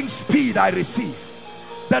that brings speed. I receive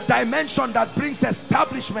the dimension that brings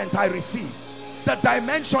establishment. I receive the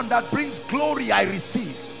dimension that brings glory. I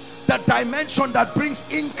receive the dimension that brings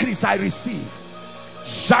increase. I receive.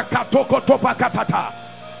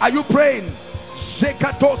 Are you praying?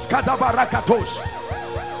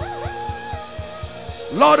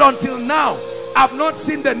 Lord, until now I've not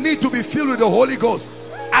seen the need to be filled with the Holy Ghost.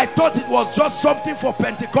 I thought it was just something for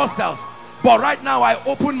Pentecostals, but right now I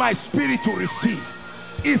open my spirit to receive.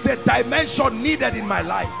 It's a dimension needed in my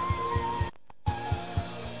life.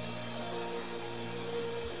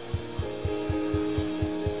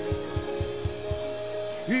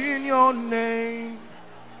 In your name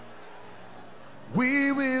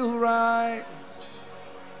we will rise,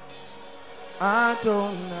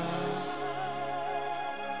 Adonai,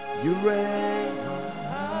 you reign.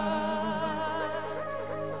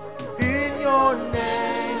 In your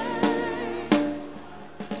name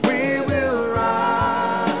we will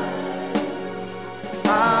rise,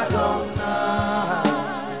 Adonai,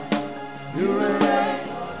 you reign.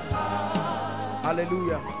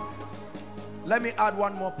 Hallelujah. Let me add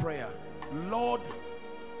one more prayer. Lord,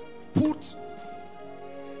 put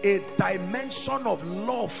a dimension of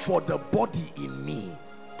love for the body in me.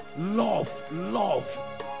 Love.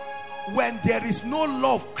 When there is no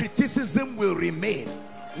love, criticism will remain.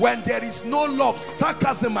 When there is no love,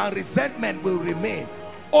 sarcasm and resentment will remain.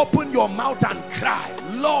 Open your mouth and cry.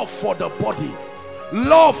 Love for the body.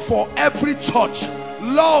 Love for every church.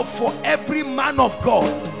 Love for every man of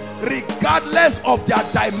God, regardless of their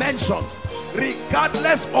dimensions,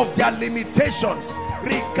 regardless of their limitations,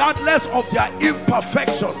 regardless of their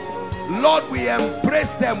imperfections. Lord, we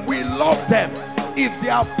embrace them, we love them. If they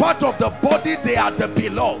are part of the body, they are the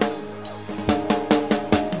beloved.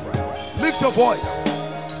 Lift your voice.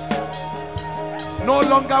 No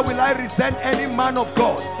longer will I resent any man of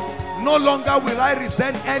God. No longer will I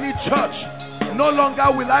resent any church. No longer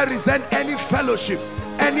will I resent any fellowship,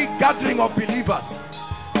 any gathering of believers.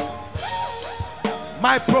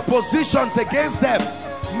 My propositions against them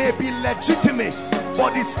may be legitimate,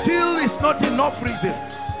 but it still is not enough reason.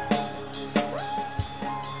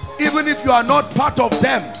 Even if you are not part of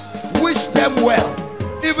them, wish them well.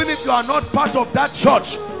 Even if you are not part of that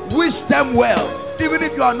church, wish them well. Even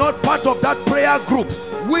if you are not part of that prayer group,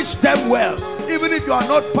 wish them well. Even if you are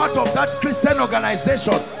not part of that Christian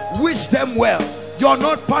organization, wish them well. You are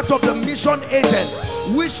not part of the mission agents,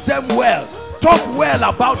 wish them well. Talk well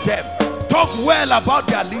about them. Talk well about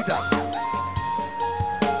their leaders.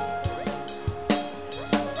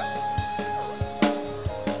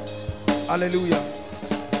 Hallelujah.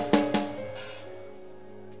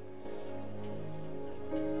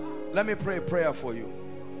 Let me pray a prayer for you.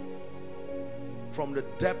 From the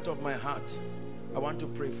depth of my heart, I want to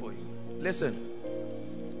pray for you. Listen,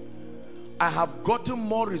 I have gotten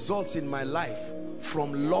more results in my life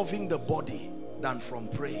from loving the body than from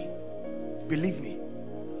praying. Believe me,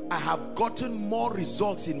 I have gotten more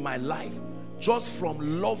results in my life just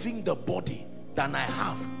from loving the body than I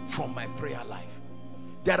have from my prayer life.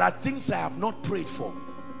 There are things I have not prayed for.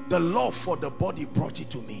 The love for the body brought it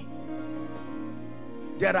to me.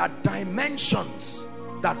 There are dimensions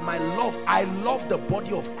that I love the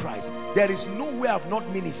body of Christ. There is no way I've not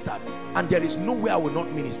ministered, and there is no way I will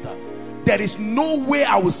not minister. There is no way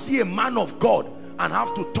I will see a man of God and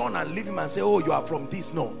have to turn and leave him and say, oh, you are from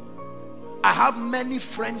this. No. I have many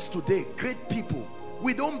friends today, great people.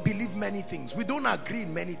 We don't believe many things. We don't agree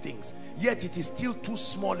in many things. Yet it is still too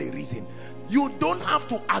small a reason. You don't have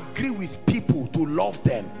to agree with people to love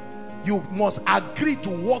them. You must agree to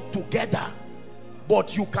work together.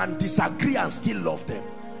 But you can disagree and still love them.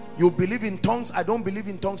 You believe in tongues, I don't believe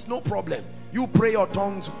in tongues, no problem. You pray your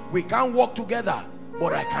tongues, we can't work together,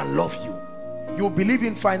 but I can love you. You believe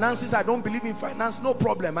in finances, I don't believe in finance, no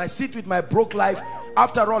problem. I sit with my broke life.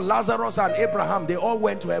 After all, Lazarus and Abraham, they all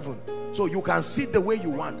went to heaven. So you can sit the way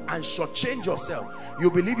you want and shortchange yourself. You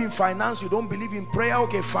believe in finance, you don't believe in prayer,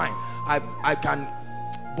 okay, fine. I can,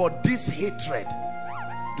 but this hatred,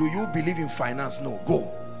 do you believe in finance? No, go.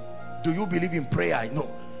 Do you believe in prayer? No.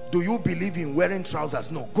 Do you believe in wearing trousers?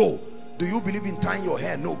 No, go. Do you believe in tying your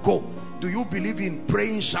hair? No, go. Do you believe in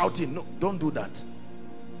praying, shouting? No, don't do that.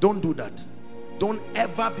 Don't do that. Don't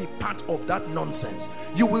ever be part of that nonsense.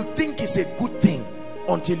 You will think it's a good thing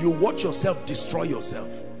until you watch yourself destroy yourself.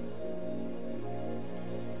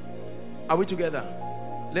 Are we together?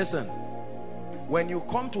 Listen, when you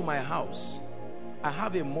come to my house, I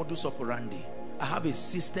have a modus operandi. I have a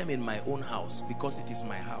system in my own house because it is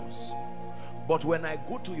my house. But when I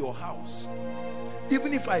go to your house,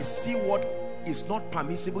 even if I see what is not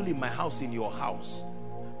permissible in my house in your house,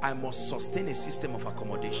 I must sustain a system of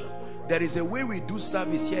accommodation. There is a way we do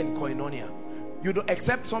service here in Koinonia. You don't,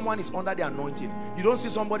 except someone is under the anointing. You don't see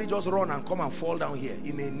somebody just run and come and fall down here.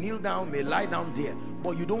 He may kneel down, may lie down there,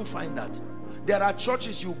 but you don't find that. There are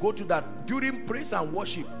churches you go to that during praise and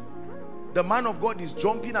worship, the man of God is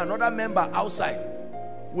jumping, another member outside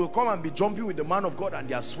will come and be jumping with the man of God and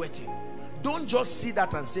they are sweating. Don't just see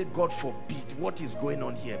that and say, God forbid, what is going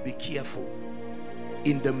on here? Be careful.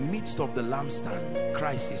 In the midst of the lampstand,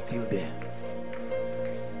 Christ is still there.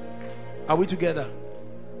 Are we together?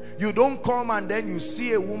 You don't come and then you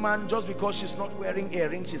see a woman just because she's not wearing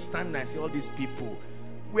earrings, she's standing and say, all these people.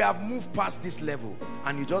 We have moved past this level,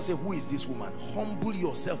 and you just say, who is this woman? Humble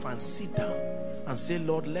yourself and sit down and say,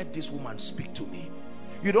 Lord, let this woman speak to me.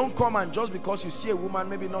 You don't come and just because you see a woman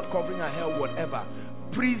maybe not covering her hair, whatever,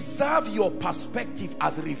 preserve your perspective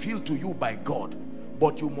as revealed to you by God,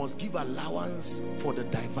 but you must give allowance for the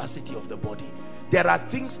diversity of the body. There are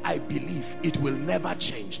things I believe it will never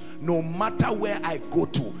change no matter where I go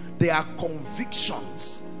to. There are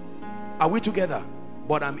convictions. Are we together?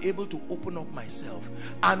 But I'm able to open up myself.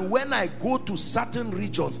 And when I go to certain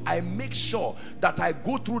regions, I make sure that I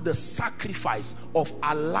go through the sacrifice of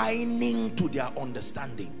aligning to their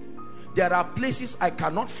understanding. There are places I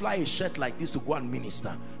cannot fly a shirt like this to go and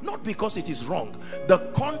minister. Not because it is wrong. The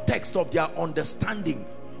context of their understanding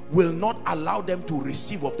will not allow them to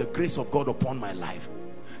receive of the grace of God upon my life.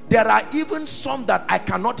 There are even some that I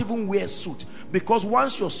cannot even wear suit, because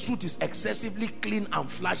once your suit is excessively clean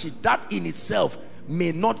and flashy, that in itself,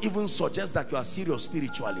 may not even suggest that you are serious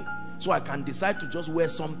spiritually. So I can decide to just wear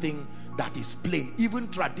something that is plain. Even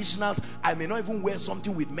traditionals, I may not even wear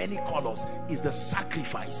something with many colors. Is the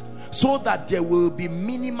sacrifice, so that there will be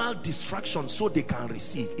minimal distraction so they can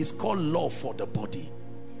receive. It's called love for the body.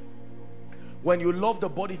 When you love the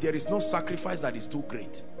body, there is no sacrifice that is too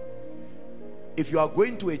great. If you are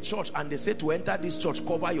going to a church and they say to enter this church,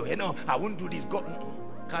 cover your head. No, I won't do this. God,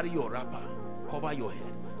 carry your wrapper, cover your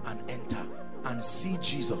head and enter and see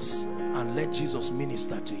Jesus and let Jesus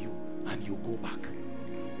minister to you, and you go back.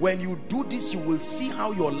 When you do this, you will see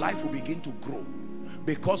how your life will begin to grow.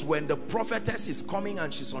 Because when the prophetess is coming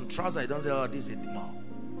and she's on trousers, I don't say, oh, this is no.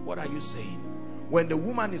 What are you saying? When the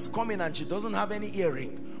woman is coming and she doesn't have any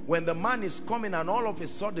earring, when the man is coming and all of a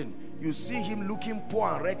sudden you see him looking poor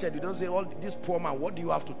and wretched, you don't say, oh, this poor man, what do you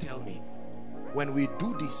have to tell me? When we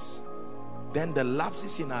do this, then the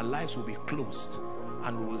lapses in our lives will be closed,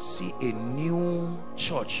 and we will see a new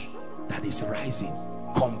church that is rising,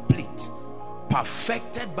 complete,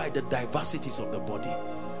 perfected by the diversities of the body.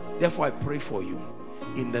 Therefore, I pray for you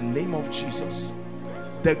in the name of Jesus,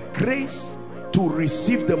 the grace to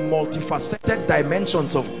receive the multifaceted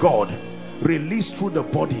dimensions of God released through the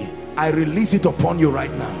body. I release it upon you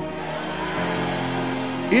right now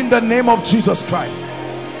in the name of Jesus Christ.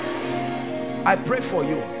 I pray for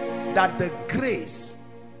you that the grace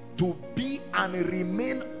to be and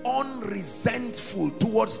remain unresentful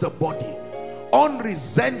towards the body,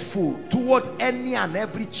 unresentful towards any and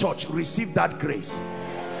every church, receive that grace.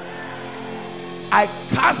 I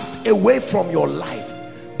cast away from your life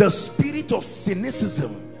the spirit of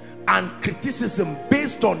cynicism and criticism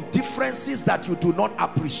based on differences that you do not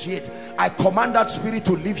appreciate. I command that spirit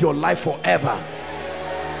to live your life forever.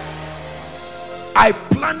 I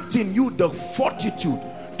plant in you the fortitude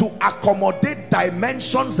to accommodate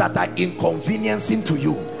dimensions that are inconveniencing to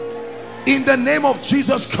you in the name of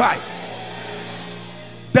Jesus Christ.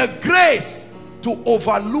 The grace to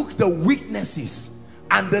overlook the weaknesses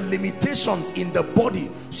and the limitations in the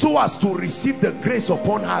body so as to receive the grace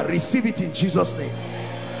upon her. Receive it in Jesus' name.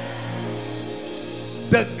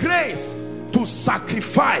 The grace to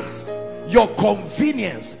sacrifice your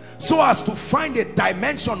convenience so as to find a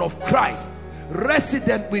dimension of Christ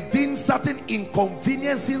resident within certain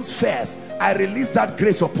inconveniencing spheres. I release that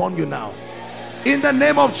grace upon you now in the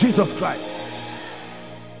name of Jesus Christ.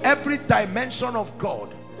 Every dimension of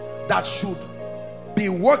God that should be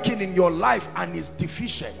working in your life and is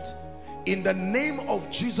deficient, in the name of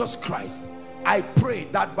Jesus Christ, I pray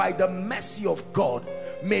that by the mercy of God,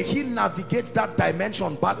 may he navigate that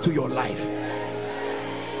dimension back to your life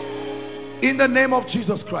in the name of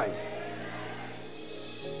Jesus Christ.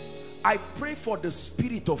 I pray for the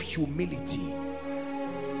spirit of humility,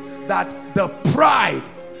 that the pride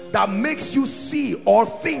that makes you see or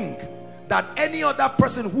think that any other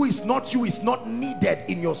person who is not you is not needed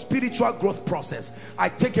in your spiritual growth process, I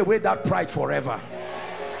take away that pride forever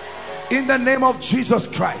in the name of Jesus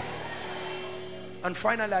Christ. And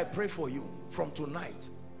finally, I pray for you from tonight,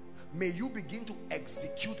 may you begin to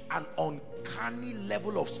execute an uncanny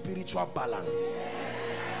level of spiritual balance.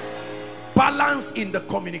 Balance in the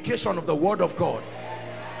communication of the word of God,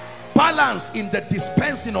 balance in the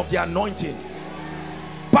dispensing of the anointing,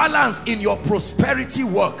 balance in your prosperity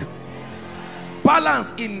work,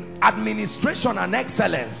 balance in administration and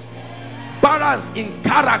excellence, balance in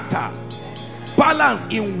character, balance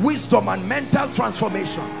in wisdom and mental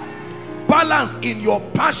transformation, balance in your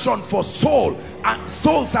passion for souls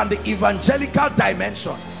and the evangelical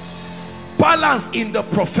dimension, balance in the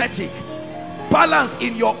prophetic, balance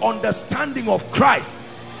in your understanding of Christ,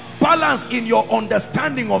 balance in your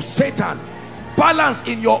understanding of Satan, balance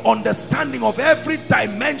in your understanding of every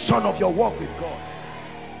dimension of your walk with God.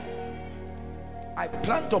 I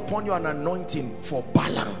plant upon you an anointing for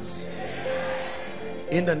balance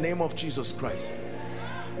in the name of Jesus Christ.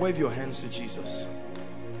 Wave your hands to Jesus.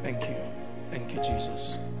 Thank you. Thank you,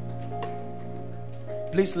 Jesus.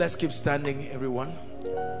 Please, let's keep standing, everyone.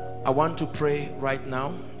 I want to pray right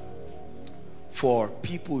now for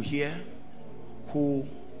people here who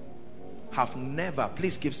have never,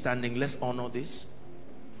 please keep standing, let's honor this,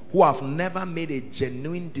 who have never made a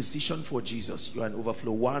genuine decision for Jesus. You are in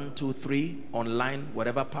overflow 1, 2, 3, online,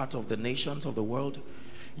 whatever part of the nations of the world.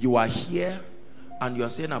 You are here and you are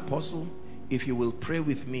saying, Apostle, if you will pray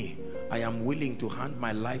with me, I am willing to hand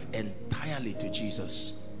my life entirely to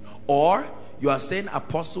Jesus. Or you are saying,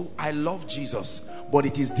 Apostle, I love Jesus, but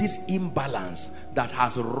it is this imbalance that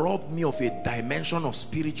has robbed me of a dimension of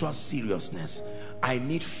spiritual seriousness. I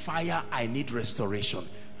need fire, I need restoration.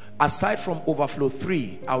 Aside from overflow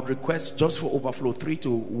 3, I would request just for overflow 3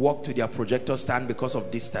 to walk to their projector stand because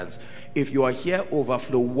of distance. If you are here,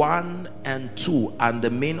 overflow 1 and 2 and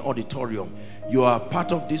the main auditorium, you are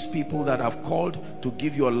part of these people that have called to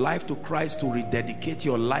give your life to Christ, to rededicate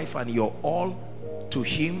your life and your all to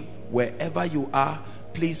him. Wherever you are,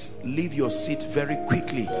 please leave your seat very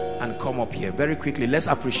quickly and come up here very quickly. Let's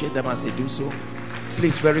appreciate them as they do so.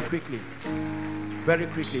 Please, very quickly. Very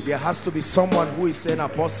quickly. There has to be someone who is saying,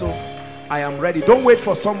 Apostle, I am ready. Don't wait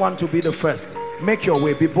for someone to be the first. Make your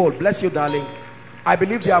way. Be bold. Bless you, darling. I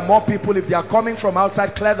believe there are more people. If they are coming from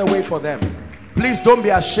outside, clear the way for them. Please don't be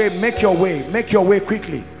ashamed. Make your way. Make your way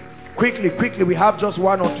quickly. Quickly, quickly. We have just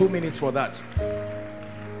 1 or 2 minutes for that.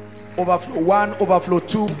 Overflow 1, overflow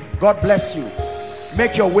 2. God bless you.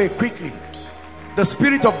 Make your way quickly. The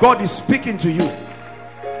Spirit of God is speaking to you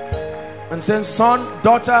and saying, son,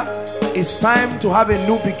 daughter, it's time to have a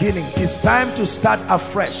new beginning. It's time to start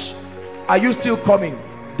afresh. Are you still coming?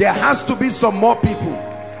 There has to be some more people.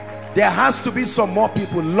 There has to be some more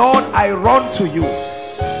people. Lord, I run to you.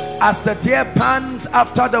 As the deer pants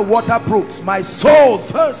after the water brooks, my soul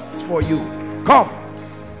thirsts for you. Come.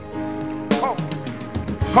 Come.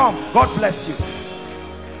 Come. God bless you.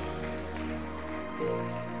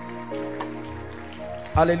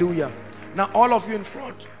 Hallelujah. Now all of you in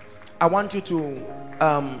front, I want you to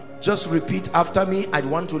just repeat after me. I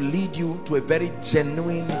want to lead you to a very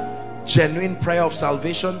genuine prayer of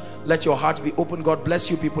salvation. Let your heart be open. God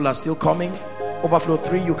bless you. People are still coming. Overflow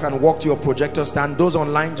 3, you can walk to your projector stand. Those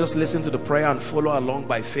online, just listen to the prayer and follow along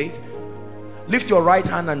by faith. Lift your right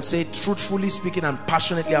hand and say, truthfully speaking and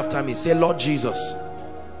passionately after me, say, Lord Jesus.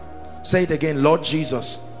 Say it again. Lord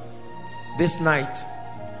Jesus, this night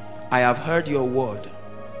I have heard your word.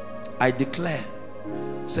 I declare,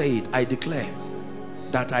 say it, I declare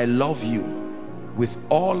that I love you with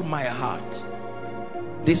all my heart.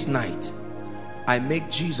 This night I make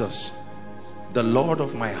Jesus the Lord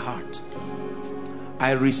of my heart.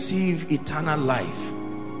 I receive eternal life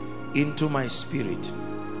into my spirit,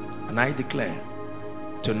 and I declare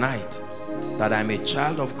tonight that I'm a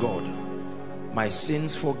child of God, my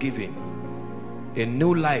sins forgiven, a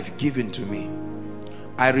new life given to me.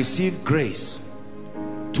 I receive grace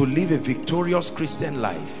to live a victorious Christian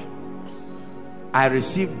life. I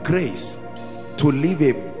receive grace to live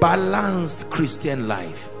a balanced Christian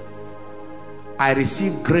life. I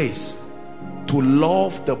receive grace to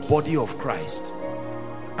love the body of Christ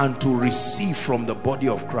and to receive from the body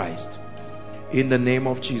of Christ. In the name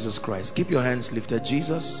of Jesus Christ. Keep your hands lifted.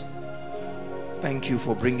 Jesus, thank you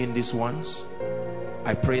for bringing these ones.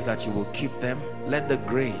 I pray that you will keep them. Let the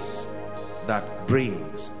grace that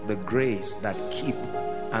brings, the grace that keep,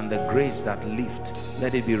 and the grace that lift,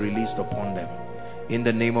 let it be released upon them. In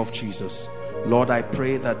the name of Jesus. Lord, I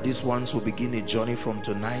pray that these ones will begin a journey from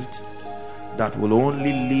tonight that will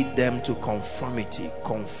only lead them to conformity,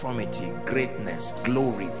 greatness,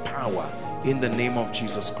 glory, power, in the name of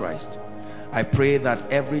Jesus Christ. I pray that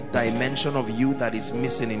every dimension of you that is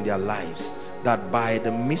missing in their lives, that by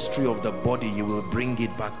the mystery of the body you will bring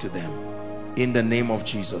it back to them, in the name of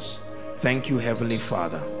Jesus. Thank you, Heavenly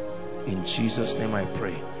Father. In Jesus' name I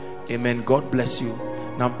pray. Amen. God bless you.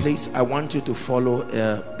 Now please, I want you to follow.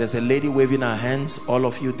 There's a lady waving her hands, all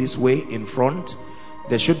of you this way in front.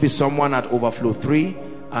 There should be someone at overflow 3,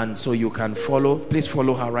 and so you can follow. Please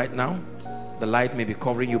follow her right now. The light may be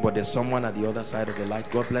covering you, but there's someone at the other side of the light.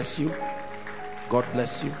 God bless you. God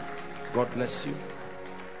bless you. God bless you.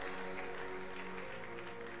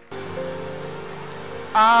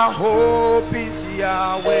 Our hope is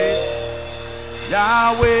Yahweh.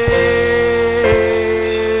 Yahweh,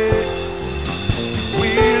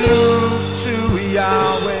 we look to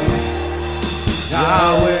Yahweh,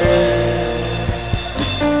 Yahweh,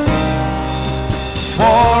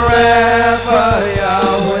 forever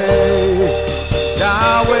Yahweh,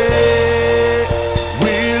 Yahweh,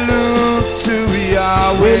 we look to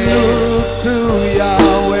Yahweh, we look to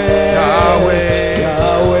Yahweh, Yahweh,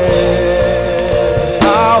 Yahweh,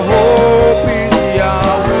 our hope is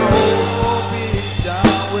Yahweh.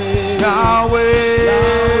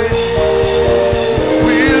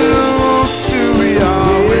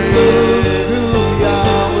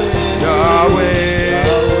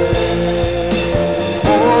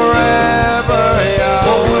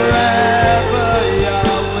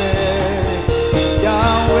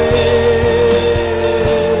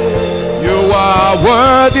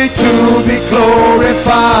 Worthy to be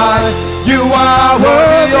glorified. You are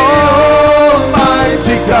worthy,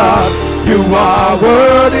 Almighty God. You are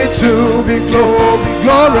worthy to be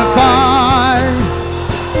glorified.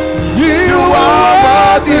 You are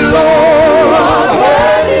worthy, Lord,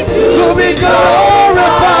 to be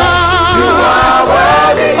glorified.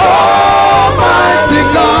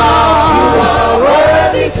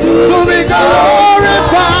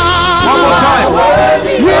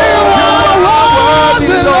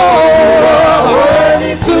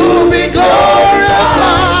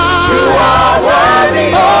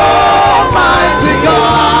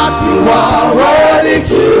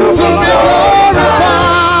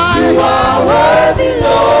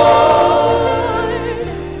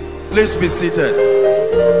 Please be seated.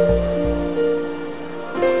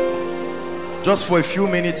 Just for a few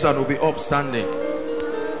minutes and we'll be up standing.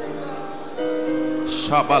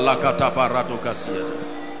 Shabalakata barato kasiada.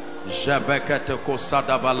 Jabekete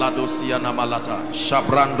kosada balado siana malata.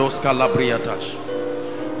 Shabrandos calabriatash.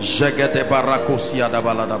 Jegede barakosia da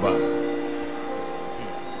baladaba.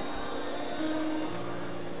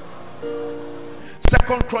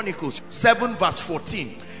 Second Chronicles 7 verse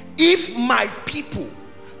 14. If my people,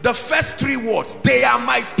 the first three words, they are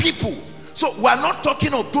my people. So we are not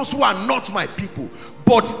talking of those who are not my people.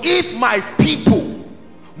 But if my people,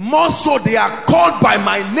 more so they are called by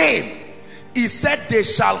my name, he said they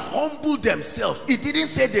shall humble themselves. He didn't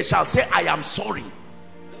say they shall say I am sorry.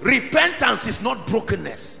 Repentance is not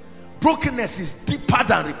brokenness. Brokenness is deeper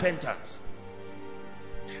than repentance.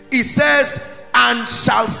 He says, and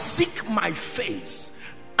shall seek my face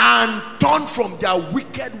and turn from their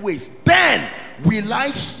wicked ways. Then will I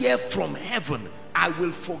hear from heaven. I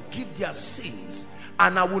will forgive their sins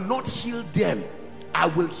and I will not heal them. I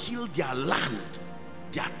will heal their land,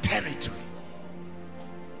 their territory.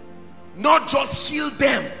 Not just heal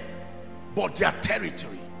them, but their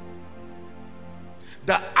territory.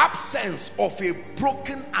 The absence of a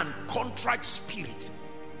broken and contrite spirit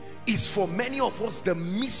is for many of us the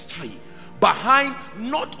mystery behind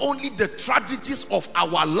not only the tragedies of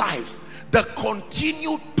our lives, the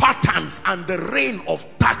continued patterns and the reign of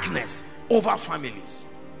darkness over families,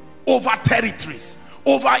 over territories,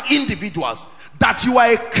 over individuals. That you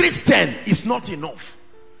are a Christian is not enough.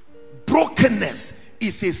 Brokenness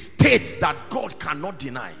is a state that God cannot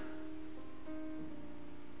deny.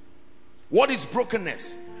 What is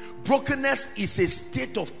brokenness? Brokenness is a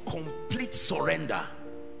state of complete surrender.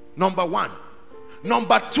 Number one.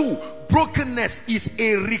 Number two, brokenness is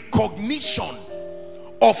a recognition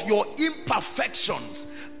of your imperfections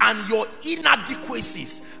and your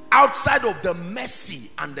inadequacies outside of the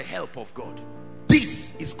mercy and the help of God.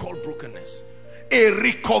 This is called brokenness. A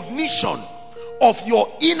recognition of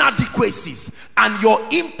your inadequacies and your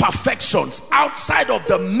imperfections outside of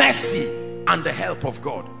the mercy and the help of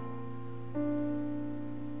God.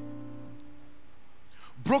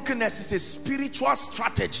 Brokenness is a spiritual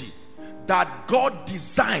strategy that God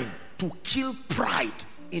designed to kill pride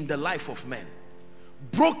in the life of men.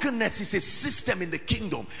 Brokenness is a system in the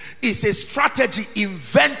kingdom. It's a strategy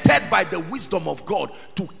invented by the wisdom of God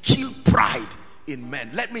to kill pride in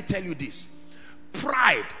men. Let me tell you this.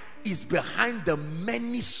 Pride is behind the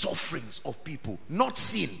many sufferings of people. Not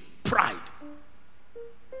sin, pride.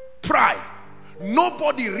 Pride.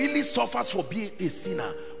 Nobody really suffers for being a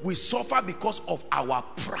sinner. We suffer because of our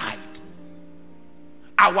pride.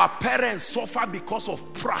 Our parents suffer because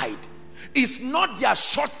of pride. It's not their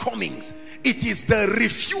shortcomings. It is the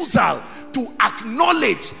refusal to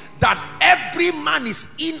acknowledge that every man is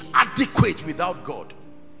inadequate without God.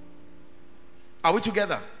 Are we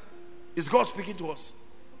together? Is God speaking to us?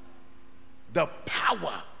 The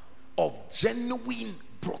power of genuine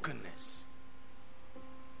brokenness.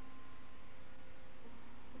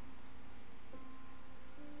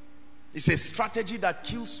 It's a strategy that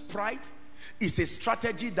kills pride. It's a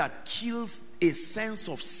strategy that kills a sense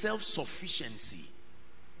of self-sufficiency.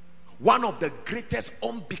 One of the greatest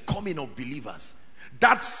unbecoming of believers.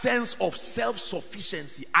 That sense of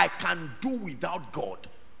self-sufficiency. I can do without God.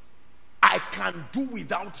 I can do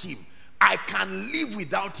without him. I can live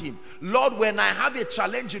without him. Lord, when I have a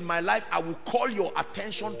challenge in my life, I will call your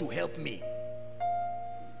attention to help me.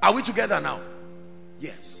 Are we together now?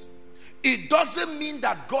 Yes. It doesn't mean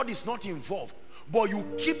that God is not involved, but you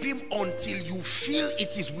keep him until you feel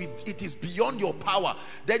it is beyond your power.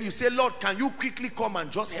 Then you say, Lord, can you quickly come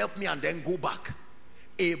and just help me, and then go back.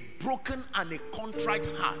 A broken and a contrite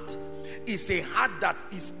heart is a heart that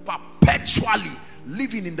is perpetually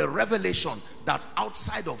living in the revelation that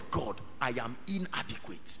outside of God, I am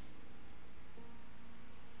inadequate.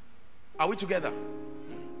 Are we together?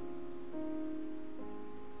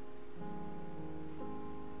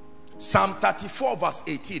 Psalm 34 verse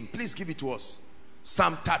 18. Please give it to us.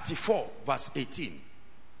 Psalm 34 verse 18.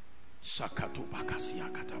 Psalm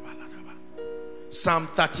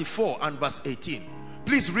 34 and verse 18.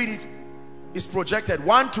 Please read it. It's projected.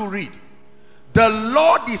 1, 2, read. The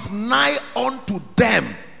Lord is nigh unto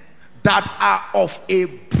them that are of a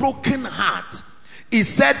broken heart. He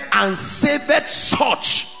said, and saveth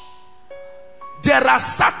such. There are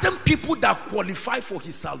certain people that qualify for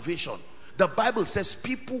his salvation. The Bible says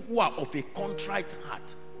people who are of a contrite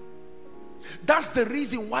heart. That's the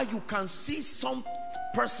reason why you can see some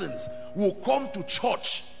persons will come to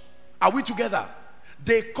church. Are we together?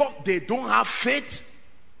 They come, they don't have faith.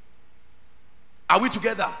 Are we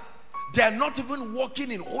together? They are not even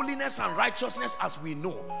walking in holiness and righteousness as we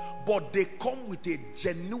know, but they come with a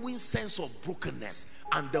genuine sense of brokenness,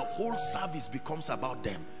 and the whole service becomes about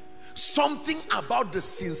them. Something about the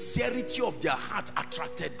sincerity of their heart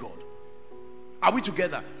attracted God. Are we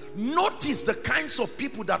together? Notice the kinds of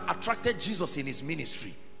people that attracted Jesus in his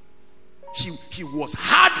ministry. He was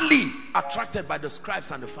hardly attracted by the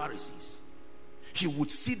scribes and the Pharisees. He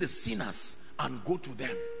would see the sinners and go to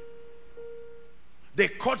them. They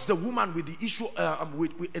caught the woman with the issue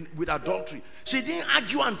with adultery. She didn't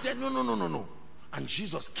argue and said, no. And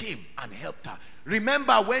Jesus came and helped her.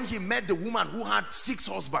 Remember when he met the woman who had 6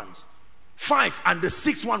 husbands, 5, and the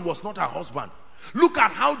 6th one was not her husband. Look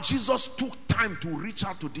at how Jesus took time to reach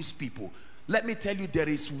out to these people. Let me tell you, there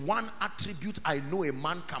is one attribute I know a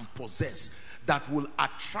man can possess that will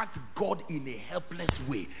attract God in a helpless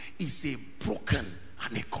way. It's a broken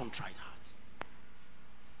and a contrite heart.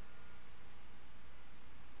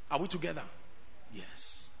 Are we together?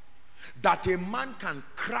 Yes. That a man can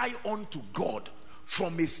cry unto God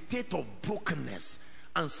from a state of brokenness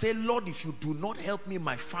and say, Lord, if you do not help me,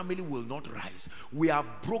 my family will not rise. We have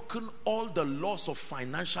broken all the laws of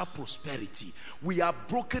financial prosperity. We are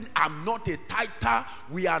broken. I'm not a tither.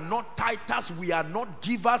 We are not tithers. We are not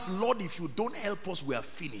givers. Lord, if you don't help us, we are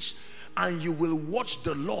finished. And you will watch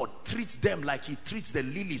the Lord treat them like he treats the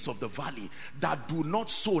lilies of the valley, that do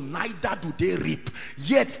not sow, neither do they reap.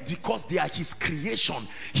 Yet because they are his creation,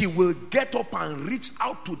 he will get up and reach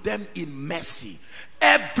out to them in mercy.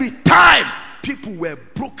 Every time people were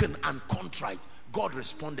broken and contrite, God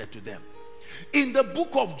responded to them. In the book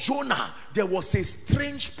of Jonah, there was a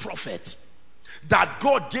strange prophet that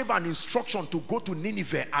God gave an instruction to go to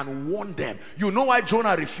Nineveh and warn them. You know why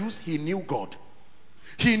Jonah refused? He knew God.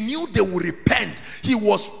 He knew they would repent. He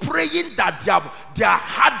was praying that their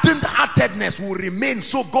hardened heartedness will remain,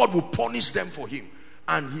 so God will punish them for him.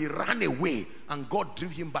 And he ran away, and God drew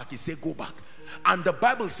him back. He said, go back. And the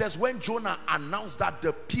Bible says when Jonah announced that,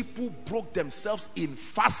 the people broke themselves in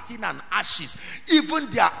fasting and ashes. Even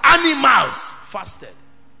their animals fasted.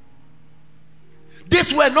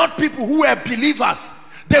 These were not people who were believers.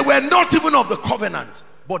 They were not even of the covenant,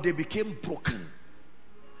 but they became broken.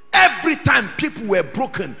 Every time people were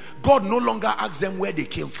broken, God no longer asked them where they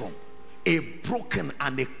came from. A broken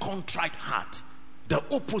and a contrite heart, the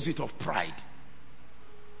opposite of pride.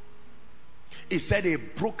 He said, a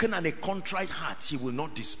broken and a contrite heart he will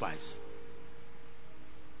not despise.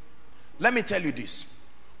 Let me tell you this.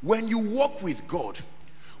 When you walk with God,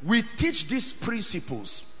 we teach these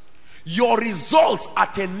principles. Your results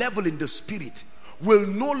at a level in the spirit will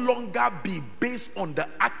no longer be based on the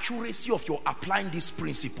accuracy of your applying this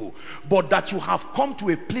principle, but that you have come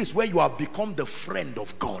to a place where you have become the friend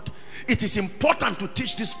of God. It is important to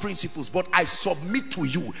teach these principles, but I submit to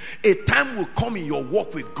you, a time will come in your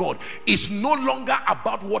walk with God. It's no longer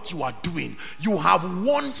about what you are doing. You have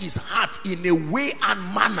won his heart in a way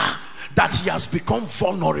and manner that he has become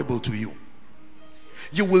vulnerable to you.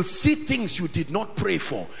 You will see things you did not pray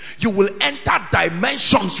for. You will enter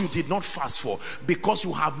dimensions you did not fast for, because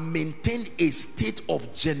you have maintained a state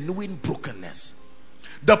of genuine brokenness.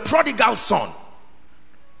 The prodigal son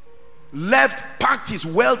left, packed his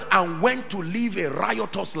wealth and went to live a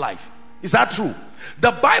riotous life. Is that true?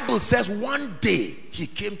 The Bible says one day he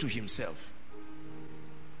came to himself.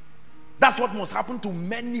 That's what must happen to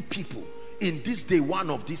many people in this day one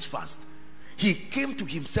of this fast. He came to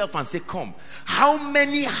himself and said, come, how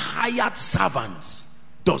many hired servants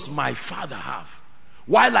does my father have?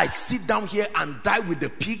 While I sit down here and die with the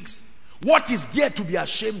pigs, what is there to be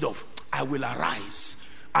ashamed of? I will arise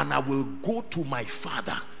and I will go to my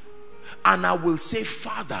father, and I will say,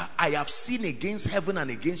 Father, I have sinned against heaven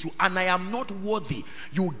and against you, and I am not worthy.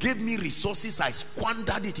 You gave me resources, I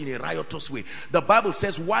squandered it in a riotous way. The Bible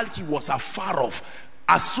says while he was afar off,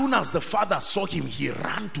 as soon as the father saw him, he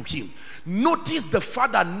ran to him. Notice the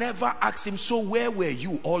father never asked him, so where were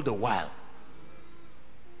you all the while?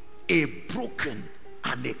 A broken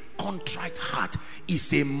and a contrite heart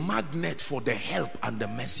is a magnet for the help and the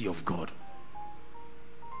mercy of God.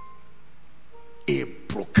 A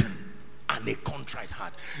broken and a contrite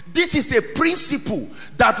heart. This is a principle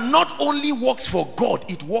that not only works for God,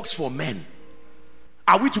 it works for men.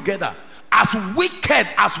 Are we together? As wicked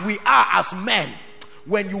as we are as men,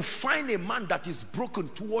 when you find a man that is broken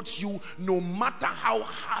towards you, no matter how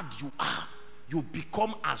hard you are, you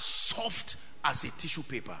become as soft as a tissue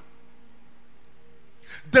paper.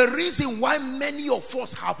 The reason why many of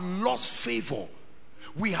us have lost favor,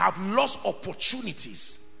 we have lost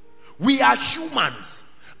opportunities. We are humans,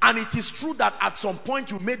 and it is true that at some point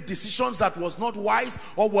you made decisions that was not wise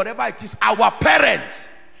or whatever it is. Our parents,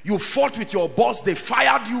 You fought with your boss, they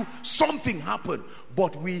fired you, something happened.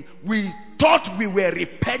 But we thought we were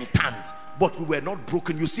repentant, but we were not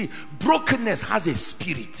broken. You see, brokenness has a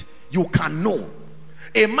spirit. You can know.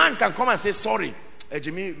 A man can come and say, sorry,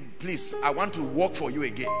 Jimmy, please, I want to work for you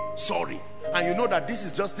again. Sorry. And you know that this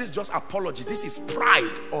is just apology. This is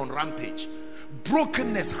pride on rampage.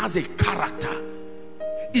 Brokenness has a character.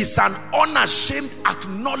 It's an unashamed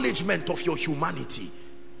acknowledgement of your humanity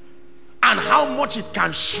and how much it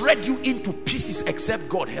can shred you into pieces except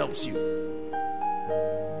God helps you.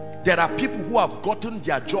 There are people who have gotten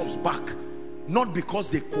their jobs back not because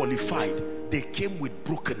they qualified, they came with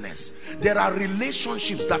brokenness. There are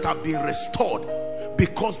relationships that have been restored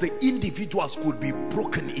because the individuals could be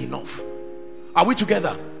broken enough. Are we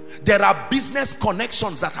together? There are business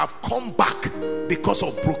connections that have come back because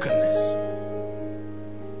of brokenness.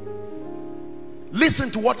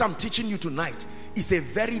 Listen to what I'm teaching you tonight. It's a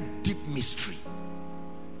very deep mystery.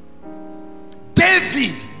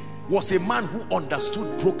 David was a man who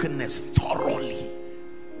understood brokenness thoroughly.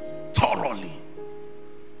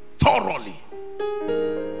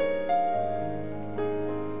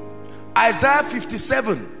 Isaiah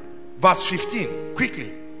 57 verse 15.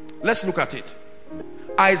 Quickly, let's look at it.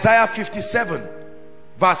 Isaiah 57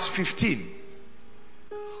 verse 15.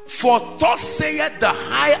 For thus saith the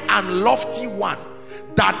high and lofty one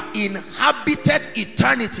that inhabited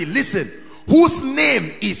eternity, listen, whose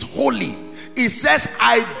name is holy. It says,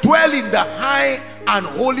 I dwell in the high and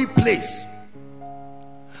holy place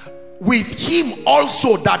with him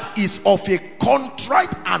also that is of a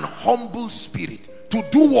contrite and humble spirit. To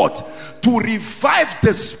do what? To revive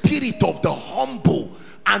the spirit of the humble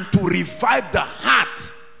and to revive the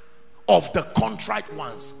heart of the contrite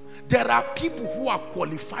ones. There are people who are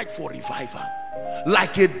qualified for revival,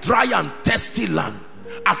 like a dry and thirsty land.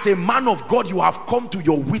 As a man of God, you have come to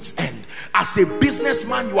your wit's end. As a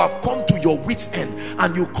businessman, you have come to your wit's end,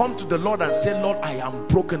 and you come to the Lord and say, Lord, I am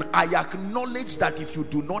broken. I acknowledge that if you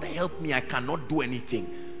do not help me, I cannot do anything.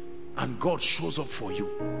 And God shows up for you.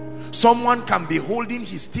 Someone can be holding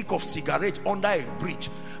his stick of cigarette under a bridge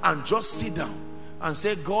and just sit down and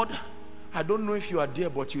say, God, I don't know if you are there,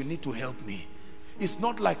 but you need to help me. It's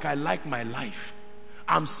not like I like my life.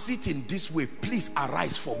 I'm sitting this way. Please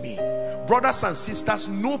arise for me. Brothers and sisters,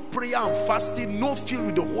 no prayer and fasting, no filled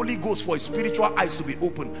with the Holy Ghost for his spiritual eyes to be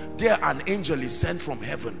open. There an angel is sent from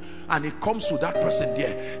heaven and it comes to that person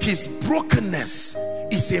there. His brokenness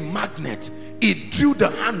is a magnet. It drew the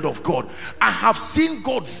hand of God. I have seen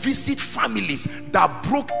God visit families that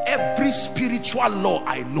broke every spiritual law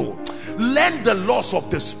I know. Learn the laws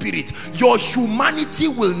of the spirit. Your humanity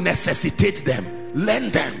will necessitate them. Learn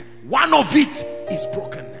them. One of it is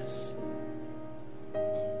brokenness.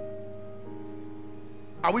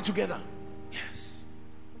 Are we together? Yes.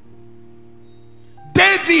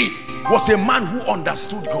 David was a man who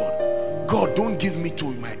understood God. God, don't give me to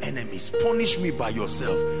my enemies. Punish me by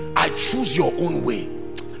yourself. I choose your own way.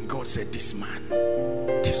 And God said, this man.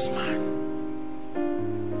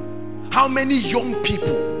 How many young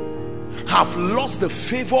people have lost the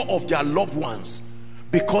favor of their loved ones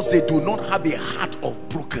because they do not have a heart of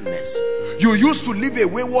brokenness? You used to live a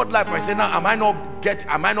wayward life. I say, now am I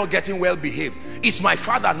not getting well behaved? Is my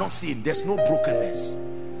father not seeing? There's no brokenness.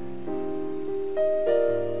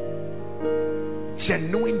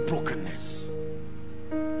 Genuine brokenness.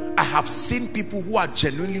 I have seen people who are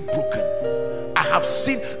genuinely broken. I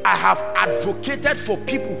have advocated for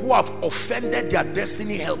people who have offended their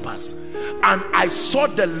destiny helpers, and I saw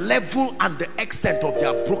the level and the extent of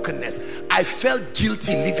their brokenness. I felt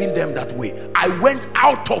guilty leaving them that way. I went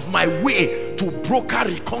out of my way to broker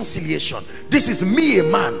reconciliation. This is me, a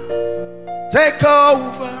man. Take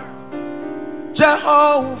over,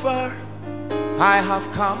 Jehovah. I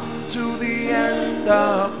have come to the end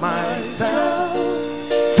of myself.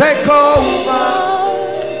 Take over,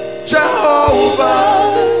 Jehovah.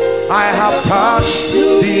 I have touched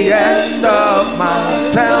the end of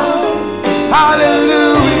myself.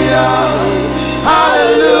 Hallelujah,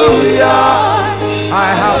 hallelujah.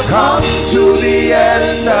 I have come to the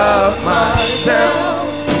end of myself.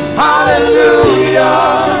 Hallelujah,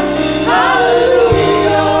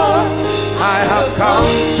 hallelujah. I have come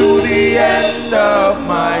to the end of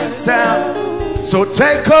myself. So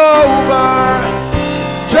take over,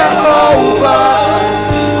 Jehovah.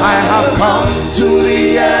 I have come to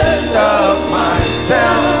the end of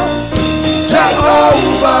myself.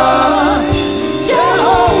 Jehovah,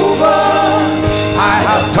 Jehovah. I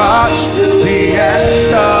have touched the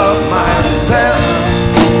end of myself.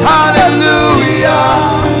 Hallelujah,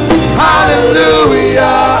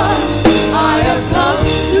 hallelujah. I have come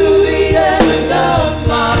to the end of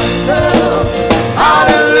myself.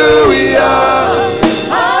 Hallelujah.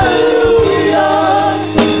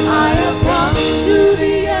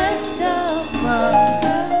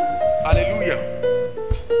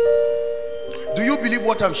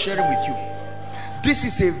 what I'm sharing with you? This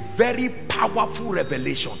is a very powerful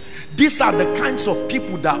revelation. These are the kinds of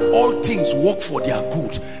people that all things work for their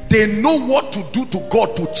good. They know what to do to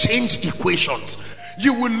God to change equations.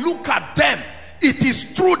 You will look at them. It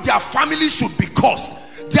is true their family should be cursed.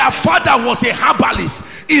 Their father was a herbalist.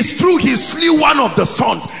 It's true he slew one of the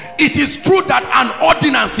sons. It is true that an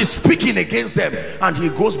ordinance is speaking against them. And he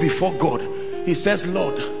goes before God. He says,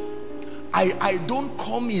 Lord, I don't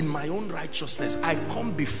come in my own righteousness. I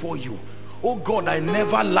come before you. Oh God, I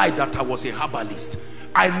never lied that I was a herbalist.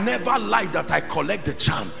 I never lied that I collect the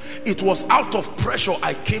charm. It was out of pressure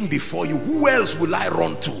I came before you. Who else will I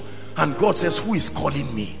run to? And God says, who is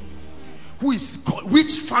calling me?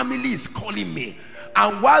 Which family is calling me?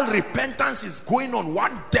 And while repentance is going on,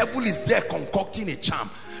 one devil is there concocting a charm.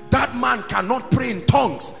 That man cannot pray in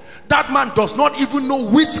tongues. That man does not even know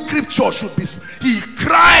which scripture should be. He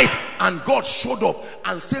cried and God showed up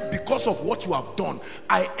and said, because of what you have done,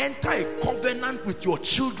 I enter a covenant with your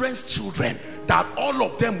children's children that all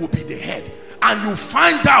of them will be the head. And you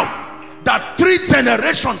find out that 3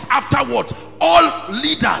 generations afterwards, all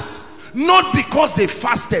leaders, not because they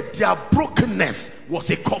fasted, their brokenness was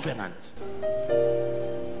a covenant.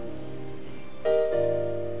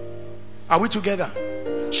 Are we together?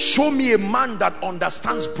 Show me a man that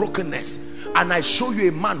understands brokenness, and I show you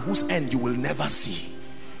a man whose end you will never see.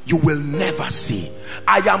 You will never see.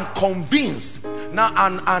 I am convinced now,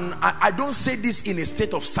 and I don't say this in a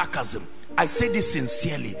state of sarcasm. I say this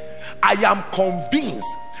sincerely. I am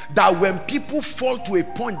convinced that when people fall to a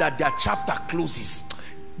point that their chapter closes,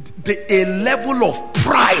 a level of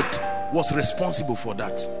pride was responsible for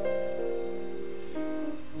that.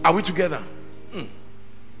 Are we together?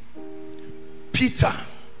 Peter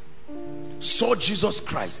saw Jesus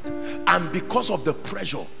Christ, and because of the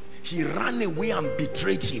pressure, he ran away and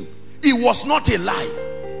betrayed him. It was not a lie.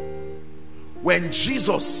 When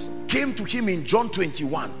Jesus came to him in John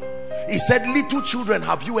 21, he said, little children,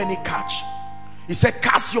 have you any catch? He said,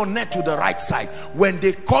 cast your net to the right side. When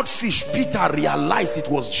they caught fish, Peter realized it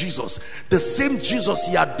was Jesus, the same Jesus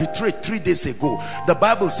he had betrayed 3 days ago. The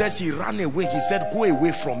Bible says he ran away. He said, go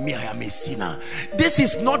away from me, I am a sinner. This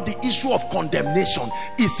is not the issue of condemnation.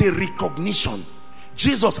 It's a recognition.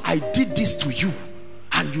 Jesus, I did this to you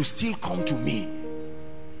and you still come to me.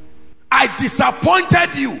 I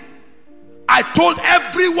disappointed you. I told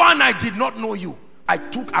everyone I did not know you. I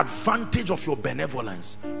took advantage of your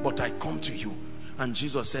benevolence, but I come to you. And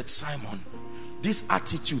Jesus said, Simon, this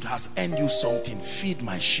attitude has earned you something. Feed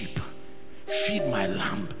my sheep, feed my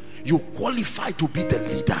lamb. You qualify to be the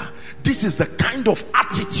leader. This is the kind of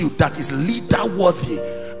attitude that is leader worthy,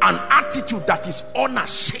 an attitude that is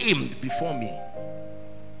unashamed before me.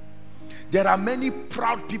 There are many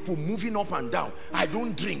proud people moving up and down. I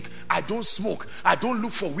don't drink, I don't smoke, I don't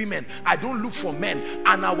look for women, I don't look for men.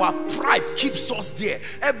 And our pride keeps us there.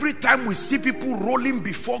 Every time we see people rolling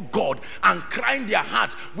before God and crying their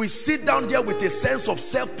hearts, we sit down there with a sense of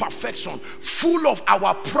self-perfection, full of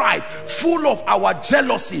our pride, full of our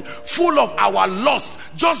jealousy, full of our lust.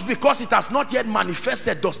 Just because it has not yet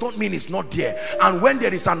manifested does not mean it's not there. And when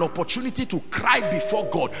there is an opportunity to cry before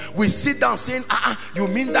God, we sit down saying, you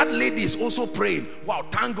mean that lady is also praying? Wow,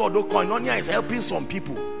 thank God, oh, Koinonia is helping some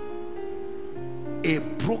people. A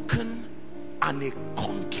broken and a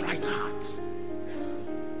contrite heart,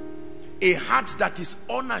 a heart that is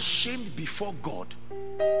unashamed before God,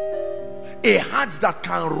 a heart that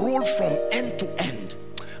can roll from end to end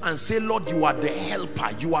and say, Lord, you are the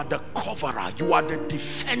helper, you are the coverer, you are the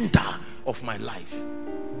defender of my life.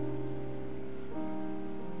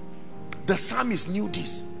 The psalmist knew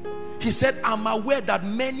this. He said, I'm aware that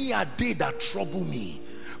many are they that trouble me.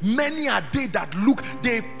 Many are they that look,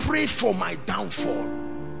 they pray for my downfall.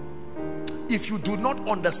 If you do not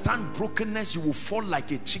understand brokenness, you will fall like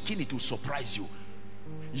a chicken. It will surprise you.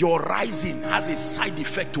 Your rising has a side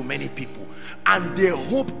effect to many people, and they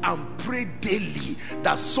hope and pray daily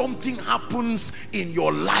that something happens in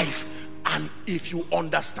your life. And if you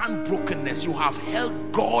understand brokenness, you have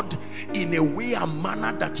held God in a way and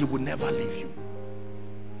manner that he will never leave you.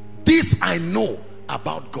 This I know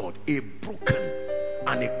about God, a broken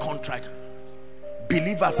and a contrite.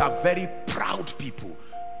 Believers are very proud people.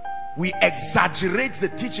 We exaggerate the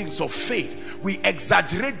teachings of faith, we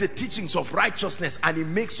exaggerate the teachings of righteousness, and it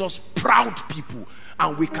makes us proud people.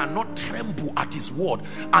 And we cannot tremble at his word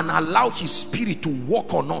and allow his spirit to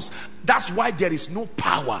work on us. That's why there is no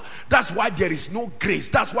power. That's why there is no grace.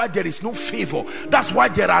 That's why there is no favor. That's why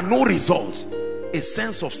there are no results. A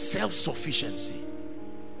sense of self-sufficiency.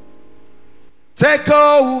 Take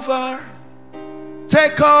over,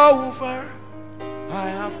 take over. I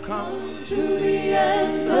have come to the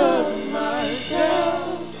end of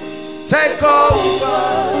myself. Take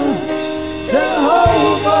over,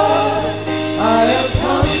 Jehovah. I have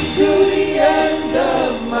come to the end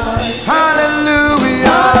of myself. hallelujah,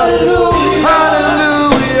 Hallelujah,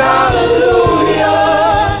 hallelujah, hallelujah.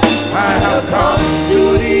 I have come to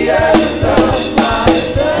the end of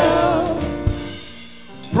myself.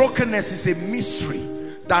 Brokenness is a mystery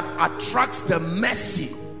that attracts the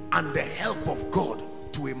mercy and the help of God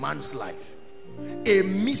to a man's life. A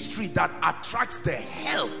mystery that attracts the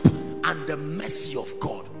help and the mercy of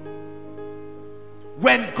God.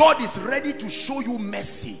 When God is ready to show you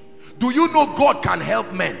mercy, do you know God can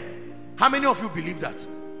help men? How many of you believe that?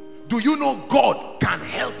 Do you know God can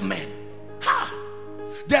help men? Ha!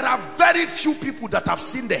 There are very few people that have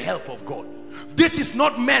seen the help of God. This is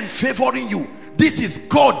not men favoring you. This is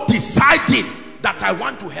God deciding that I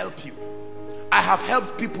want to help you. I have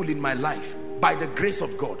helped people in my life by the grace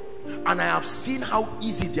of God, and I have seen how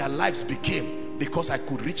easy their lives became because I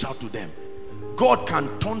could reach out to them. God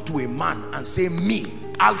can turn to a man and say, me,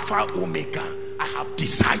 Alpha Omega, I have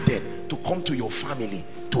decided to come to your family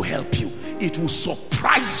to help you. It will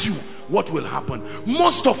surprise you what will happen.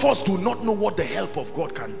 Most of us do not know what the help of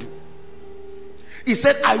God can do. He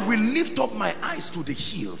said, I will lift up my eyes to the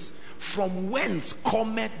hills, from whence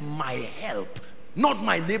cometh my help. Not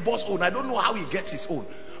my neighbor's own. I don't know how he gets his own,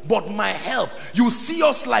 but my help. You see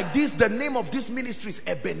us like this. The name of this ministry is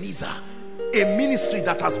Ebenezer, a ministry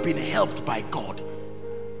that has been helped by God,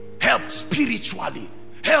 helped spiritually,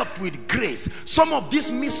 helped with grace. Some of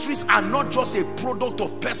these mysteries are not just a product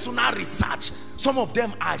of personal research. Some of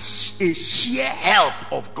them are a sheer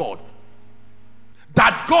help of God.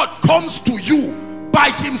 That God comes to you by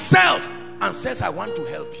himself and says, I want to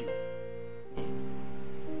help you.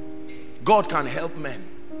 God can help men.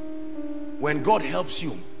 When God helps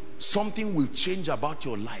you, something will change about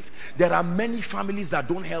your life. There are many families that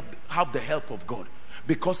don't have the help of God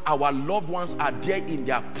because our loved ones are there in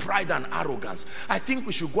their pride and arrogance. I think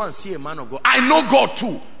we should go and see a man of God. I know God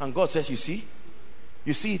too. And God says, you see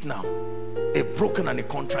it now. A broken and a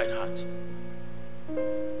contrite heart.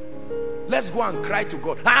 Let's go and cry to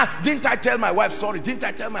God. Didn't I tell my wife sorry? Didn't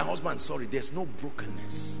I tell my husband sorry? There's no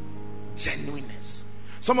brokenness, genuineness.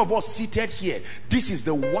 Some of us seated here, this is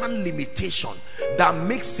the one limitation that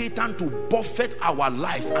makes Satan to buffet our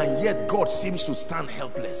lives, and yet God seems to stand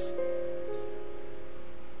helpless.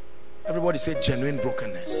 Everybody say genuine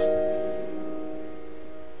brokenness.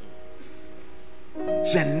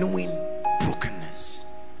 Genuine brokenness.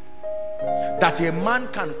 That a man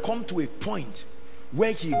can come to a point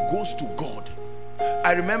where he goes to God.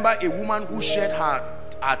 I remember a woman who shared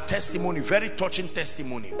her testimony, very touching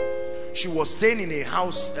testimony. She was staying in a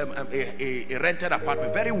house, a rented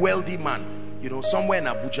apartment, very wealthy man, you know, somewhere in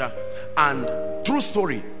Abuja. And true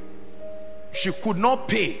story, she could not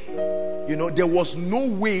pay. You know, there was no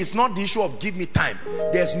way. It's not the issue of give me time.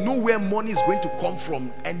 There's nowhere money is going to come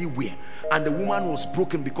from anywhere. And the woman was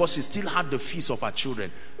broken because she still had the fees of her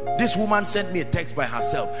children. This woman sent me a text by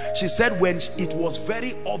herself. She said when it was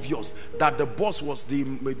very obvious that the boss was the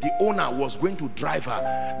owner was going to drive her,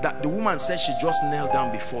 that the woman said she just knelt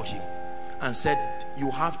down before him and said, you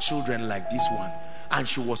have children like this one. And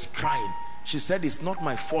she was crying. She said, it's not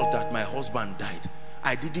my fault that my husband died.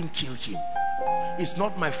 I didn't kill him. It's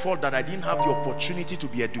not my fault that I didn't have the opportunity to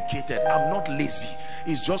be educated. I'm not lazy.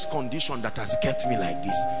 It's just condition that has kept me like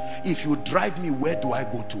this. If you drive me, where do I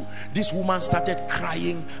go to? This woman started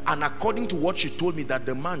crying, and according to what she told me, that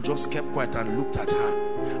the man just kept quiet and looked at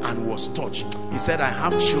her and was touched. He said, I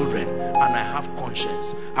have children and I have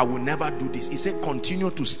conscience. I will never do this. He said,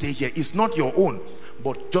 continue to stay here. It's not your own,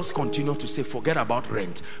 but just continue to say, forget about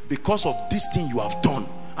rent. Because of this thing you have done,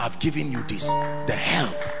 I've given you this, the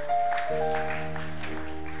help.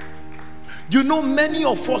 You know, many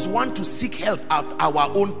of us want to seek help at our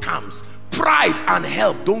own terms. Pride and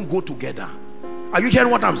help don't go together. Are you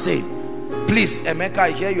hearing what I'm saying? Please, Emeka,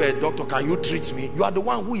 I hear you're a doctor. Can you treat me? You are the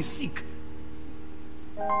one who is sick.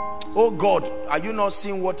 Oh God, are you not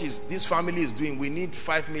seeing what this family is doing? We need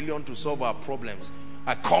 5 million to solve our problems.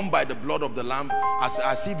 I come by the blood of the Lamb as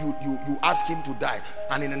if you ask him to die.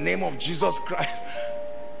 And in the name of Jesus Christ.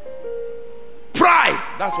 Pride.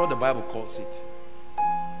 That's what the Bible calls it.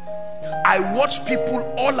 I watch people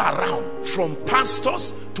all around, from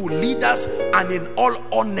pastors to leaders, and in all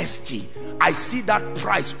honesty, I see that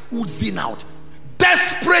pride oozing out.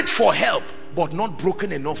 Desperate for help, but not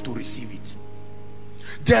broken enough to receive it.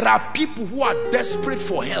 There are people who are desperate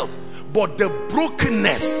for help, but the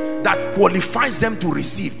brokenness that qualifies them to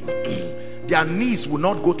receive, their knees will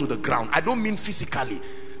not go to the ground. I don't mean physically.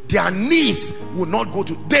 Their knees will not go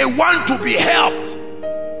to. They want to be helped,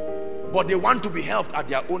 but they want to be helped at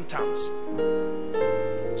their own terms.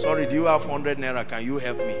 Sorry, do you have 100 naira? Can you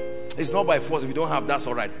help me? It's not by force. If you don't have, that's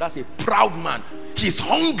all right. That's a proud man. He's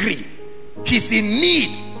hungry. He's in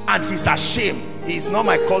need. And he's ashamed. It's not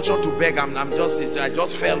my culture to beg. I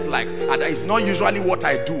just felt like, and it's not usually what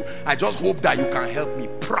I do. I just hope that you can help me.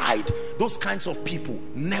 Pride. Those kinds of people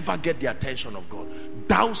never get the attention of God.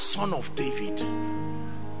 Thou son of David.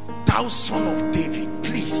 Thou son of David,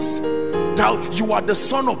 please. You are the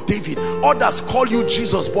son of David. Others call you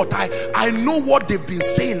Jesus, but I know what they've been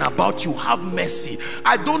saying about you. Have mercy.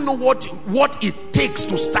 I don't know what it takes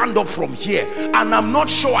to stand up from here, and I'm not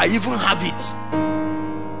sure I even have it.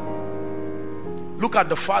 Look at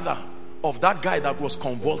the father of that guy that was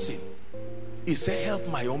convulsing. He said, help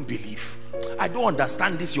my unbelief. I don't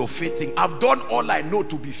understand this your faith thing. I've done all I know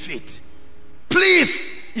to be faith.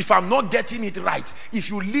 Please, if I'm not getting it right,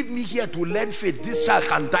 if you leave me here to learn faith, this child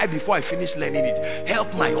can die before I finish learning it.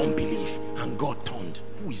 Help my unbelief. And God turned.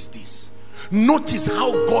 Who is this? Notice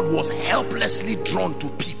how God was helplessly drawn to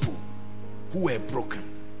people who were broken.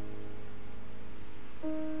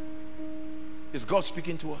 Is God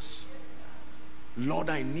speaking to us? Lord,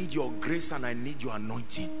 I need your grace and I need your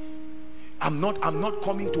anointing. I'm not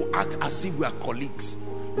coming to act as if we are colleagues.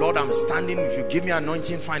 Lord, I'm standing. If you give me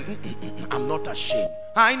anointing, fine. I'm not ashamed.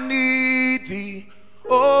 I need thee.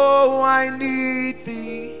 Oh, I need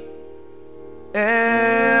thee.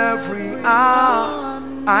 Every hour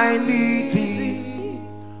I need thee.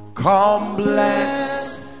 Come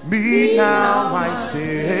bless me now, my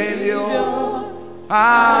Savior.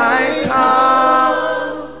 I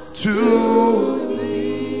come to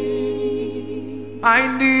thee. I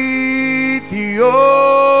need thee.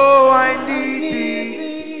 Oh, I need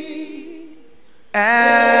thee.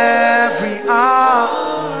 Every hour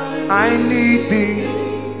I need thee.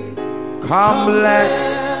 Come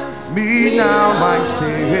bless me now, my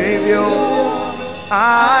Savior.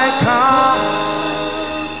 I come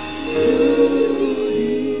to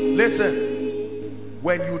thee. Listen,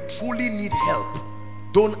 when you truly need help,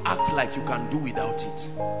 don't act like you can do without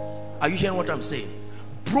it. Are you hearing what I'm saying?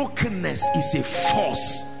 Brokenness is a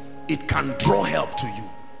force. It can draw help to you.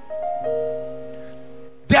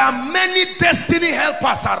 There are many destiny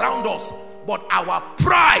helpers around us, but our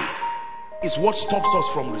pride is what stops us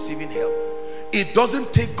from receiving help. It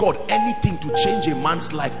doesn't take God anything to change a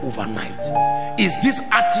man's life overnight. It's this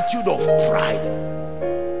attitude of pride.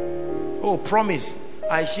 Oh, promise,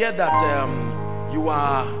 I hear that you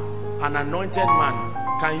are an anointed man.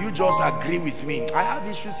 Can you just agree with me? I have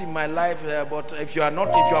issues in my life, but if you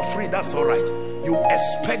are free, that's all right. You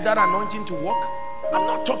expect that anointing to work? I'm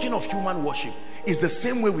not talking of human worship. It's the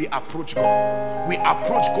same way we approach God. We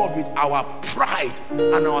approach God with our pride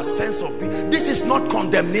and our sense of being. This is not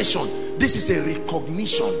condemnation. This is a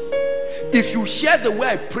recognition. If you hear the way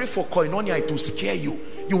I pray for Koinonia, it will scare you.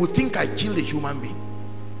 You will think I killed a human being.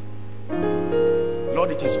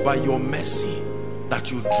 Lord, it is by your mercy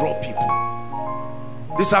that you draw people.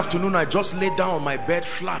 This afternoon, I just laid down on my bed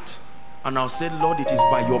flat and I'll say, Lord, it is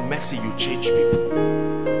by your mercy you change people.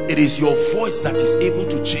 It is your voice that is able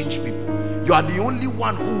to change people. You are the only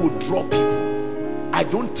one who will draw people. I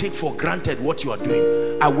don't take for granted what you are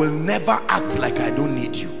doing. I will never act like I don't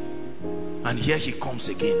need you. And here he comes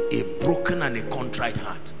again, a broken and a contrite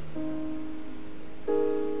heart.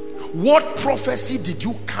 What prophecy did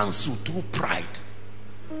you cancel through pride?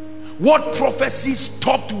 What prophecy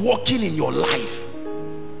stopped working in your life?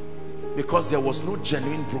 Because there was no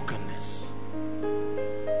genuine brokenness.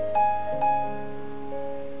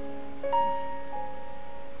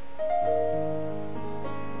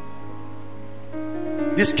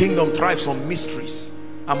 This kingdom thrives on mysteries.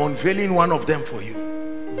 I'm unveiling one of them for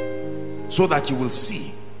you so that you will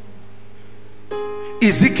see.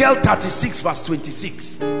 Ezekiel 36 verse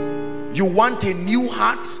 26. You want a new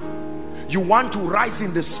heart? You want to rise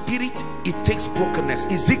in the spirit? It takes brokenness.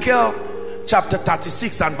 Ezekiel chapter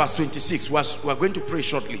 36 and verse 26. We're going to pray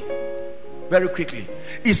shortly, very quickly.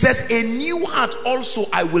 It says, a new heart also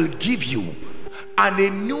I will give you, and a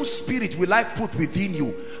new spirit will I put within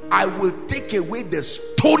you. I will take away the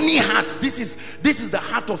stony heart. This is the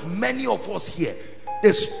heart of many of us here,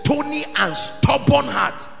 the stony and stubborn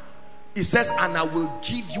heart. It says, and I will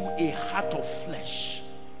give you a heart of flesh.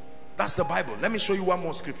 That's the Bible. Let me show you one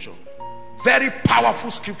more scripture. Very powerful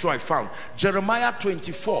scripture I found. Jeremiah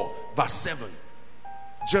 24 verse 7.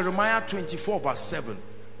 Jeremiah 24 verse 7.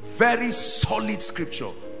 Very solid scripture.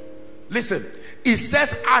 Listen, it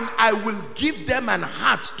says, and I will give them an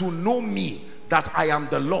heart to know me, that I am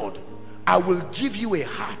the Lord. I will give you a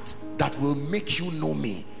heart that will make you know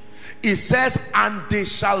me. It says, and they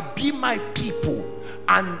shall be my people,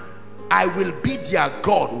 and I will be their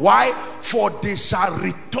God. Why? For they shall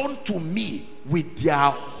return to me with their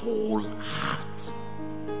whole heart.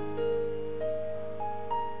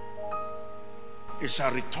 It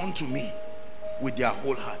shall return to me with their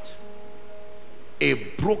whole heart. A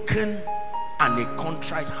broken and a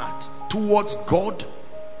contrite heart towards God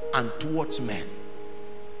and towards men.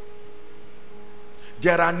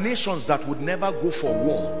 There are nations that would never go for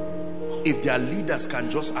war if their leaders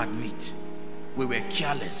can just admit, we were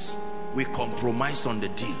careless, we compromised on the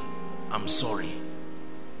deal, I'm sorry.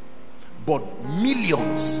 But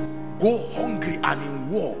millions go hungry and in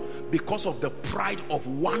war because of the pride of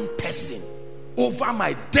one person. Over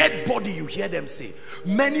my dead body, you hear them say.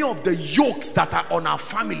 Many of the yokes that are on our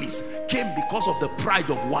families came because of the pride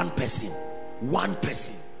of one person. One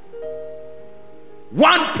person.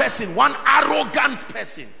 One person, one arrogant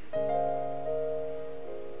person.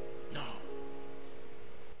 No.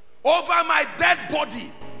 Over my dead body.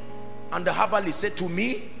 And the herbalist said to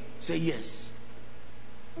me, say yes.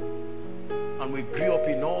 And we grew up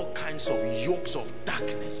in all kinds of yokes of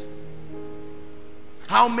darkness.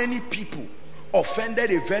 How many people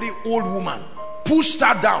offended a very old woman, pushed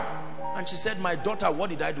her down, and she said, my daughter, what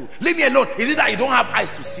did I do? Leave me alone. Is it that you don't have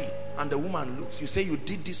eyes to see? And the woman looks. You say, you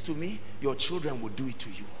did this to me, your children will do it to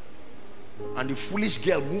you. And the foolish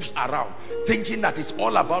girl moves around thinking that it's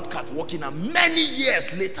all about catwalking, and many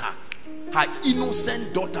years later her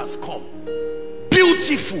innocent daughters come,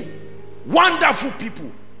 beautiful, wonderful people.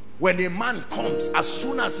 When a man comes, as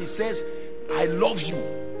soon as he says, I love you,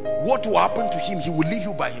 what will happen to him? He will leave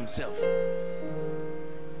you by himself.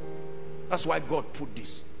 That's why God put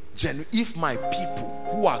this. If my people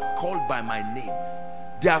who are called by my name,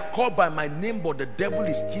 they are called by my name, but the devil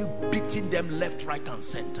is still beating them left, right, and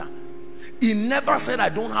center. He never said, I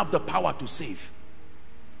don't have the power to save.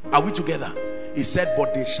 Are we together? He said,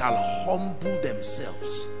 but they shall humble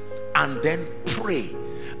themselves and then pray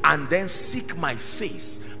and then seek my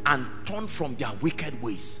face and turn from their wicked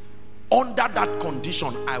ways. Under that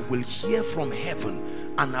condition, I will hear from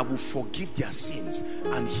heaven and I will forgive their sins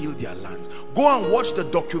and heal their lands. Go and watch the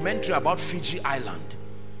documentary about Fiji Island.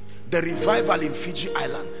 The revival in Fiji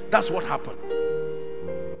Island. That's what happened.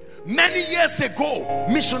 Many years ago,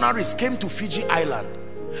 missionaries came to Fiji Island,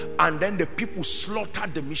 and then the people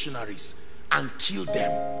slaughtered the missionaries and killed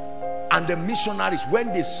them. And the missionaries,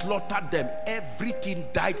 when they slaughtered them, everything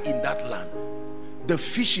died in that land. The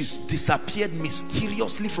fishes disappeared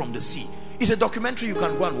mysteriously from the sea. It's a documentary you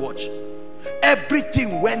can go and watch.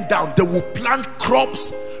 Everything went down. They will plant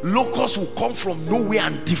crops, locusts will come from nowhere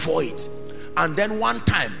and devour it. And then one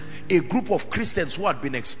time, a group of Christians who had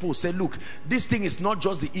been exposed said, look, this thing is not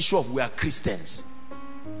just the issue of we are Christians.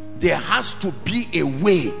 There has to be a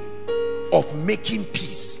way of making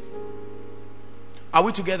peace. Are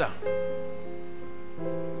we together?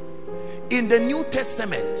 In the New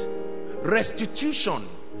Testament, restitution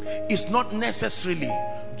is not necessarily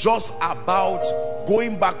just about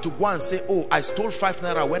going back to go and say, oh, I stole 5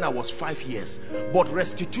 naira when I was 5 years. But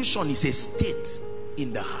restitution is a state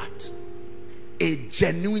in the heart, a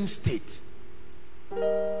genuine state.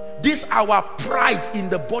 This our pride in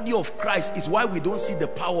the body of Christ is why we don't see the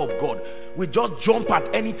power of God. We just jump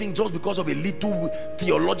at anything just because of a little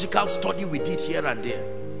theological study we did here and there.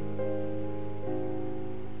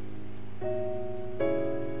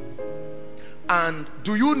 And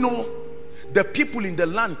do you know, the people in the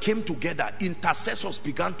land came together, intercessors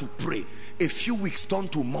began to pray. A few weeks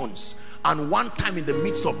turned to months, and one time in the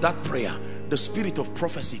midst of that prayer, the spirit of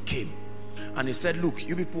prophecy came and he said, look,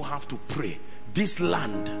 you people have to pray. This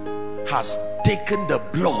land has taken the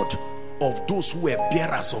blood of those who were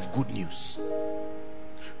bearers of good news.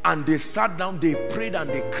 And they sat down, they prayed and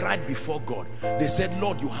they cried before God. They said,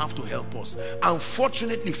 Lord, you have to help us.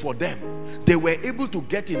 Unfortunately for them, they were able to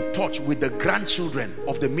get in touch with the grandchildren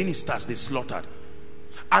of the ministers they slaughtered.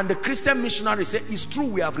 And the Christian missionary said, it's true,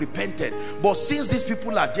 we have repented, but since these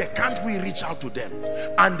people are there, can't we reach out to them?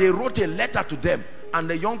 And they wrote a letter to them. And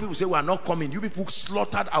the young people say, we are not coming. You people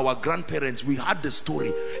slaughtered our grandparents. We had the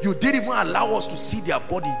story. You didn't even allow us to see their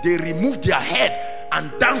body. They removed their head and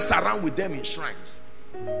danced around with them in shrines.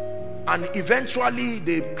 And eventually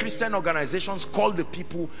the Christian organizations called the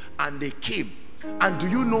people and they came. And do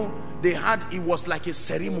you know, they had, it was like a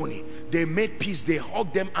ceremony. They made peace, they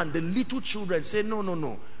hugged them, and the little children said, no, no,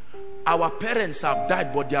 no. Our parents have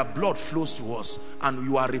died, but their blood flows to us, and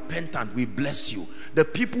you are repentant. We bless you. The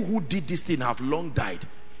people who did this thing have long died.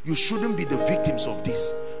 You shouldn't be the victims of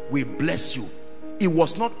this. We bless you. It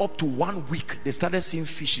was not up to 1 week they started seeing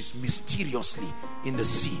fishes mysteriously in the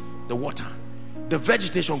sea, the water, the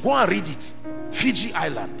vegetation. Go and read it. Fiji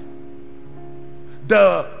Island.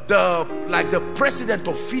 The president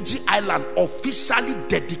of Fiji Island officially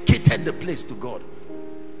dedicated the place to God.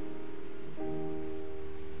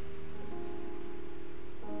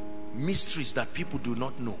 mysteries that people do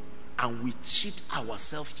not know, and we cheat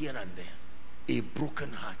ourselves here and there. A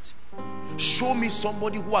broken heart. Show me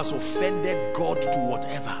somebody who has offended God to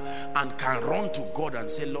whatever and can run to God and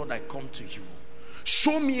say, Lord, I come to you.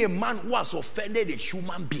 Show me a man who has offended a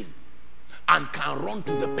human being and can run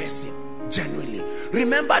to the person genuinely.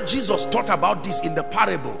 Remember, Jesus taught about this in the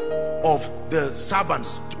parable of the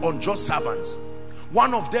servants, unjust servants.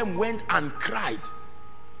 One of them went and cried,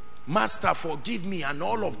 Master, forgive me, and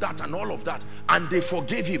all of that and all of that, and they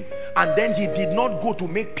forgave him. And then he did not go to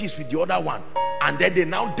make peace with the other one, and then they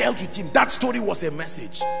now dealt with him. That story was a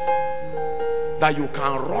message that you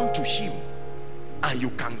can run to him and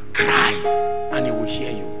you can cry and he will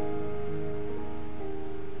hear you.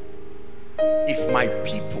 If my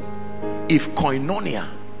people, if Koinonia,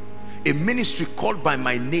 a ministry called by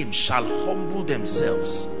my name, shall humble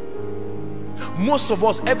themselves. Most of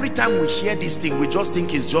us, every time we hear this thing, we just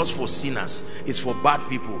think it's just for sinners, it's for bad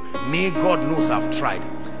people. May God knows I've tried.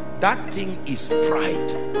 That thing is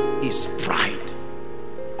pride. Is pride.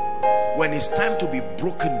 When it's time to be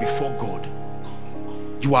broken before God,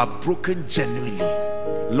 you are broken genuinely.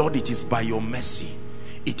 Lord, it is by your mercy,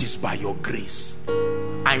 it is by your grace.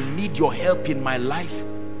 I need your help in my life.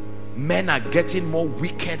 Men are getting more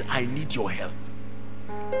wicked. I need your help.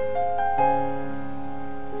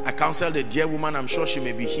 I counseled a dear woman, I'm sure she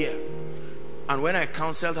may be here. And when I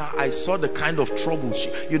counseled her, I saw the kind of trouble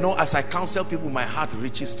she, you know, as I counsel people, my heart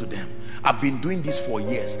reaches to them. I've been doing this for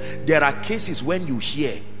years. There are cases when you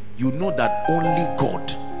hear, you know that only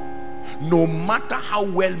God, no matter how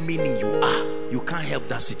well-meaning you are, you can't help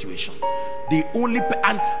that situation. The only,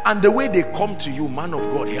 and the way they come to you, man of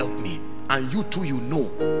God, help me. And you too, you know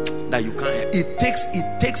that you can't help. It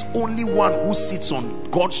takes only one who sits on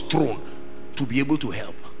God's throne to be able to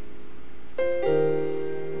help.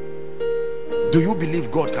 Do you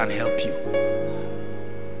believe God can help you?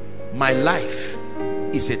 My life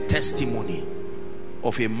is a testimony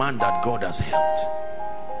of a man that God has helped.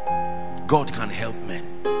 God can help men.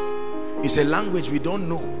 It's a language we don't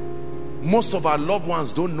know. Most of our loved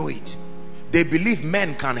ones don't know it. They believe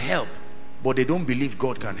men can help, but they don't believe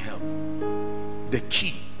God can help. The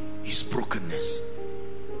key is brokenness.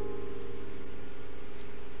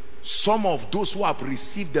 Some of those who have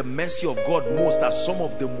received the mercy of God most are some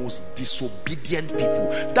of the most disobedient people.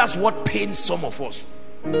 That's what pains some of us,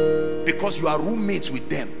 because you are roommates with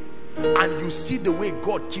them and you see the way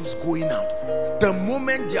God keeps going out. The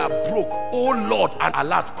moment they are broke, oh Lord, an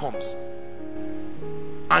alert comes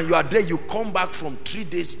and you are there. You come back from 3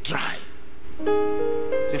 days dry.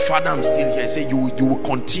 Say, Father, I'm still here. Say, you will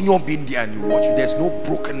continue being there and you watch. There's no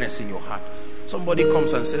brokenness in your heart. Somebody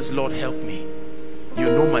comes and says, Lord, help me. You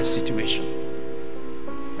know my situation.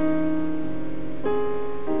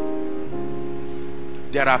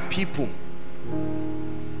 There are people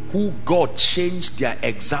who God changed their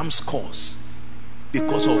exam scores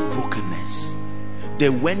because of brokenness. They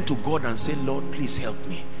went to God and said, Lord, please help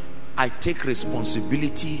me. I take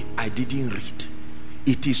responsibility. I didn't read.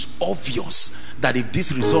 It is obvious that if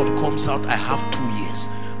this result comes out, I have 2 years.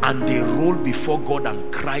 And they roll before God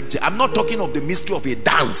and cry. I'm not talking of the mystery of a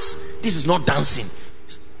dance. This is not dancing.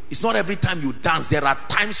 It's not every time you dance. There are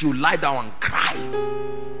times you lie down and cry.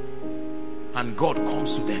 And God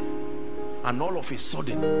comes to them. And all of a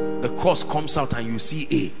sudden, the course comes out and you see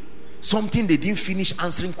A. Something they didn't finish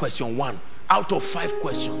answering question 1 out of 5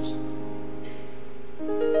 questions.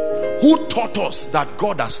 Who taught us that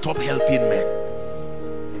God has stopped helping men?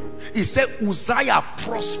 He said Uzziah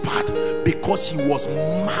prospered because he was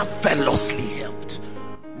marvelously helped.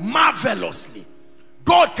 Marvelously.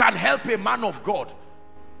 God can help a man of God,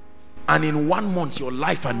 and in 1 month your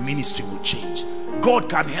life and ministry will change. God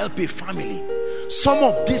can help a family. Some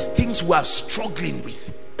of these things we are struggling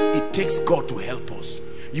with, it takes God to help us.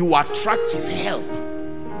 You attract his help.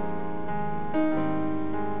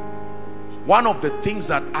 One of the things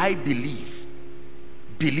that I believe,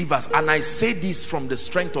 believers, and I say this from the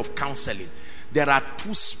strength of counseling, there are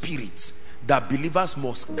 2 spirits that believers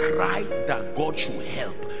must cry that God should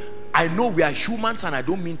help. I know we are humans and I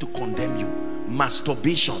don't mean to condemn you.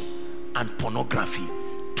 Masturbation and pornography,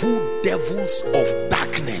 2 devils of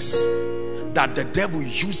darkness that the devil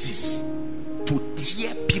uses to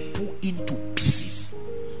tear people into pieces.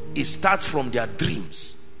 It starts from their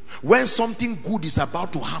dreams. When something good is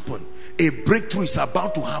about to happen, a breakthrough is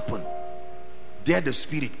about to happen, there the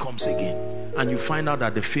spirit comes again and you find out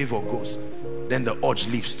that the favor goes. Then the urge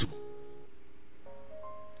leaves too.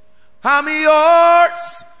 I'm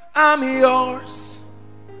yours, I'm yours,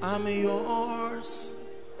 I'm yours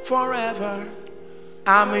forever.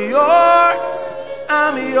 I'm yours,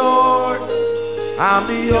 I'm yours,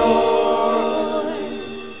 I'm yours.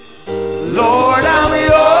 Lord, I'm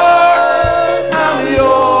yours, I'm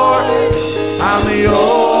yours, I'm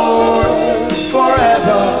yours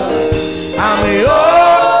forever. I'm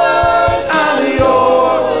yours, I'm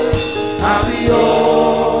yours, I'm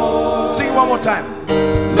yours. Sing it one more time.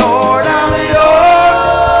 Lord, I'm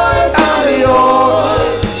yours, I'm yours,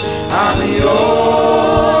 I'm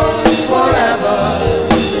yours forever.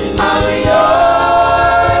 I'm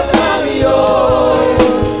yours, I'm yours,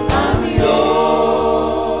 I'm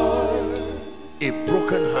yours. A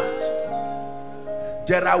broken heart.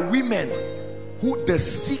 There are women who the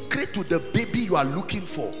secret to the baby you are looking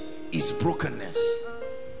for is brokenness.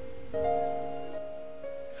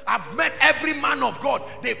 I've met every man of God,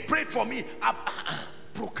 they prayed for me.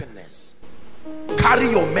 Brokenness. Carry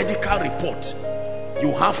your medical report.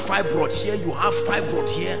 You have fibroid here, you have fibroid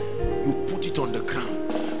here. You put it on the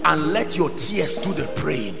ground and let your tears do the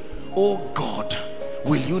praying. Oh God,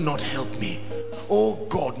 will you not help me? Oh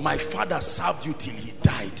God, my father served you till he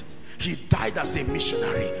died. He died as a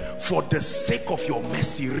missionary. For the sake of your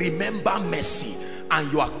mercy, remember mercy.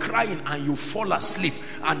 And you are crying and you fall asleep,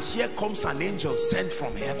 and here comes an angel sent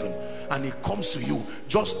from heaven, and he comes to you,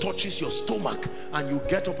 just touches your stomach, and you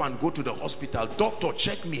get up and go to the hospital. Doctor,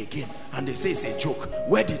 check me again. And they say it's a joke.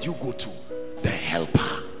 Where did you go to? The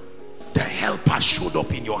helper. The helper showed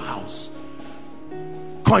up in your house.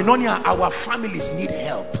 Koinonia, our families need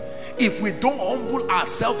help. If we don't humble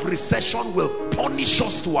ourselves, recession will punish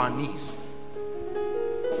us to our knees.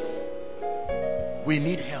 We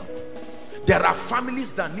need help. There are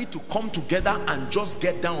families that need to come together and just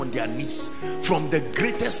get down on their knees, from the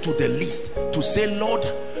greatest to the least, to say, Lord,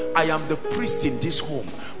 I am the priest in this home,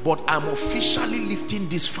 but I'm officially lifting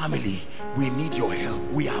this family. We need your help.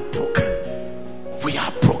 We are broken. We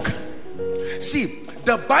are broken. See,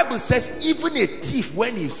 the Bible says even a thief,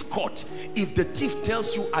 when he's caught, if the thief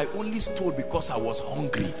tells you, I only stole because I was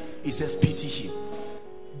hungry, he says, pity him.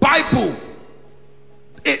 Bible,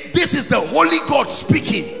 this is the Holy God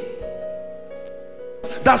speaking.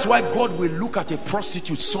 That's why God will look at a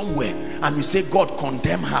prostitute somewhere and we say, God,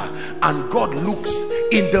 condemn her. And God looks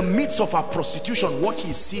in the midst of her prostitution. What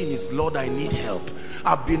he's seeing is, Lord, I need help.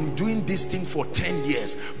 I've been doing this thing for 10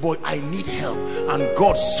 years, but I need help. And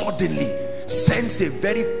God suddenly sends a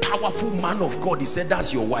very powerful man of God. He said,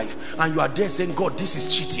 that's your wife. And you are there saying, God, this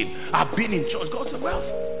is cheating. I've been in church. God said, well,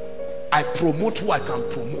 I promote who I can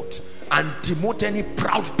promote and demote any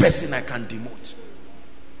proud person I can demote.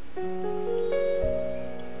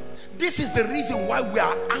 This is the reason why we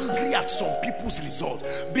are angry at some people's results,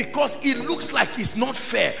 because it looks like it's not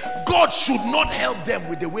fair. God should not help them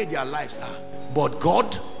with the way their lives are. But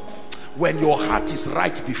God, when your heart is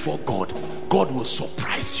right before God, God will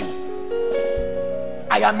surprise you.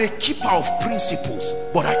 I am a keeper of principles,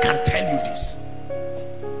 but I can tell you this.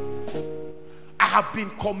 I have been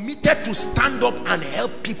committed to stand up and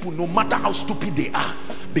help people no matter how stupid they are,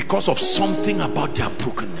 because of something about their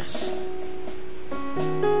brokenness.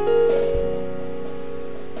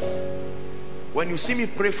 When you see me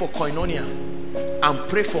pray for Koinonia and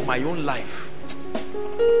pray for my own life,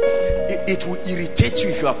 it will irritate you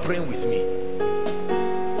if you are praying with me.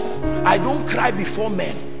 I don't cry before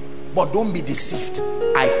men, but don't be deceived.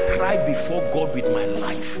 I cry before God with my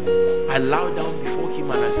life. I lie down before him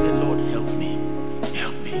and I say, Lord, help me.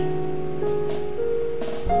 Help me.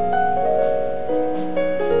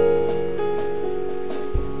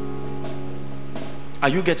 Are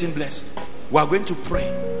you getting blessed? We are going to pray.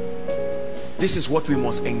 This is what we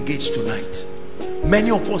must engage tonight.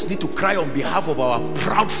 Many of us need to cry on behalf of our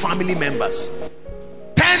proud family members.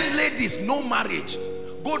 10 ladies, no marriage,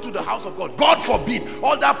 go to the house of God. God forbid,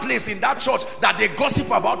 all that place in that church that they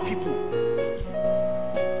gossip about people.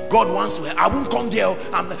 God wants to, I won't come there.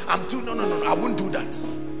 I'm too, no, I won't do that.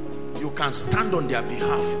 You can stand on their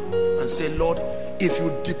behalf and say, Lord, if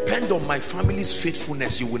you depend on my family's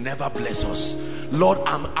faithfulness, you will never bless us. Lord,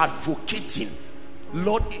 I'm advocating.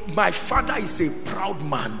 Lord, my father is a proud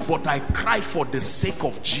man, but I cry for the sake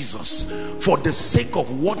of Jesus, for the sake of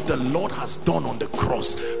what the Lord has done on the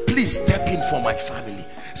cross. Please step in for my family.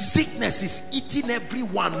 Sickness is eating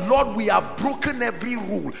everyone. Lord, we have broken every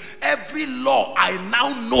rule, every law. I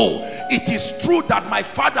now know it is true that my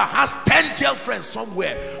father has 10 girlfriends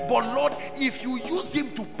somewhere, but Lord, if you use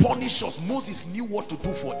him to punish us, Moses knew what to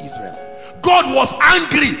do for Israel. God was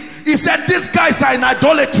angry. He said, these guys are in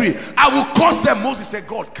idolatry. I will curse them. Moses said,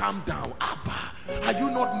 God, calm down. Abba, are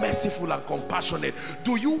you not merciful and compassionate?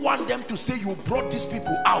 Do you want them to say you brought these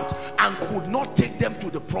people out and could not take them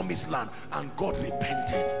to the promised land? And God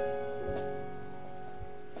repented.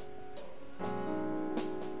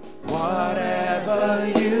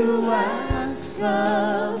 Whatever you ask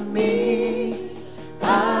of me,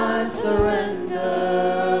 I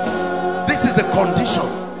surrender. This is the condition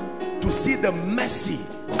to see the mercy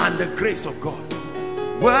and the grace of God.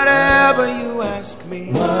 Whatever you ask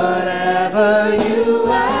me, Whatever you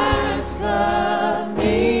ask of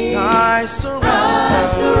me, I surrender. I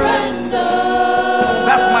surrender.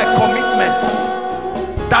 That's my commitment,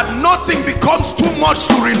 that nothing becomes too much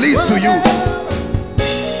to release to you.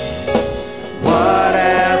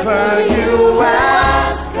 Whatever you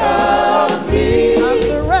ask of me, I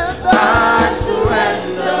surrender. I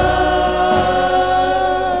surrender.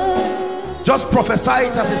 Just prophesy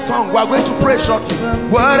it as a song. We are going to pray shortly.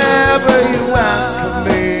 Whatever you ask of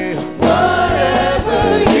me,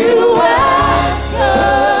 Whatever you ask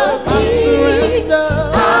of me,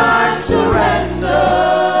 I surrender.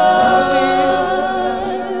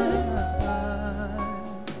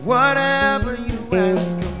 whatever you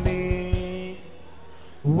ask of me,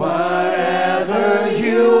 Whatever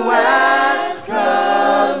you ask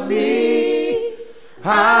of me,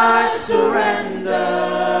 I surrender.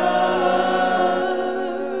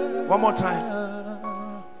 one more time.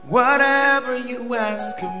 Whatever you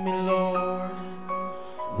ask of me, Lord,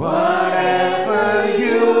 Whatever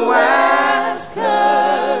you ask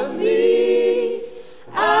of me,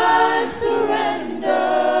 I surrender.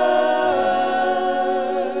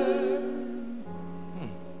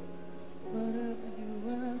 Whatever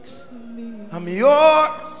you ask of me, I'm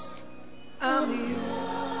yours.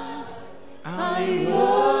 I'm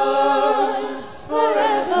yours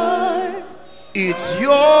forever. It's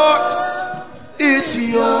yours. It's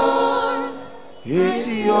yours. It's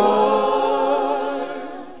yours.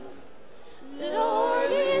 Lord,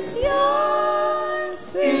 it's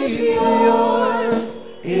yours. It's yours.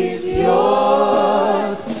 It's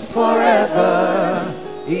yours forever.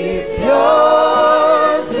 It's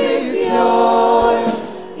yours. It's yours.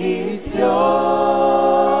 It's yours.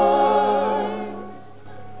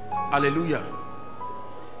 Hallelujah.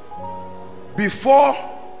 Before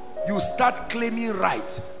you start claiming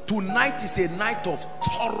right, tonight is a night of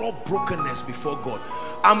thorough brokenness before God.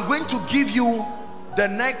 I'm going to give you the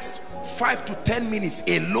next 5 to 10 minutes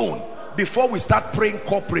alone before we start praying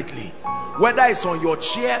corporately. Whether it's on your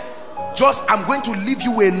chair, I'm going to leave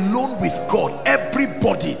you alone with God.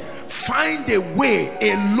 Everybody find a way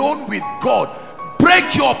alone with God.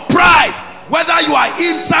 Break your pride, whether you are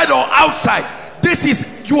inside or outside.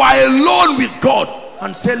 You are alone with God,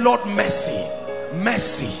 and say, Lord, mercy,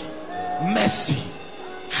 mercy, mercy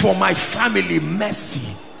for my family, mercy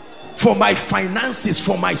for my finances,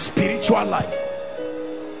 for my spiritual life.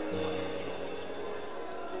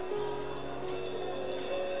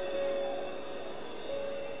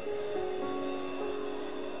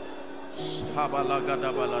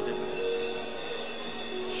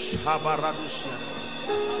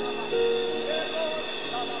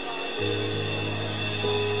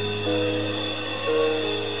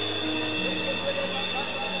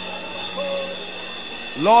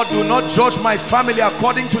 Lord, do not judge my family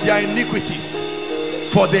according to their iniquities,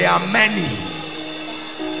 for they are many.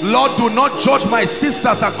 Lord, do not judge my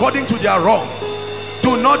sisters according to their wrongs.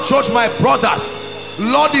 Do not judge my brothers.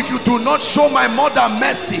 Lord, if you do not show my mother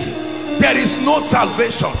mercy, there is no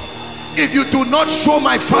salvation. If you do not show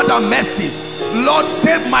my father mercy, Lord,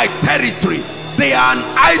 save my territory. They are an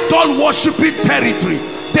idol worshiping territory.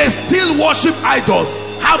 They still worship idols.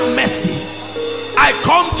 Have mercy. I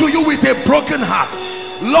come to you with a broken heart.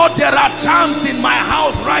 Lord, there are charms in my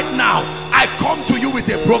house right now. I come to you with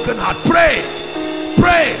a broken heart. Pray,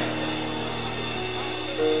 pray.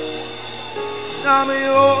 I'm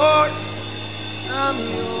yours. I'm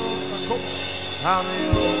yours. I'm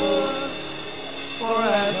yours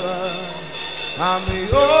forever. I'm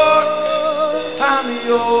yours. I'm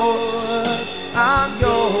yours. I'm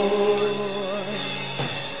yours.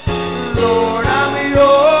 Lord, I'm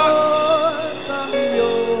yours. I'm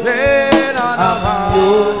yours.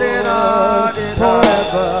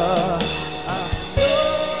 Forever.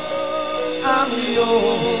 I'm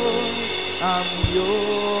yours. I'm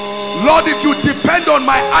yours. Lord, if you depend on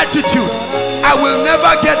my attitude, I will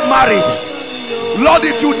never get married. Lord,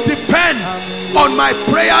 if you depend on my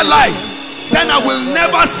prayer life, then I will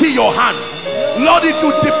never see your hand. Lord, if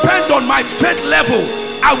you depend on my faith level,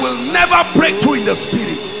 I will never break through in the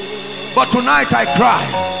spirit. But tonight I cry,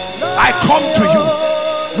 I come to you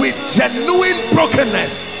with genuine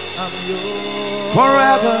brokenness.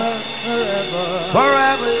 Forever, forever,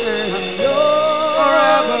 forever,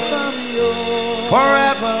 forever, forever,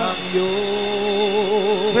 forever.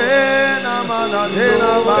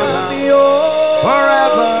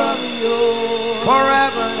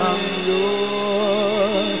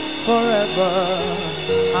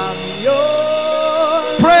 I'm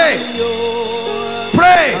yours. Pray,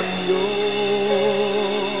 pray,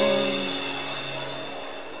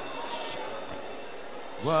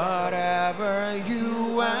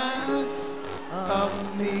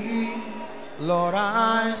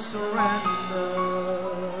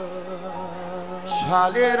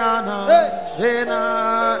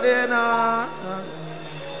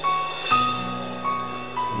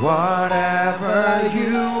 Whatever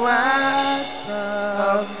you ask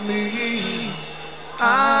of me,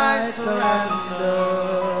 I surrender.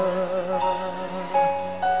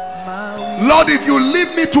 Lord, if you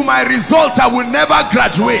leave me to my results, I will never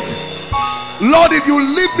graduate. Lord, if you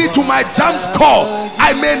leave me to my jam score,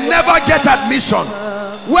 I may never get admission.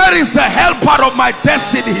 Where is the helper of my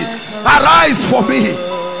destiny? Arise for me.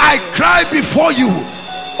 I cry before you,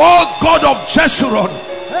 O God of Jeshurun.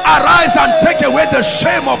 Arise and take away the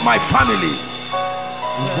shame of my family.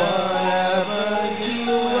 Whatever you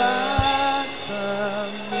ask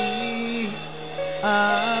of me,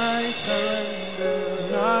 I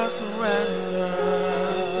surrender. I surrender.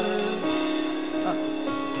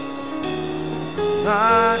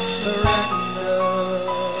 I surrender.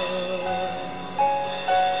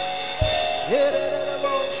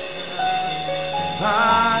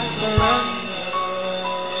 I surrender.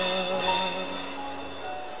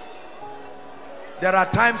 There are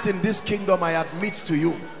times in this kingdom, I admit to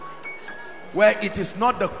you, where it is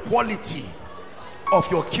not the quality of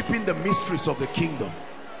your keeping the mysteries of the kingdom,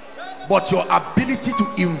 but your ability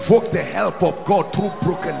to invoke the help of God through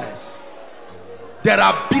brokenness. There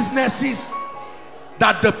are businesses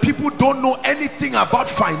that the people don't know anything about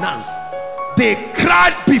finance. They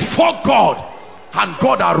cried before God, and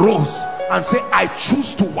God arose and said, I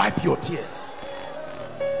choose to wipe your tears.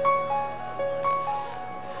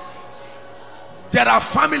 There are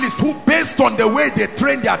families who, based on the way they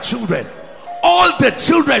train their children, all the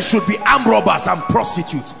children should be armed robbers and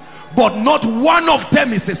prostitutes, but not one of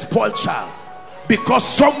them is a spoiled child, because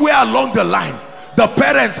somewhere along the line the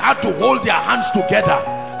parents had to hold their hands together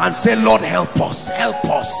and say, Lord, help us, help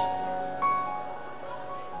us.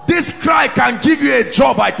 This cry can give you a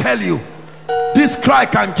job. I tell you, this cry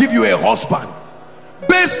can give you a husband.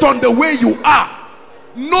 Based on the way you are,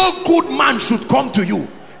 no good man should come to you.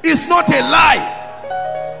 It's not a lie,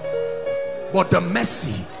 but the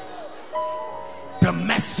mercy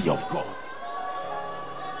of God.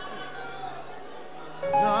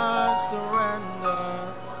 I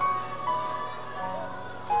surrender.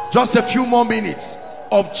 Just a few more minutes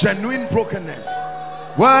of genuine brokenness.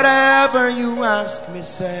 Whatever you ask me,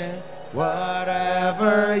 say.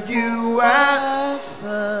 Whatever you ask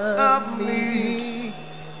of me,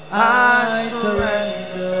 I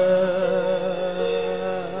surrender.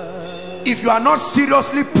 If you are not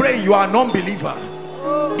seriously praying, you are a non-believer.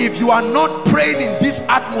 If you are not praying in this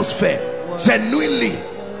atmosphere genuinely,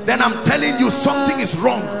 then I'm telling you, something is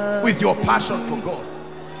wrong with your passion for God.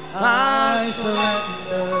 I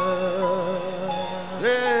surrender.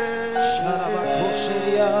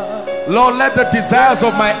 Lord, let the desires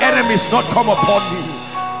of my enemies not come upon me.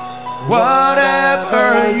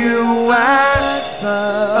 Whatever you ask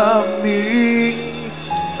of me,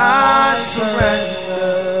 I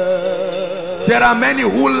surrender. There are many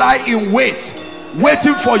who lie in wait,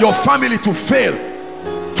 waiting for your family to fail,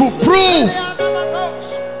 to prove,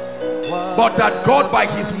 but that God by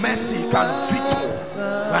his mercy can veto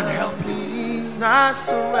and help you. I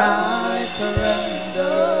surrender.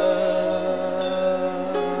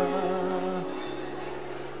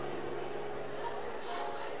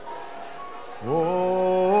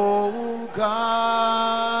 Oh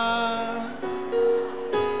God,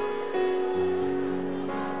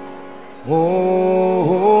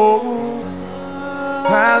 oh,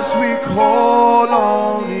 as we call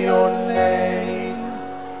on your name,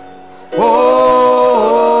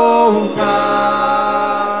 oh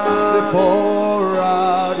God, pour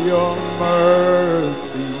out your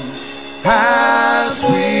mercy as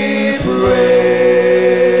we pray.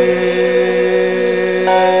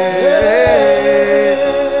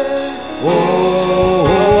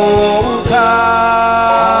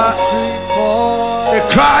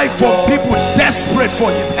 For people desperate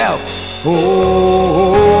for his help.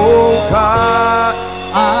 Oh God,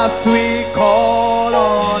 as we call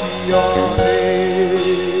on your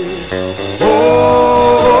name,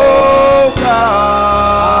 oh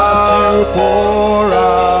God, as you pour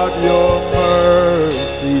out your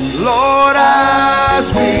mercy, Lord,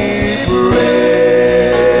 as we pray,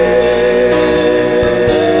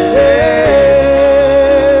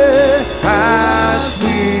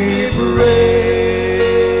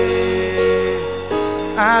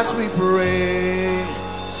 as we pray,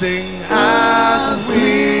 sing as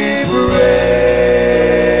we pray,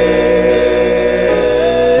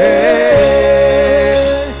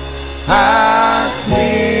 as we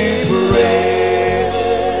pray.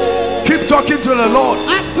 Keep talking to the Lord.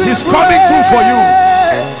 He's coming through for you.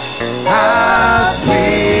 As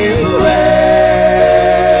we pray,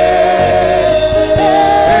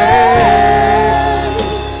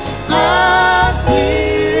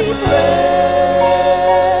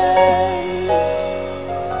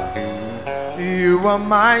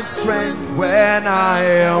 my strength when I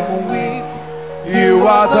am weak. You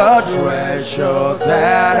are the treasure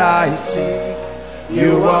that I seek.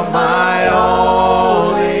 You are my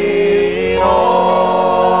all in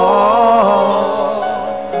all.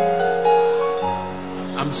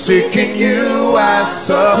 I'm seeking you as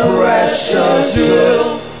a precious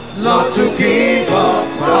jewel. Not to give up,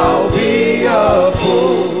 I'll be a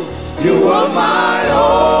fool. You are my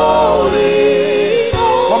all in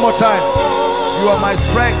all. One more time. You are my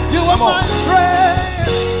strength. You are my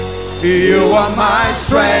strength. You are my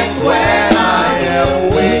strength when I am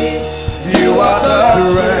weak. You are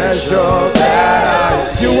the treasure that I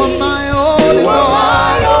see. You are my all in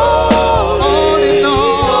all. All in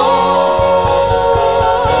all.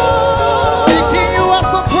 Seeking you as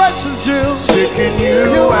a precious jewel. Seeking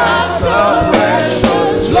you as a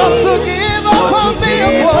precious jewel. Love to give up on me.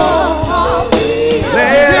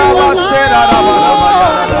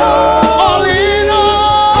 All in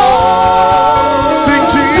all. Sing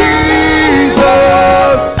Jesus.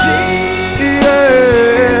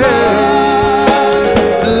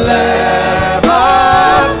 Lamb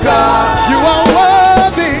of God. You are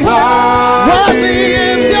worthy. Worthy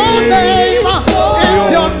is your name.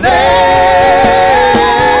 It's your name.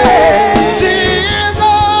 Jesus.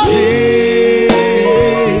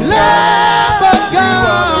 Lamb of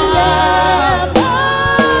God.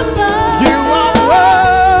 You are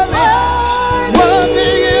worthy.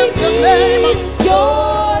 Worthy is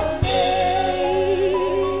your name.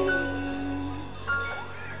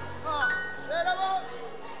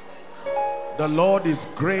 The Lord is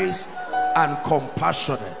graced and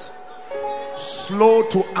compassionate, slow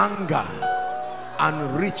to anger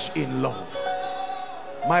and rich in love.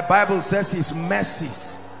 My Bible says his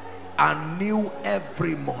mercies are new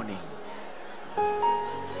every morning.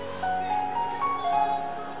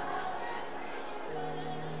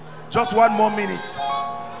 Just one more minute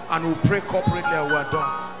and we'll pray corporately and we're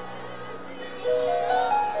done.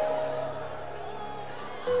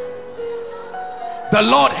 The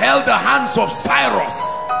Lord held the hands of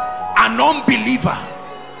Cyrus, an unbeliever,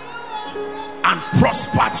 and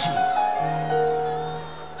prospered him.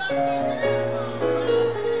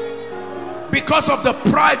 Because of the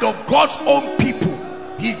pride of God's own people,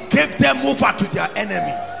 he gave them over to their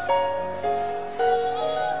enemies.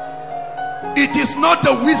 It is not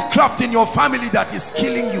the witchcraft in your family that is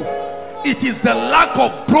killing you. It is the lack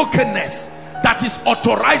of brokenness that is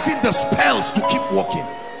authorizing the spells to keep working.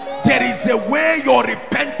 There is a way your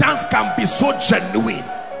repentance can be so genuine.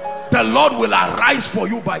 The Lord will arise for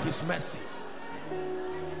you by his mercy.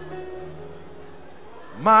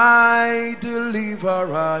 My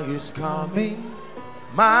deliverer is coming.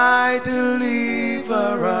 My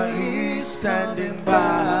deliverer is standing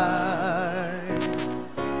by.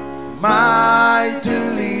 My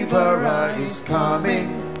deliverer is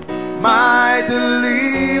coming. My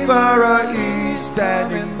deliverer is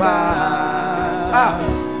standing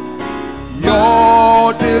by.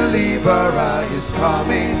 Your deliverer is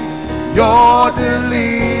coming. Your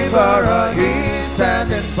deliverer is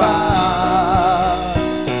standing by.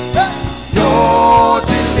 Your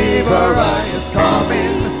deliverer is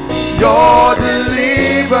coming. Your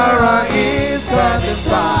deliverer is standing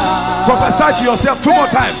by. Prophesy to yourself 2 more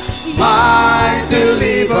times. My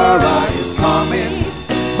deliverer is coming.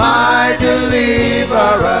 My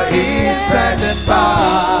deliverer is standing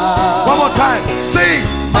by. One more time. Sing.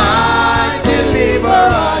 My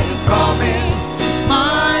deliverer is coming.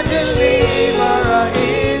 My deliverer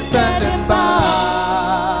is standing by.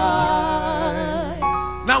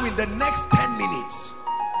 Now in the next 10 minutes,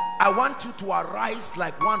 I want you to arise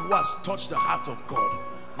like one who has touched the heart of God.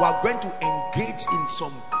 We are going to engage in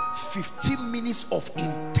some 15 minutes of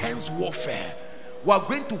intense warfare. We are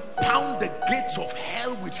going to pound the gates of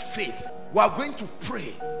hell with faith. We are going to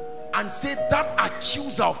pray and say, that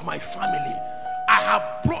accuser of my family, I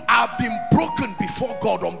have been broken before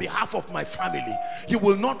God on behalf of my family. He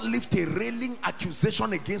will not lift a railing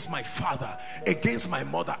accusation against my father, against my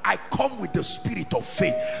mother. I come with the spirit of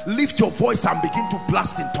faith. Lift your voice and begin to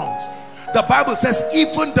blast in tongues. The Bible says,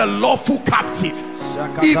 even the lawful captive,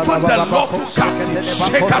 even the lawful captive,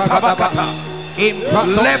 even the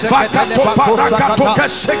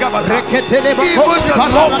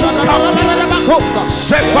lawful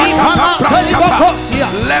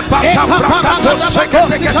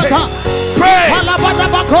pray,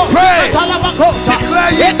 pray,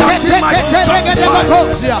 declare ye that he might be justified.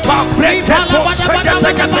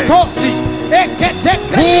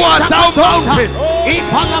 Who art thou mountain?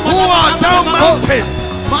 Who art thou mountain?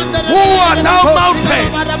 Who art thou mountain?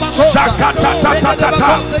 Shakata tata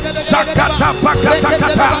shakata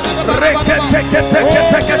pakata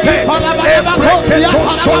reketeketekete ebreketo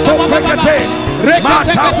shoto prekete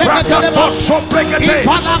mata brakato shoprekete.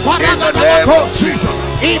 In the name of Jesus,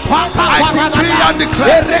 I decree and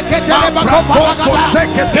declare.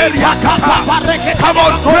 Come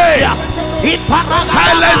on, pray.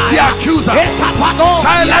 Silence the accuser.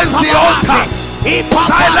 Silence the altars.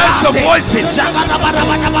 Silence the voices.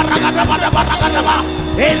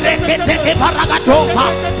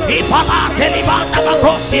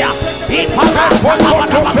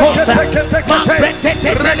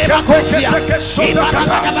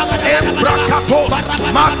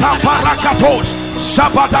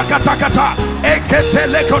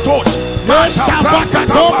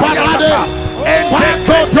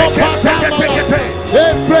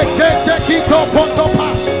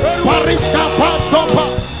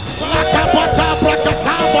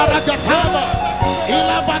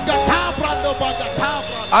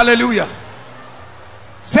 Hallelujah.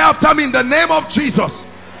 Say after me, in the name of Jesus.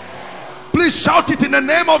 Please shout it, in the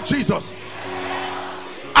name of Jesus.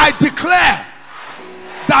 I declare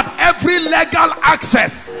that every legal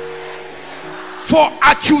access for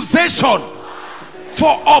accusation,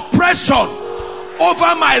 for oppression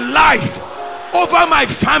over my life, over my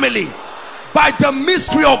family, by the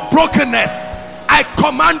mystery of brokenness, I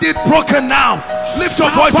command it broken now. Lift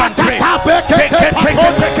your voice and pray.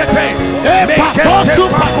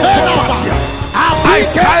 I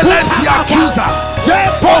silence the accuser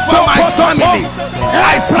over my family.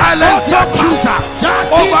 I silence the accuser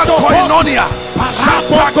over Koinonia.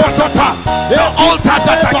 The altar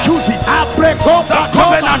that accuses, the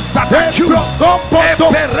covenants that accuse.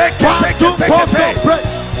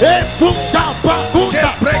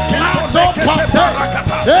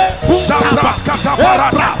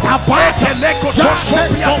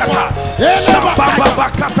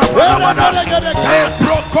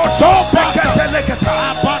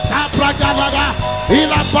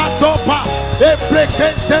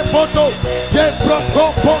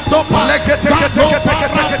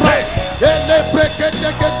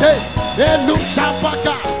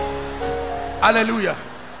 Hallelujah.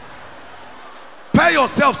 Pair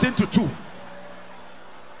yourselves into two.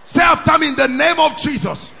 Say after me, in the name of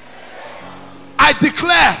Jesus, I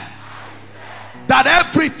declare that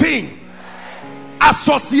everything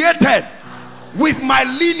associated with my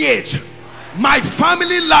lineage, my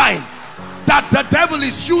family line, that the devil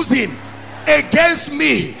is using against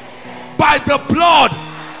me, by the blood,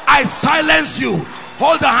 I silence you.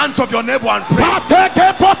 Hold the hands of your neighbor and pray.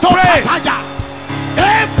 Pray.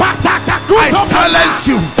 I silence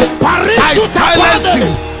you. I silence you.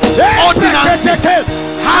 Ordinances,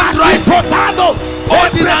 handwriting,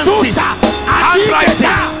 ordinances,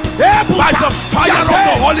 handwriting, by the fire of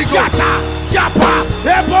the Holy Ghost.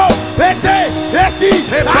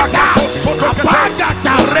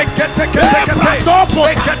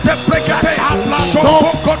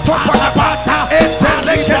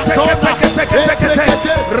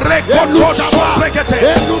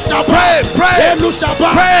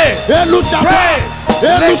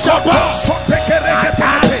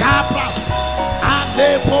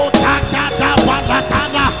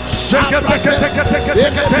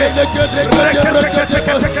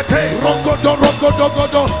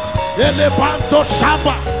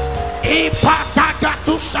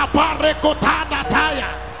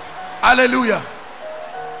 Hallelujah.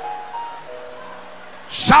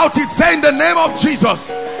 Shout it, say, in the name of Jesus.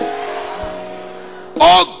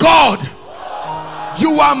 Oh God,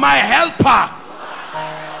 you are my helper.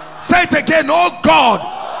 Say it again. Oh God,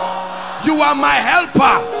 you are my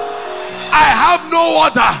helper. I have no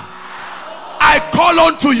other. I call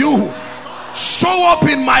on to you. Show up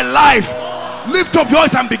in my life. Lift up your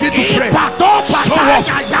voice and begin to pray. Show up.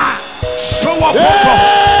 Show up, oh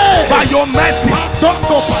God, by your mercy.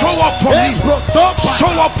 Show up for me.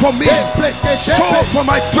 Show up for me. Show up for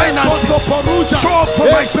my finances. Show up for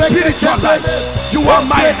my spiritual life. You are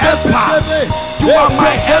my helper. You are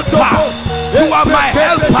my helper. You are my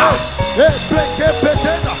helper.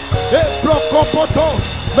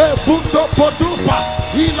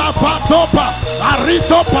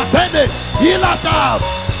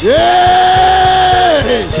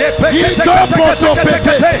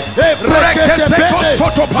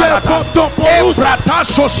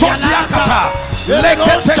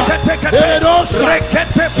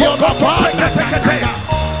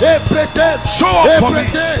 Show up for me.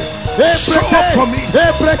 Show up for me.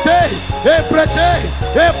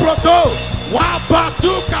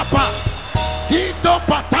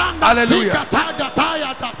 Hallelujah.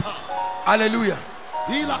 Hallelujah.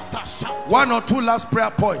 One or two last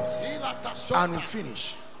prayer points and we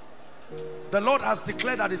finish. The Lord has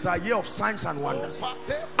declared that it's a year of signs and wonders.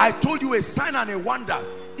 I told you a sign and a wonder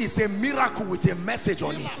is a miracle with a message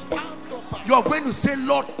on it. You are going to say,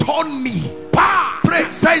 Lord, turn me. Pray,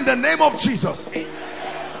 say in the name of Jesus,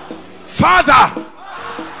 Father,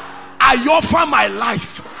 I offer my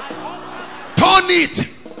life. Turn it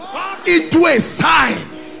into a sign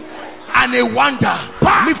and a wonder.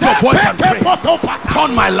 Lift your voice and pray.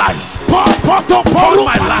 Turn my life. Turn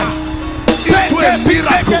my life into a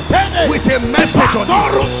miracle with a message on it.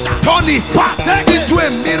 Turn it into a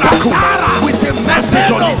miracle with a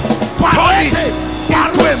message on it. Turn it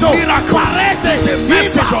into a miracle with a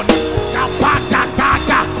message on it.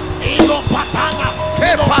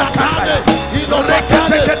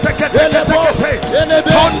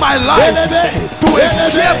 Turn my life to a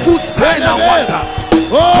fearful sign and wonder.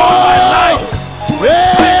 Turn my life to a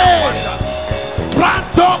sign and wonder.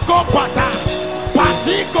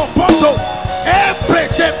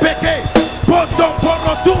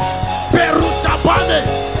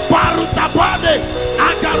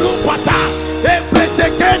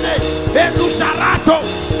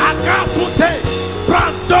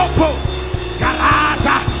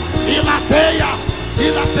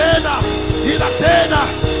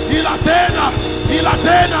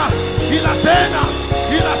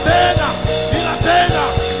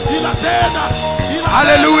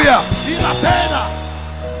 Hallelujah.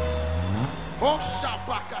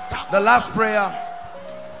 The last prayer,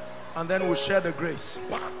 and then we'll share the grace.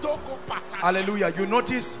 Hallelujah. You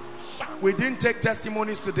notice we didn't take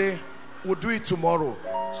testimonies today. We'll do it tomorrow.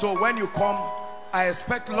 So when you come, I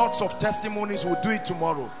expect lots of testimonies. We'll do it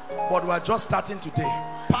tomorrow, but we're just starting today.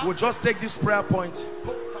 We'll just take this prayer point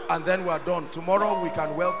and then we're done. Tomorrow we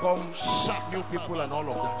can welcome new people and all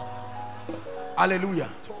of that. Hallelujah.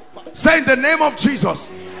 Say in the name of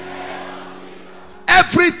Jesus,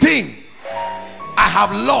 everything I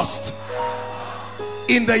have lost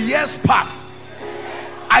in the years past,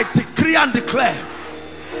 I decree and declare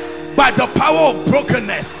by the power of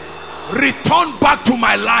brokenness, return back to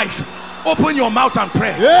my life. Open your mouth and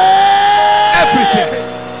pray. Everything.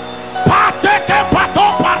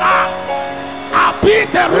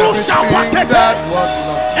 Everything that was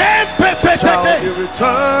lost shall be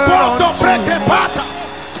returned unto me.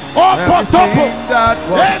 Everything that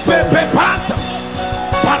was stolen, everything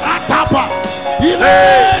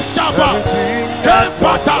that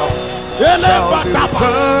was lost shall be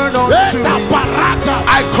returned unto me.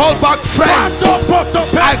 I call back friends.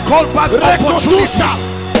 I call back opportunities.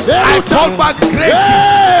 I call back graces.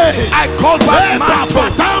 I call back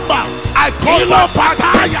mantles. I call back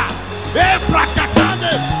access.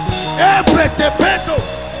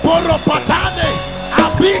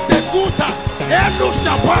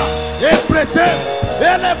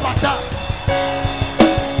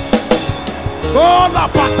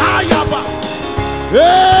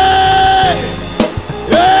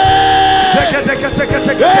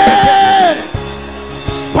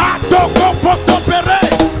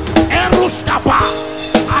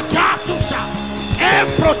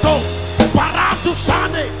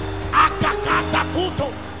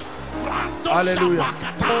 Hallelujah.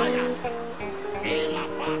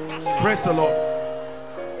 Praise the Lord.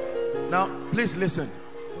 Now please listen.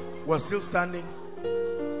 We're still standing.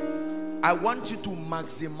 I want you to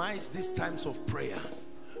maximize these times of prayer.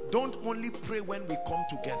 Don't only pray when we come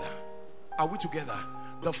together. Are we together?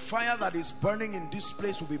 The fire that is burning in this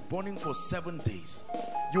place will be burning for 7 days.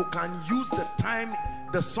 You can use the time.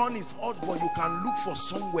 The sun is hot, but you can look for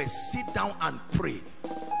somewhere, sit down and pray.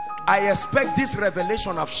 I expect this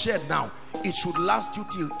revelation I've shared now, it should last you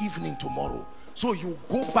till evening tomorrow. So you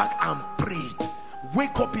go back and pray it.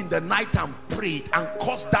 Wake up in the night and pray it, and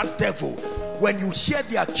curse that devil. When you hear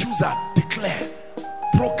the accuser, declare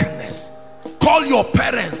brokenness. Call your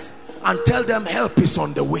parents and tell them help is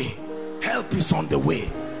on the way. Help is on the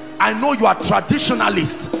way. I know you are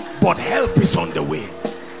traditionalists, but help is on the way.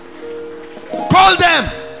 Call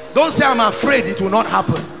them. Don't say I'm afraid it will not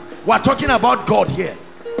happen. We're talking about God here.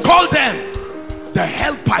 Call them. The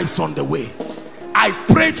helper is on the way. I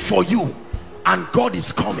prayed for you and God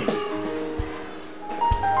is coming.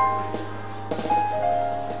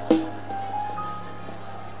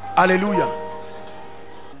 Hallelujah.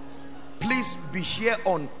 Please be here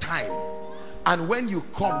on time. And when you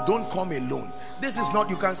come, don't come alone. This is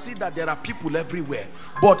not, you can see that there are people everywhere,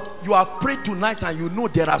 but you have prayed tonight and you know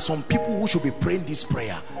there are some people who should be praying this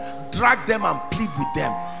prayer. Drag them and plead with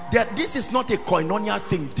them. This is not a koinonia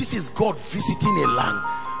thing. This is God visiting a land.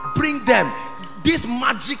 Bring them. This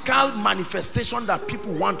magical manifestation that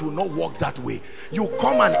people want will not work that way. You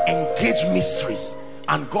come and engage mysteries.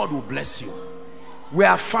 and God will bless you. We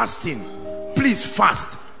are fasting. Please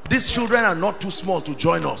fast. These children are not too small to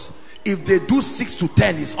join us. If they do 6 to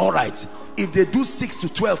 10, it's all right. If they do 6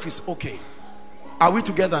 to 12, it's okay. Are we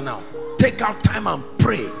together now? Take out time and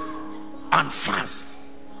pray and fast.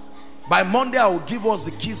 By Monday, I will give us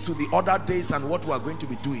the keys to the other days and what we are going to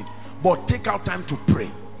be doing. But take out time to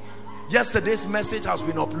pray. Yesterday's message has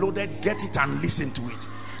been uploaded. Get it and listen to it.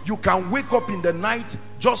 You can wake up in the night,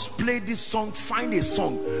 just play this song, find a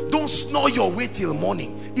song. Don't snore your way till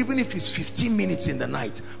morning. Even if it's 15 minutes in the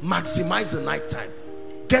night, maximize the night time.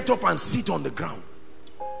 Get up and sit on the ground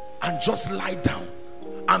and just lie down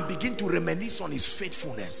and begin to reminisce on his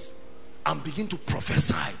faithfulness and begin to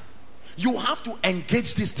prophesy. You have to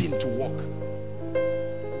engage this thing to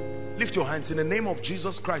work. Lift your hands. In the name of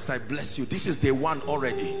Jesus Christ, I bless you. This is day 1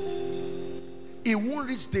 already. It won't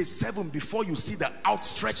reach day 7 before you see the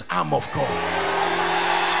outstretched arm of God.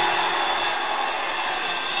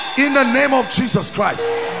 In the name of Jesus Christ.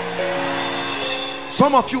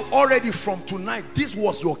 Some of you already from tonight, this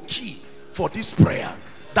was your key for this prayer.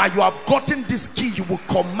 That you have gotten this key, you will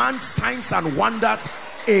command signs and wonders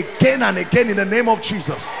again and again in the name of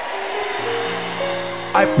Jesus.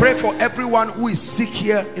 I pray for everyone who is sick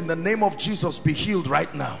here, in the name of Jesus, be healed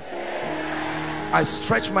right now. I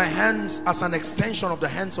stretch my hands as an extension of the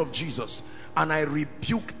hands of Jesus, and I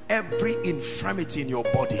rebuke every infirmity in your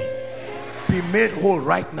body. Be made whole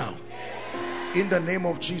right now in the name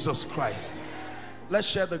of Jesus Christ. Let's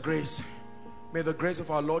share the grace. May the grace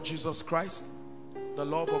of our Lord Jesus Christ, the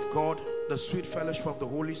love of God, the sweet fellowship of the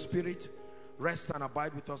Holy Spirit rest and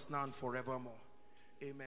abide with us now and forevermore. Amen.